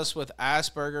diagnosed with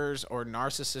Asperger's or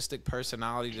narcissistic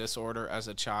personality disorder as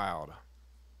a child?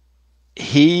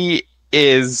 He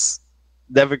is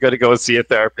never going to go and see a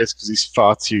therapist because he's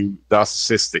far too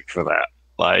narcissistic for that.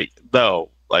 Like,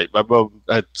 no. Like, my mom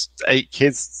had 8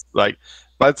 kids. Like,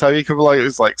 by the time he came along, it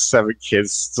was like 7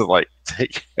 kids to, like,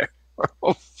 take care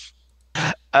of.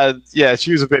 And, yeah,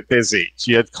 she was a bit busy.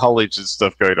 She had college and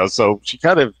stuff going on, so she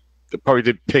kind of probably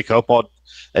didn't pick up on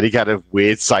any kind of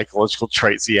weird psychological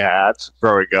traits he had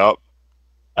growing up,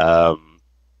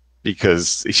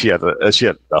 because she had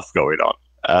enough going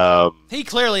on. He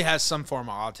clearly has some form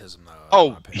of autism, though.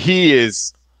 Oh, he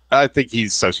is. I think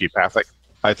he's sociopathic.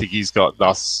 I think he's got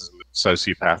narcissism and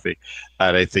sociopathy,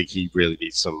 and I think he really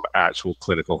needs some actual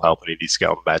clinical help, and he needs to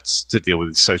get on meds to deal with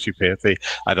his sociopathy.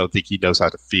 I don't think he knows how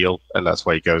to feel, and that's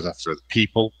why he goes after other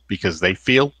people, because they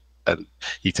feel, and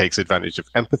he takes advantage of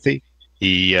empathy.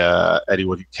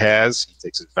 Anyone who cares, he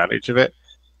takes advantage of it.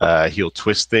 He'll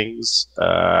twist things.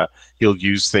 He'll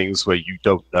use things where you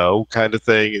don't know, kind of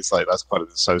thing. It's like that's part of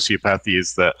the sociopathy,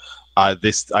 is that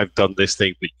I've done this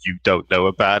thing, but you don't know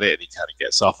about it, and he kind of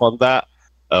gets off on that.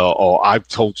 Or I've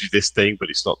told you this thing,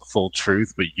 but it's not the full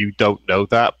truth, but you don't know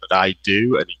that, but I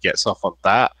do, and he gets off on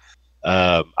that.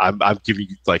 I'm giving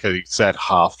you, like I said,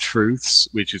 half truths,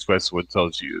 which is where someone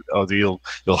tells you, oh, you'll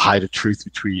hide a truth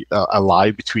between a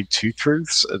lie between 2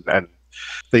 truths, and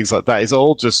things like that. It's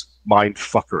all just mind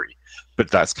fuckery.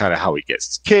 But that's kind of how he gets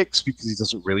his kicks, because he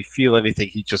doesn't really feel anything.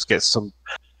 He just gets some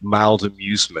mild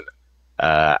amusement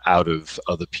out of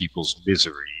other people's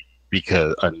misery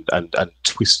because and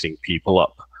twisting people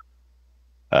up.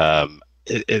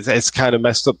 It's kind of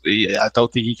messed up. I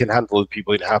don't think he can handle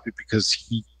people being happy because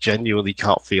he genuinely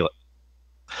can't feel it.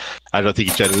 I don't think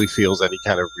he genuinely feels any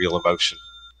kind of real emotion.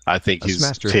 I think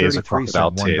his tears are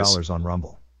crocodile tears. $1 on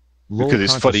Rumble. Because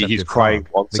it's funny, he's crying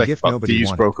one second, but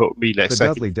these broke up with me next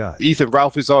second. Ethan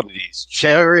Ralph is on, and he's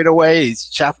cheering away, he's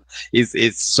chapping.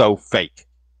 It's so fake.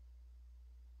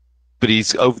 But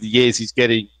he's over the years, he's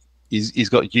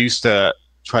got used to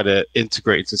trying to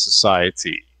integrate into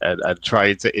society and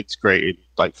trying to integrate in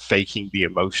like faking the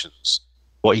emotions,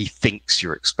 what he thinks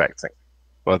you're expecting,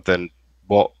 but then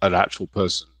what an actual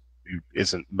person who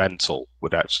isn't mental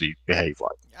would actually behave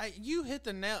like. You hit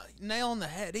the nail on the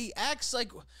head. He acts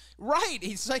like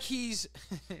He's like he's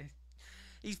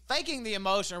faking the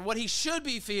emotion or what he should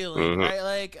be feeling, right?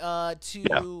 Like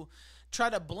try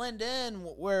to blend in,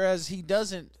 whereas he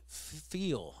doesn't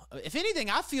feel. If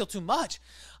anything, I feel too much.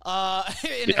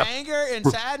 In anger, in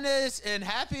sadness, in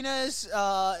happiness,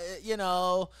 you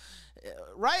know,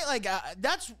 right? Like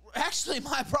that's actually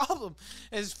my problem,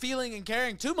 is feeling and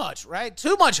caring too much, right?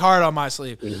 Too much heart on my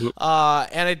sleeve.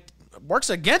 And it works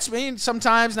against me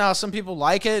sometimes. Now some people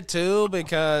like it too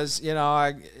because, you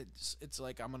know, it's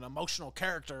like I'm an emotional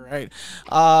character, right?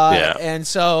 And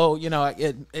so, you know,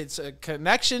 it's a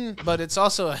connection, but it's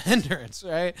also a hindrance,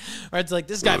 right? Where it's like,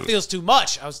 this guy feels too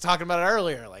much. I was talking about it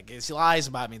earlier. Like, he lies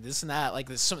about me, this and that. Like,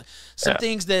 there's some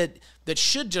things that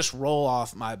should just roll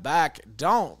off my back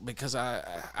don't, because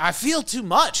I feel too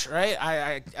much, right?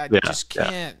 I just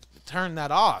can't turn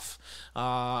that off.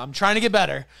 I'm trying to get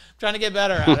better. At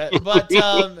it. But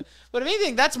if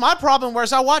anything, that's my problem.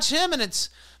 Whereas I watch him and it's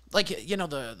like, you know,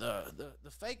 the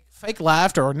fake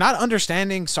laughter, or not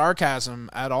understanding sarcasm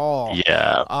at all.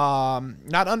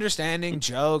 Not understanding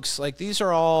jokes. Like, these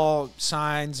are all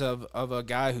signs of a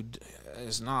guy who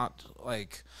is not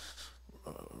like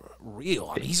real.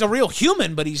 I mean, he's a real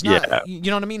human, but he's not. You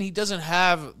know what I mean? He doesn't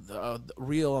have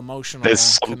real emotional. There's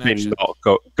something not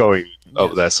going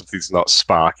up there. Something's not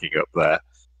sparking up there.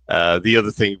 The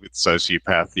other thing with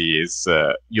sociopathy is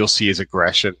you'll see his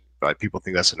aggression. Like, people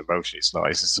think that's an emotion. It's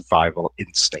not. It's a survival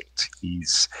instinct.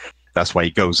 That's why he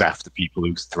goes after people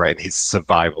who threaten his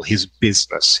survival, his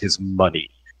business, his money,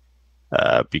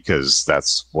 because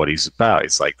that's what he's about.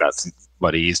 It's like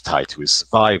money is tied to his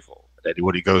survival. And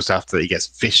anyone he goes after, he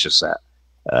gets vicious at.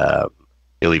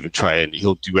 He'll even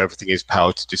he'll do everything in his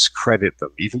power to discredit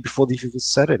them, even before they've even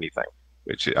said anything,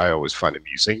 which I always find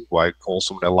amusing. Why call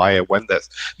someone a liar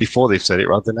before they've said it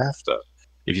rather than after?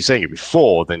 If you're saying it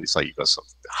before, then it's like you've got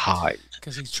something to hide.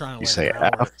 Because he's trying to. You say it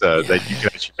after, then you can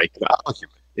actually make an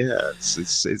argument. Yeah,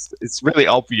 it's really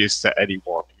obvious to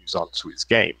anyone who's onto his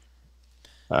game.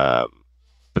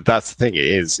 But that's the thing.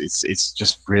 It's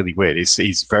just really weird.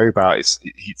 He's very about.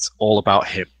 It's all about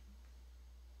him,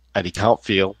 and he can't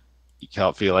feel. He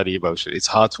can't feel any emotion. It's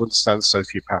hard to understand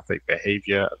sociopathic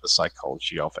behavior and the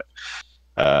psychology of it.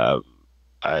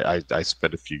 I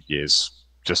spent a few years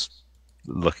just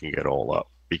looking it all up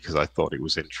because I thought it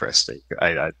was interesting.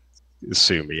 I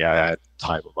assuming I had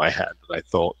time on my hand, and I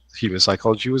thought human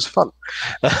psychology was fun.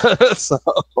 So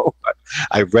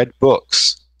I read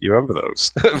books. You remember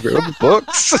those? Remember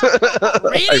books?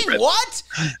 Reading what?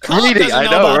 Reading,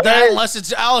 doesn't know about that unless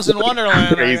it's Alice in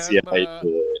Wonderland. Crazy idea.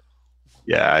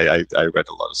 Yeah, I read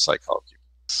a lot of psychology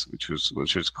books,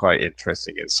 which was quite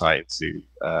interesting insight into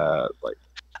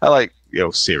I like, you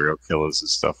know, serial killers and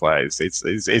stuff like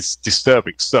that. It's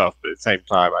disturbing stuff, but at the same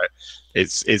time,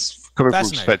 it's coming from a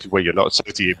perspective where you're not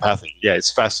sociopathic. Yeah,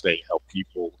 it's fascinating how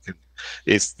people can.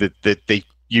 It's that they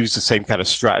use the same kind of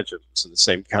stratagems and the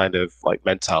same kind of like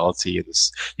mentality, and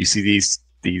you see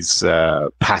these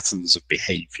patterns of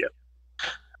behavior.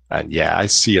 And yeah, I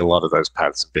see a lot of those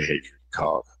patterns of behavior in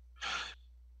Cog.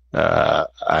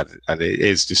 And it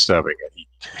is disturbing, and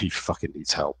he fucking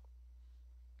needs help.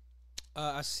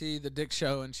 I see the Dick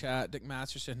Show in chat. Dick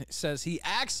Masterson says he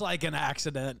acts like an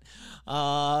accident.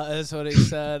 Is what he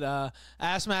said.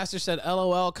 Ass Master said,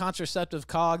 "LOL, contraceptive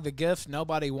Cog, the gift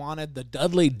nobody wanted, the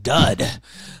Dudley Dud."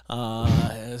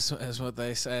 Is what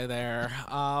they say there.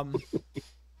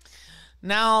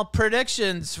 Now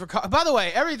predictions for Cog. By the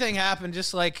way, everything happened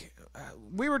just like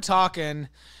we were talking.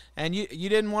 And you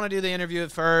didn't want to do the interview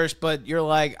at first, but you're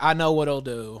like, I know what he'll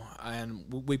do, and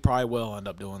we probably will end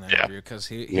up doing the interview because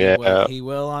he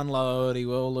will unload, he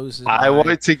will lose his mind. I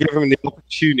wanted to give him the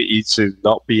opportunity to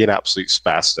not be an absolute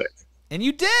spastic, and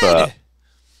you did.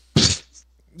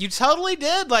 You totally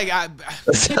did. Like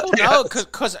people know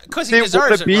because he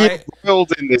deserves it, right? Be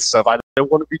involved in this stuff. I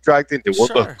don't want to be dragged into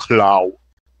what the clout.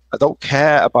 I don't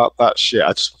care about that shit.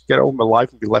 I just want to get on with my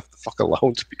life and be left the fuck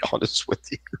alone, to be honest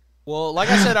with you. Well, like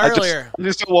I said earlier, I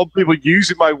just don't want people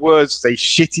using my words as a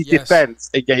shitty defense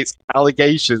against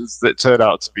allegations that turn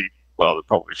out to be, well, they're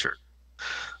probably true.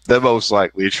 They're most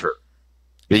likely true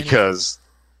because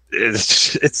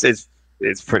it's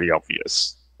pretty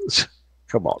obvious.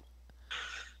 Come on.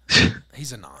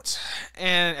 He's a nonce,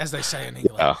 and as they say in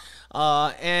England.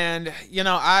 Yeah. And you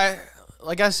know,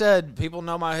 like I said, people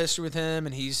know my history with him,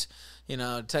 and he's, you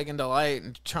know, taking delight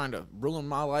and trying to ruin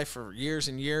my life for years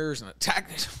and years and attack.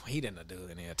 He didn't do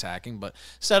any attacking, but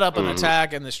set up an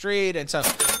attack in the street. And so,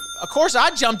 of course,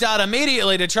 I jumped out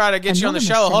immediately to try to get you on the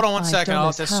show. Hold on one second. I'll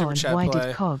let this super chat play. Why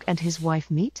did Cog and his wife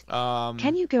meet?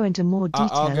 Can you go into more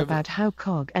detail about how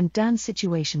Cog and Dan's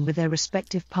situation with their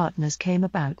respective partners came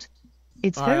about?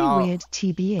 It's very weird,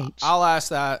 TBH. I'll ask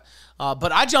that.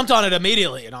 But I jumped on it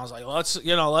immediately, and I was like, let's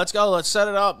go. Let's set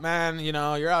it up, man. You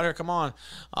know, you're out here. Come on.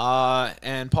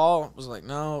 And Paul was like,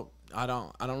 no, I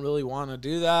don't really want to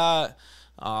do that.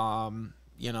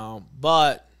 You know,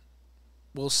 but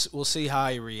we'll see how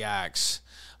he reacts.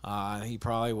 He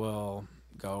probably will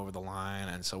go over the line,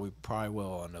 and so we probably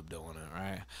will end up doing it,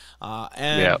 right?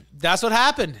 And that's what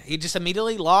happened. He just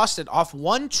immediately lost it off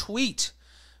one tweet.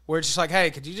 Where it's just like,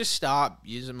 hey, could you just stop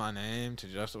using my name to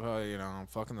justify, you know,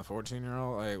 fucking the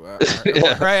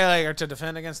 14-year-old, right? Or to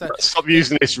defend against that. Stop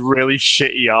using this really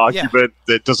shitty argument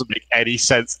that doesn't make any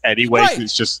sense anyway. Right.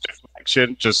 It's just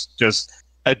deflection. Just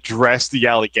address the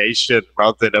allegation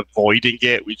rather than avoiding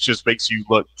it, which just makes you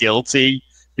look guilty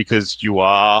because you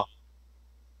are.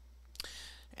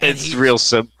 And it's real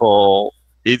simple.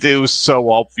 It was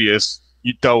so obvious.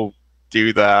 You don't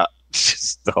do that.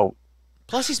 Just don't.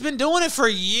 Plus, he's been doing it for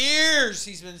years.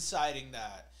 He's been citing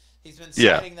that. He's been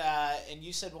citing that. And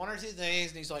you said one or two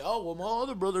things, and he's like, oh, well, my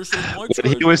other brother said Mike's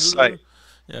right. He was citing.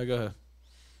 Yeah, go ahead.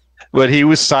 When he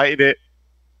was citing it,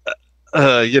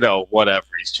 you know, whatever,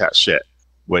 he's chat shit.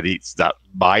 When that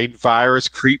mind virus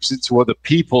creeps into other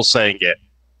people saying it,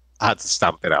 I had to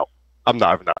stamp it out. I'm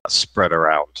not having that spread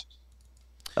around.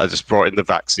 I just brought in the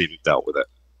vaccine and dealt with it.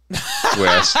 The way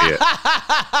I see it.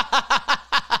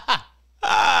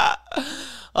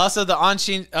 Also, the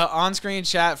on-screen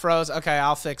chat froze. Okay,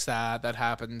 I'll fix that. That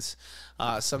happens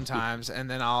sometimes. And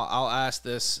then I'll ask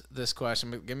this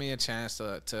question. But give me a chance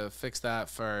to fix that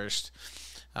first.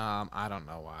 I don't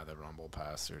know why the Rumble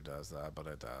pass-through does that, but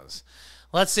it does.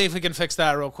 Let's see if we can fix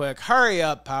that real quick. Hurry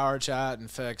up, Power Chat, and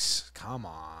fix. Come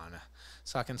on.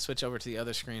 So I can switch over to the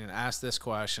other screen and ask this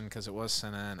question because it was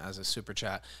sent in as a super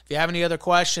chat. If you have any other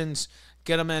questions,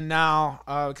 get them in now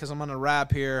because I'm gonna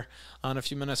wrap here in a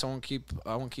few minutes. I won't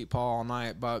keep Paul all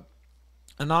night. But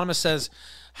Anonymous says,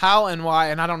 how and why,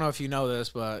 and I don't know if you know this,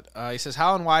 but he says,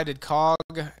 how and why did Cog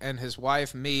and his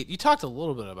wife meet? You talked a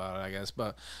little bit about it, I guess,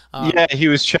 but yeah, he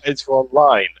was chatting to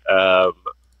online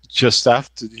just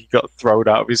after he got thrown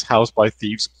out of his house by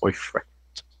Thieves' boyfriend.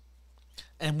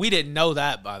 And we didn't know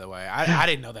that, by the way. I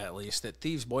didn't know that, at least, that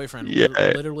Thieves' boyfriend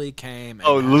literally came.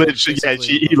 And literally,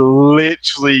 he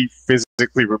literally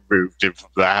physically removed him from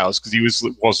the house because he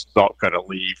was not going to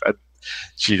leave. And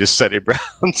she just sent him around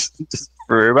and just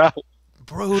threw him out.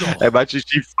 Brutal. I imagine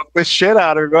she fucked the shit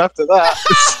out of him after that.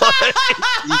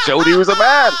 He showed he was a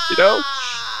man, you know?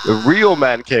 The real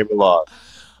man came along.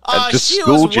 She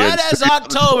was wet as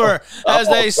October, as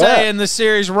they say in the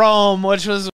series Rome, which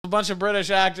was a bunch of British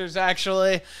actors,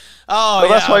 actually. Oh,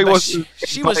 that's why he wasn't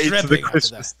invited to the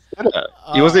Christmas dinner.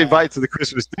 He wasn't invited to the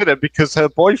Christmas dinner because her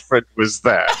boyfriend was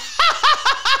there.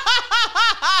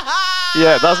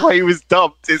 Yeah, that's why he was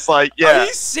dumped. It's like, yeah. Are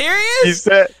you serious? He's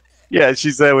there. Yeah,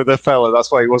 she's there with her fella.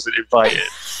 That's why he wasn't invited.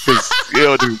 Because it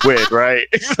would be weird, right?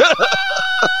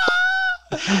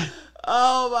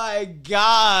 Oh my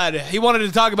God. He wanted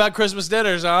to talk about Christmas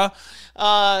dinners, huh?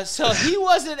 So he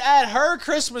wasn't at her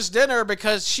Christmas dinner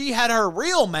because she had her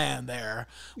real man there.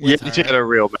 Yeah, she had a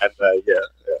real man there, yeah.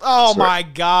 Oh my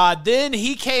God. Then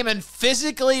he came and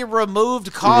physically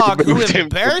removed Cog, who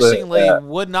embarrassingly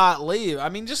would not leave. I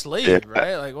mean, just leave,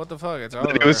 right? Like, what the fuck? It's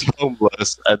over. He was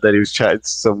homeless, and then he was chatting to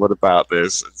someone about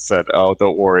this and said, oh,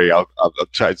 don't worry, I'm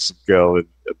chatting to some girl, and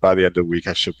by the end of the week,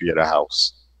 I should be at a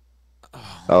house.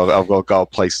 I've got a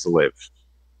place to live.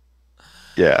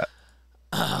 Yeah.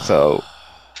 So,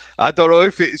 I don't know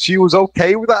if she was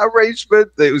okay with that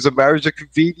arrangement. It was a marriage of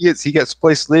convenience. He gets a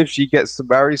place to live. She gets to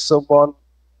marry someone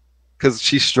because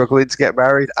she's struggling to get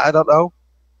married. I don't know.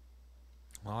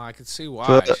 Well, I can see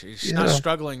why. She's not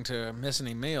struggling to miss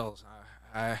any meals.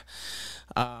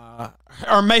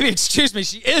 Or maybe, excuse me,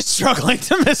 she is struggling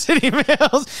to miss any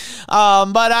meals.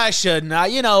 But I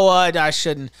shouldn't. You know what? I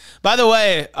shouldn't. By the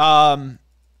way,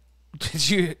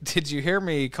 Did you hear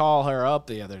me call her up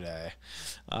the other day?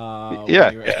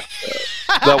 Yeah.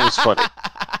 That was funny.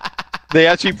 They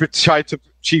actually tried to.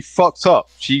 She fucked up.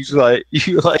 She's like,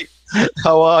 "You like,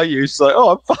 how are you?" She's like,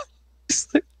 "Oh, I'm fine." She's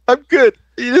like, "I'm good."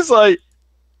 He just like,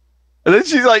 and then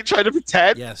she's like trying to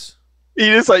pretend. Yes. He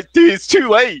just like, "Dude, it's too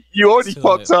late. You already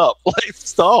fucked up. Like,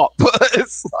 stop."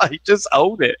 It's like, just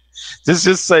own it.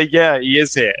 Just say, "Yeah, he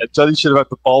is here." And Johnny should have had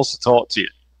the balls to talk to you.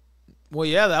 Well,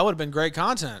 yeah, that would have been great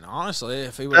content, honestly,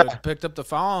 if he would have picked up the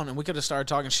phone and we could have started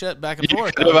talking shit back and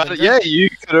forth. You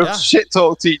could have shit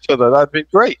talked to each other. That'd been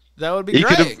great. That would be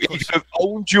great. He could have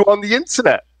owned you on the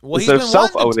internet. Well, he's been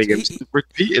self-owning him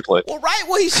repeatedly. Well, right.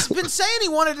 Well, he's been saying he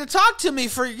wanted to talk to me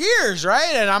for years,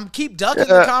 right? And I'm keep ducking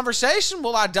the conversation.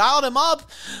 Well, I dialed him up,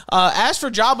 asked for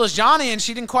Jobless Johnny, and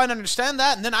she didn't quite understand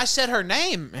that. And then I said her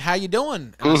name. How you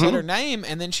doing? And I said her name,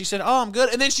 and then she said, "Oh, I'm good."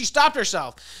 And then she stopped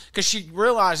herself because she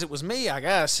realized it was me, I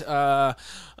guess.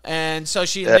 And so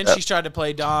then she tried to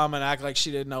play dumb and act like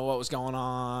she didn't know what was going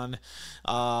on.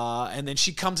 And then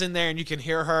she comes in there and you can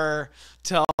hear her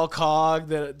tell Cog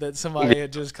that somebody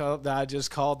had just called, that I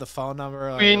just called the phone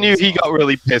number. We knew he got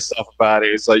really pissed off about it.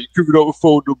 It's like, "You're giving out a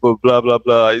phone number, blah, blah,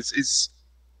 blah."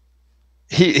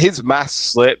 His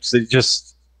mask slips and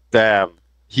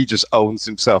he just owns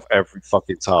himself every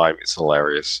fucking time. It's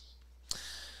hilarious.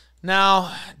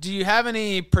 Now, do you have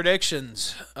any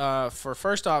predictions for,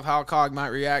 first off, how Cog might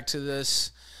react to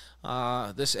this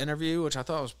this interview, which I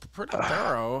thought was pretty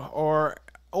thorough, or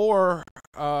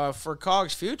for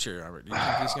Cog's future? Do you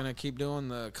think he's going to keep doing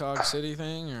the Cog City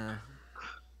thing, or?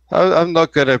 I'm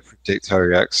not going to predict how he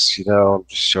reacts. I'm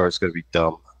just sure it's going to be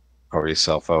dumb, probably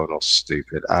cell phone or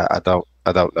stupid. I don't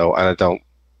know, and I don't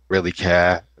really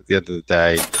care. At the end of the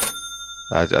day,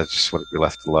 I just want to be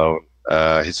left alone.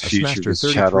 His future, his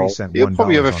channel. He'll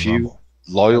probably have a few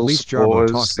loyal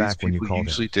supporters. These people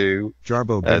usually do.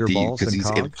 Jarbo because he's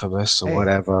infamous or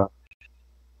whatever.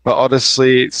 But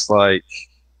honestly, it's like,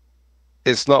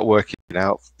 it's not working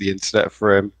out for the internet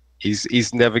for him.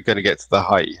 He's never going to get to the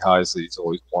highs that he's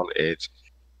always wanted.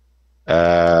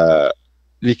 And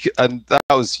that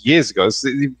was years ago. This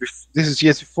is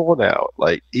years before now.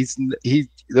 Like,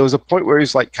 there was a point where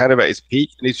he's like kind of at his peak,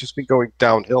 and he's just been going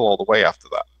downhill all the way after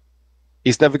that.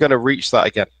 He's never going to reach that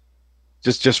again.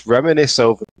 Just reminisce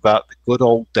over about the good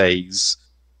old days.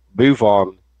 Move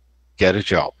on. Get a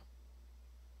job.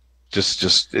 Just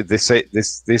this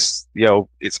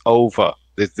it's over.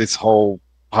 This whole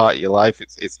part of your life,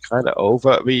 it's kind of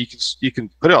over. I mean, you can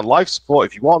put it on life support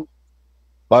if you want,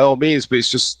 by all means, but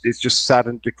it's just sad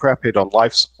and decrepit on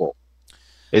life support.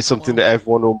 It's something that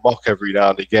everyone will mock every now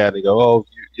and again and go, "Oh,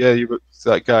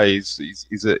 that guy. He's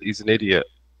an idiot."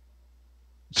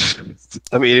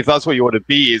 I mean, if that's what you want to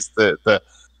be, is the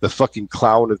fucking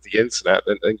clown of the internet,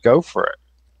 then go for it.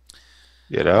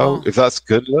 If that's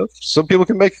good enough, some people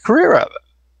can make a career out of it.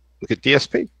 Look at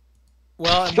DSP.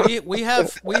 Well, we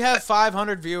have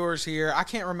 500 viewers here. I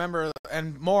can't remember,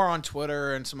 and more on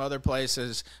Twitter and some other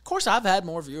places. Of course, I've had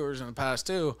more viewers in the past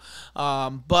too,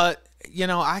 but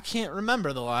I can't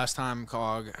remember the last time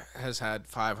Cog has had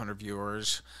 500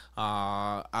 viewers.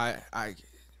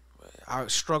 I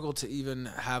struggle to even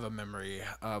have a memory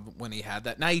of when he had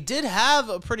that. Now, he did have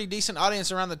a pretty decent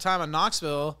audience around the time of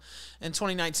Knoxville in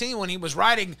 2019 when he was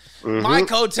writing my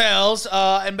coattails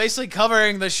and basically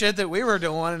covering the shit that we were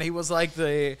doing. And he was like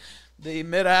the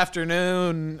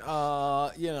mid-afternoon,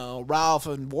 Ralph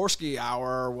and Worski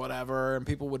hour or whatever, and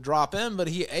people would drop in, but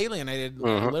he alienated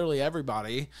literally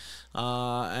everybody.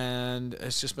 And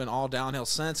it's just been all downhill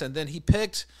since. And then he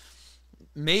picked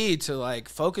me to like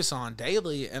focus on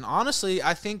daily, and honestly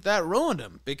I think that ruined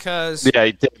him, because he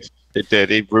did.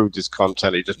 He ruined his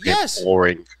content. He just became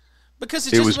boring, because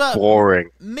it was about boring.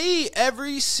 Me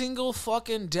every single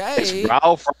fucking day. It's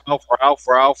Ralph.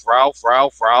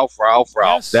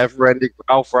 Yes. Never ending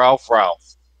Ralph.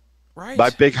 Right. My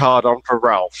big hard on for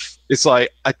Ralph. It's like,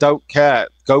 I don't care.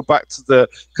 Go back to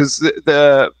because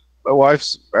my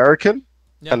wife's American.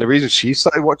 Yep. And the reason she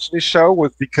started watching this show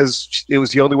was because it was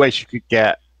the only way she could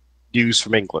get news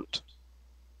from England.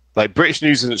 Like, British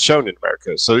news isn't shown in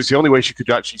America, so it's the only way she could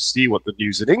actually see what the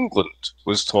news in England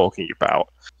was talking about.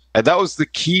 And that was the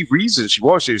key reason she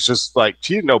watched it. It's just like,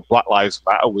 she didn't know Black Lives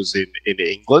Matter was in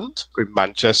England, in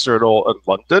Manchester and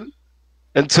London,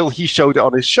 until he showed it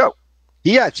on his show.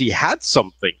 He actually had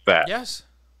something there. Yes.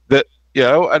 That,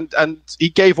 and he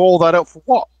gave all that up for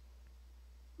what?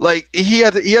 Like, he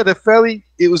had a fairly,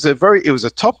 it was a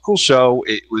topical show.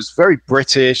 It was very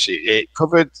British. It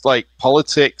covered like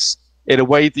politics in a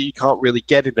way that you can't really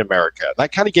get in America.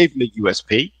 That kind of gave him a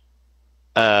USP.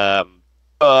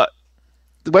 But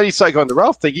when he started going the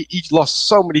Ralph thing, he lost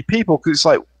so many people, because it's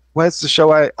like, Where's the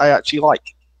show I actually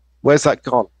like? Where's that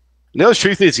gone? And the other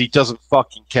truth is, he doesn't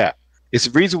fucking care. It's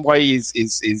the reason why his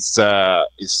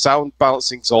sound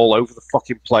bouncing's all over the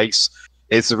fucking place.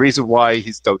 It's the reason why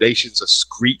his donations are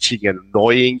screeching and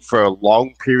annoying for a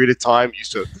long period of time.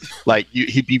 Used to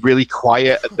he'd be really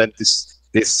quiet, and then this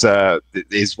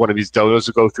is one of his donors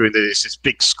will go through, and there's this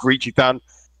big screechy down.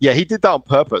 Yeah, he did that on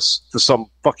purpose for some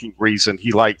fucking reason.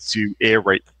 He liked to ear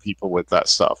rape people with that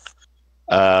stuff.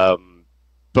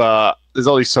 But there's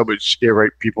only so much ear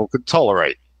rape people can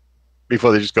tolerate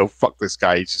before they just go, fuck this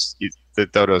guy. The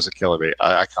dodos are killing me.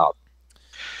 I can't.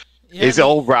 Yeah, it's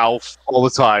all Ralph all the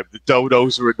time. The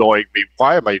dodos are annoying me.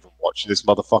 Why am I even watching this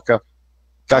motherfucker?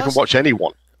 I can watch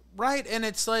anyone. Right, and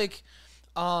it's like,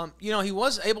 you know, he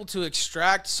was able to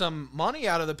extract some money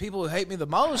out of the people who hate me the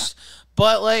most,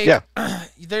 but like,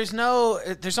 there's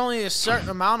only a certain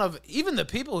amount of, even the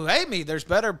people who hate me, there's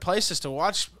better places to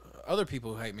watch other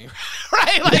people who hate me,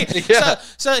 right? Like,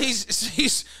 so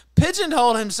he's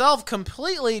pigeonholed himself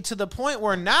completely to the point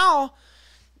where now,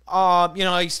 you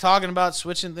know, he's talking about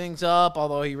switching things up,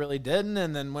 although he really didn't,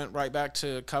 and then went right back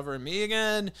to covering me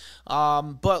again.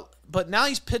 But now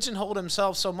he's pigeonholed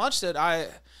himself so much that I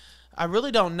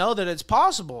really don't know that it's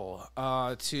possible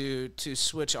to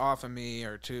switch off of me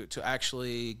or to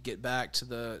actually get back to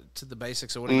the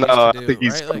basics of what he used to do. I think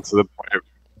he's come to the point.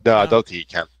 No, I don't think he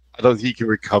can. I don't think he can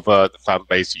recover the fan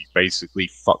base he basically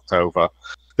fucked over.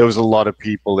 There was a lot of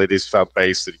people in his fan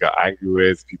base that he got angry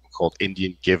with, people called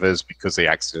Indian givers because they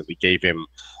accidentally gave him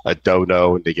a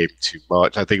dono and they gave him too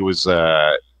much. I think it was,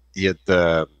 he had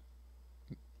the,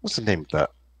 what's the name of that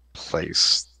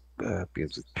place?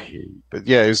 Begins with P. But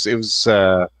yeah, it was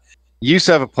he used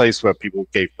to have a place where people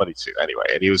gave money to anyway,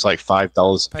 and he was like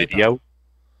 $5 a video.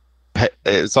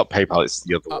 It's not PayPal, it's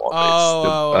the other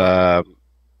one.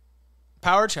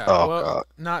 Power Chat. Oh, well, God.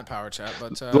 Not Power Chat,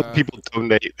 but people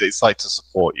donate. It's like to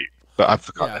support you, but I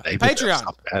forgot the name.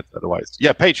 Patreon. Otherwise,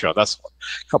 yeah, Patreon. That's one.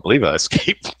 Can't believe that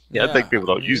escaped. I think people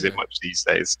don't use it much these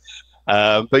days.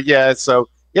 But yeah, so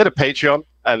he had a Patreon,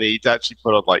 and he'd actually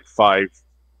put on like $5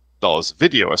 a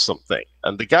video or something.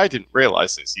 And the guy didn't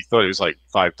realize this. He thought it was like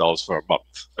 $5 for a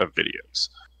month of videos.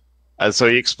 And so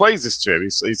he explains this to him.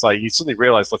 He's like, he suddenly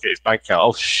realized, look at his bank account.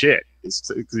 Oh shit!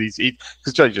 Because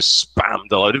Johnny just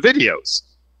spammed a load of videos,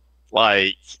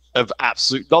 like of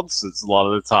absolute nonsense a lot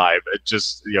of the time, and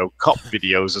just cop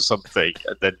videos or something,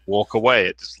 and then walk away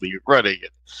and just leave it running. And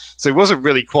so it wasn't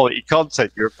really quality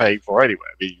content you were paying for anyway.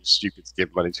 I mean, you were stupid to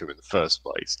give money to him in the first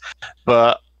place.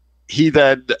 But he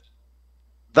then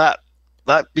that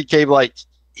became like.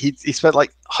 He spent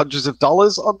like hundreds of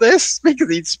dollars on this because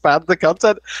he'd spammed the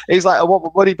content. He's like, I want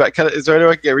my money back. Is there any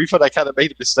way I can get a refund? I kind of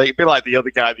made a mistake. It'd be like the other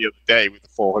guy the other day with the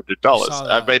 $400.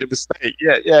 I made a mistake.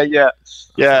 Yeah.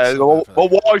 My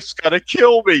wife's going to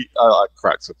kill me. I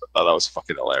cracked up. That was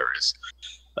fucking hilarious.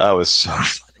 That was so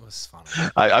funny. It was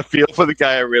funny. I feel for the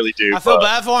guy. I really do. I feel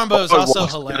bad for him, but it was also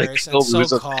hilarious and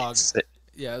so Cog.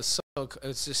 Yeah,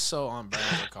 it's just so on brand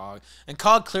for Cog. And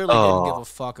Cog clearly didn't give a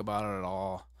fuck about it at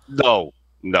all.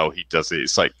 No, he doesn't.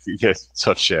 It's like,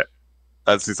 tough shit.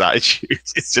 That's his attitude.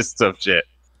 It's just tough shit.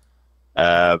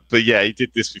 But yeah, he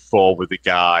did this before with a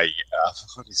guy. I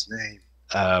forgot his name.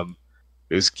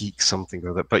 It was Geek something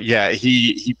or other. But yeah,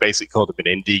 he basically called him an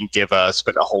Indian giver,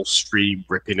 spent a whole stream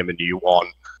ripping him a new one,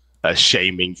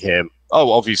 shaming him.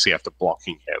 Oh, obviously after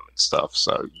blocking him and stuff,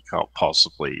 so you can't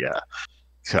possibly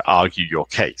argue your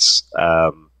case.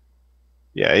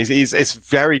 Yeah, it's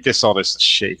very dishonest, the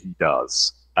shit he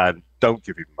does. And don't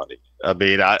give him money. I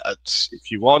mean,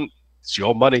 if you want, it's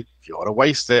your money. If you want to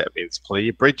waste it, I mean, it's plenty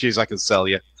of bridges I can sell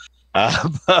you.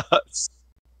 But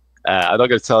I'm not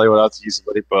going to tell you how to use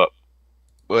the money, but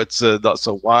it's not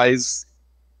so wise.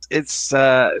 It's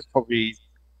probably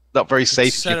not very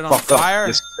safe. Set it on fire.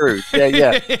 You're screwed.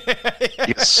 Yeah.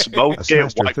 You smoke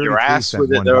it, wipe your ass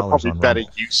with it. There are probably better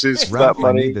uses for that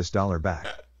money. I need this dollar back.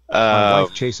 My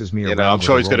wife chases me around. I'm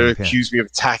sure he's going to accuse me of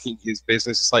attacking his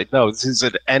business. It's like, no, this is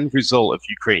an end result of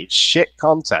you creating shit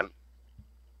content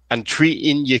and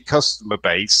treating your customer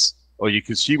base or your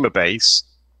consumer base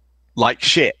like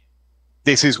shit.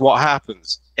 This is what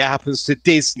happens. It happens to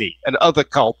Disney and other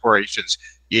corporations.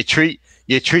 You treat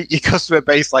your customer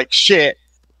base like shit.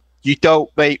 You don't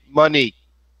make money,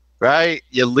 right?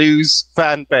 You lose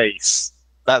fan base.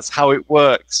 That's how it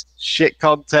works. Shit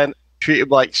content, treat them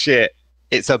like shit.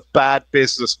 It's a bad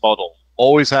business model.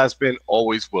 Always has been,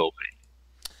 always will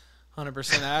be. 100%.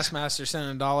 Assmaster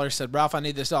sent $1, said, Ralph, I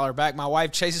need this dollar back. My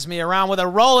wife chases me around with a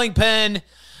rolling pin.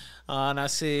 And I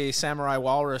see Samurai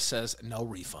Walrus says, no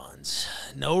refunds.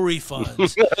 No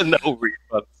refunds. No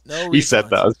refunds. He said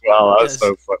that as well. That was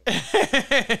so funny.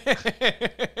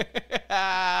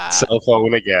 Cell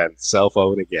phone again. Cell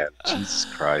phone again. Jesus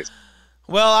Christ.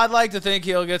 Well, I'd like to think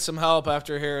he'll get some help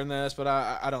after hearing this, but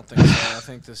I don't think so. I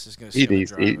think this is going to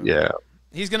drive him. Yeah.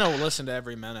 He's going to listen to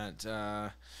every minute.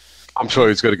 I'm sure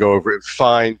he's going to go over it in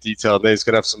fine detail. And he's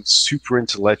going to have some super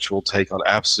intellectual take on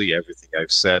absolutely everything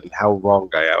I've said and how wrong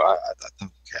I am. I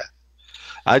don't care.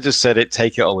 I just said it,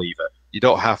 take it or leave it. You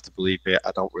don't have to believe it.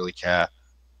 I don't really care.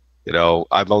 You know,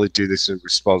 I'm only doing this in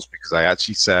response because I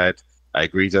actually said I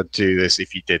agreed I'd do this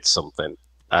if he did something.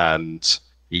 And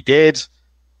he did.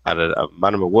 I had a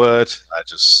man of my word. I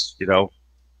just, you know,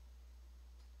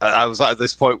 I was at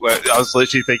this point where I was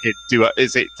literally thinking,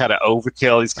 is it kind of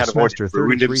overkill? He's kind of already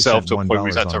ruined himself to a point where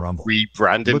he's had to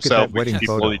rebrand himself, which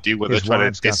people only do when they're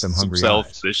trying to distance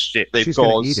themselves from the shit they've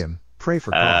caused. Pray for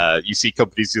God. You see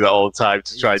companies do that all the time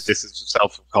to try and distance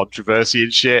themselves from controversy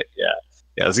and shit. Yeah,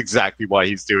 that's exactly why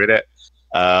he's doing it.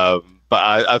 But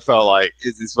I felt like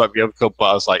this might be overkill, but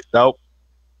I was like, nope.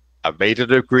 I made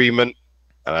an agreement,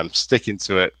 and I'm sticking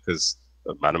to it because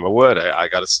the man of my word. I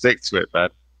got to stick to it, man.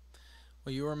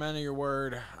 Well, you were a man of your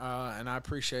word, and I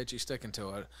appreciate you sticking to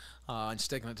it and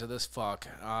sticking it to this fuck.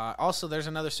 Also, there's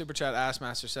another super chat.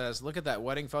 Assmaster says, look at that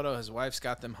wedding photo. His wife's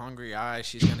got them hungry eyes.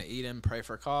 She's going to eat him. Pray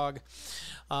for Cog.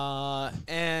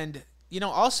 And, you know,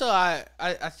 also, I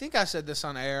think I said this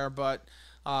on air, but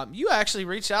you actually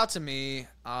reached out to me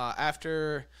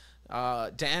after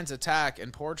Dan's attack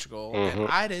in Portugal, and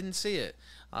I didn't see it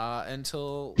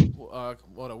until,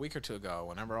 a week or two ago,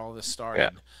 whenever all this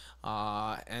started.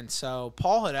 Yeah. And so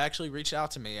Paul had actually reached out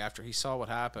to me after he saw what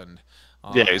happened.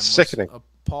 Yeah, it was sickening.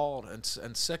 Appalled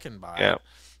and sickened by it.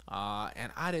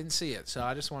 And I didn't see it, so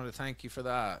I just wanted to thank you for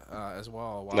that as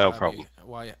well. No problem.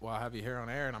 While I have you here on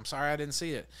air, and I'm sorry I didn't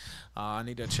see it. I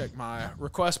need to check my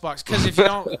request box, because if you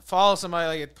don't follow somebody,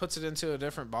 like, it puts it into a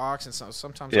different box, and so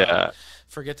sometimes I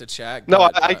forget to check. No,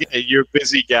 I get it. You're a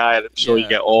busy guy, and I'm sure you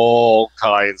get all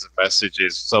kinds of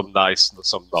messages, some nice and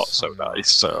some not so nice.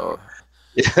 So.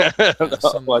 Yeah, I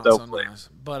don't blame. Nice.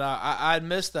 But I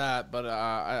missed that. But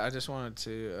I just wanted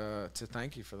to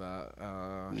thank you for that.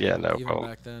 No even problem.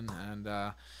 Back then,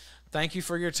 and thank you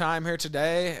for your time here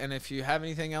today. And if you have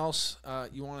anything else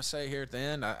you want to say here at the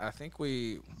end, I think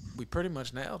we pretty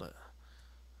much nailed it.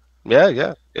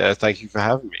 Yeah. Thank you for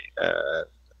having me.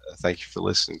 Thank you for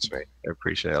listening to me. I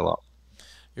appreciate it a lot.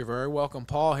 You're very welcome,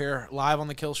 Paul. Here live on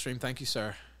the Killstream. Thank you,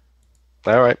 sir.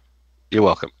 All right. You're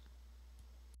welcome.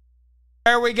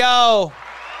 There we go.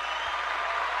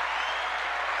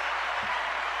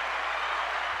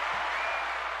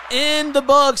 In the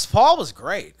books. Paul was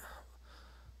great.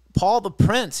 Paul the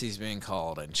Prince, he's being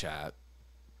called in chat.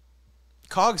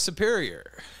 Cog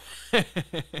Superior. Go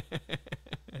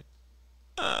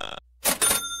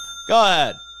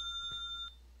ahead.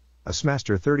 A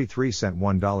Smaster 33 sent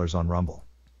 $1 on Rumble.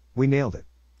 We nailed it.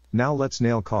 Now let's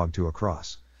nail Cog to a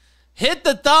cross. Hit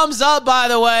the thumbs up, by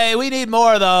the way. We need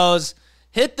more of those.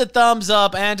 Hit the thumbs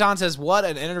up. Anton says, what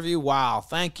an interview. Wow.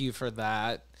 Thank you for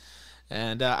that.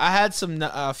 And I had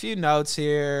a few notes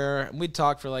here. We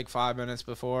talked for like 5 minutes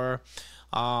before.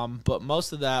 But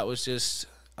most of that was just,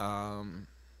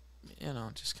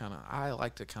 just kind of, I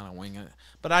like to kind of wing it.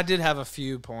 But I did have a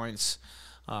few points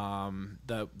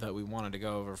that we wanted to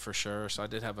go over for sure. So I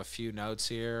did have a few notes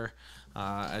here.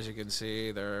 As you can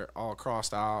see, they're all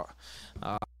crossed out.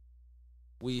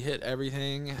 We hit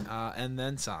everything and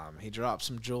then some. He dropped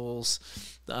some jewels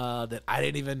that I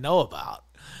didn't even know about.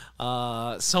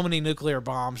 So many nuclear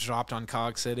bombs dropped on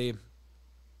Cog City.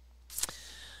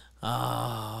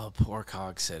 Oh, poor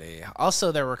Cog City.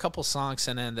 Also, there were a couple songs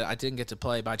sent in that I didn't get to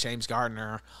play by James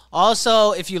Gardner.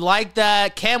 Also, if you like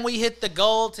that, can we hit the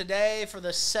goal today for the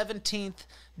 17th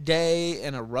day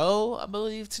in a row, I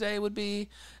believe today would be.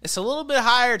 It's a little bit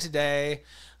higher today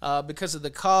because of the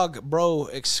Cog Bro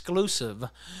exclusive.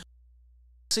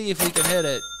 See if we can hit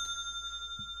it.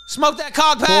 Smoke that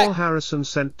Cog pack! Paul Harrison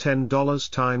sent $10.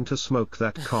 Time to smoke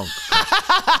that Cog.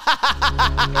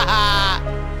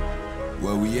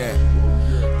 Where we at?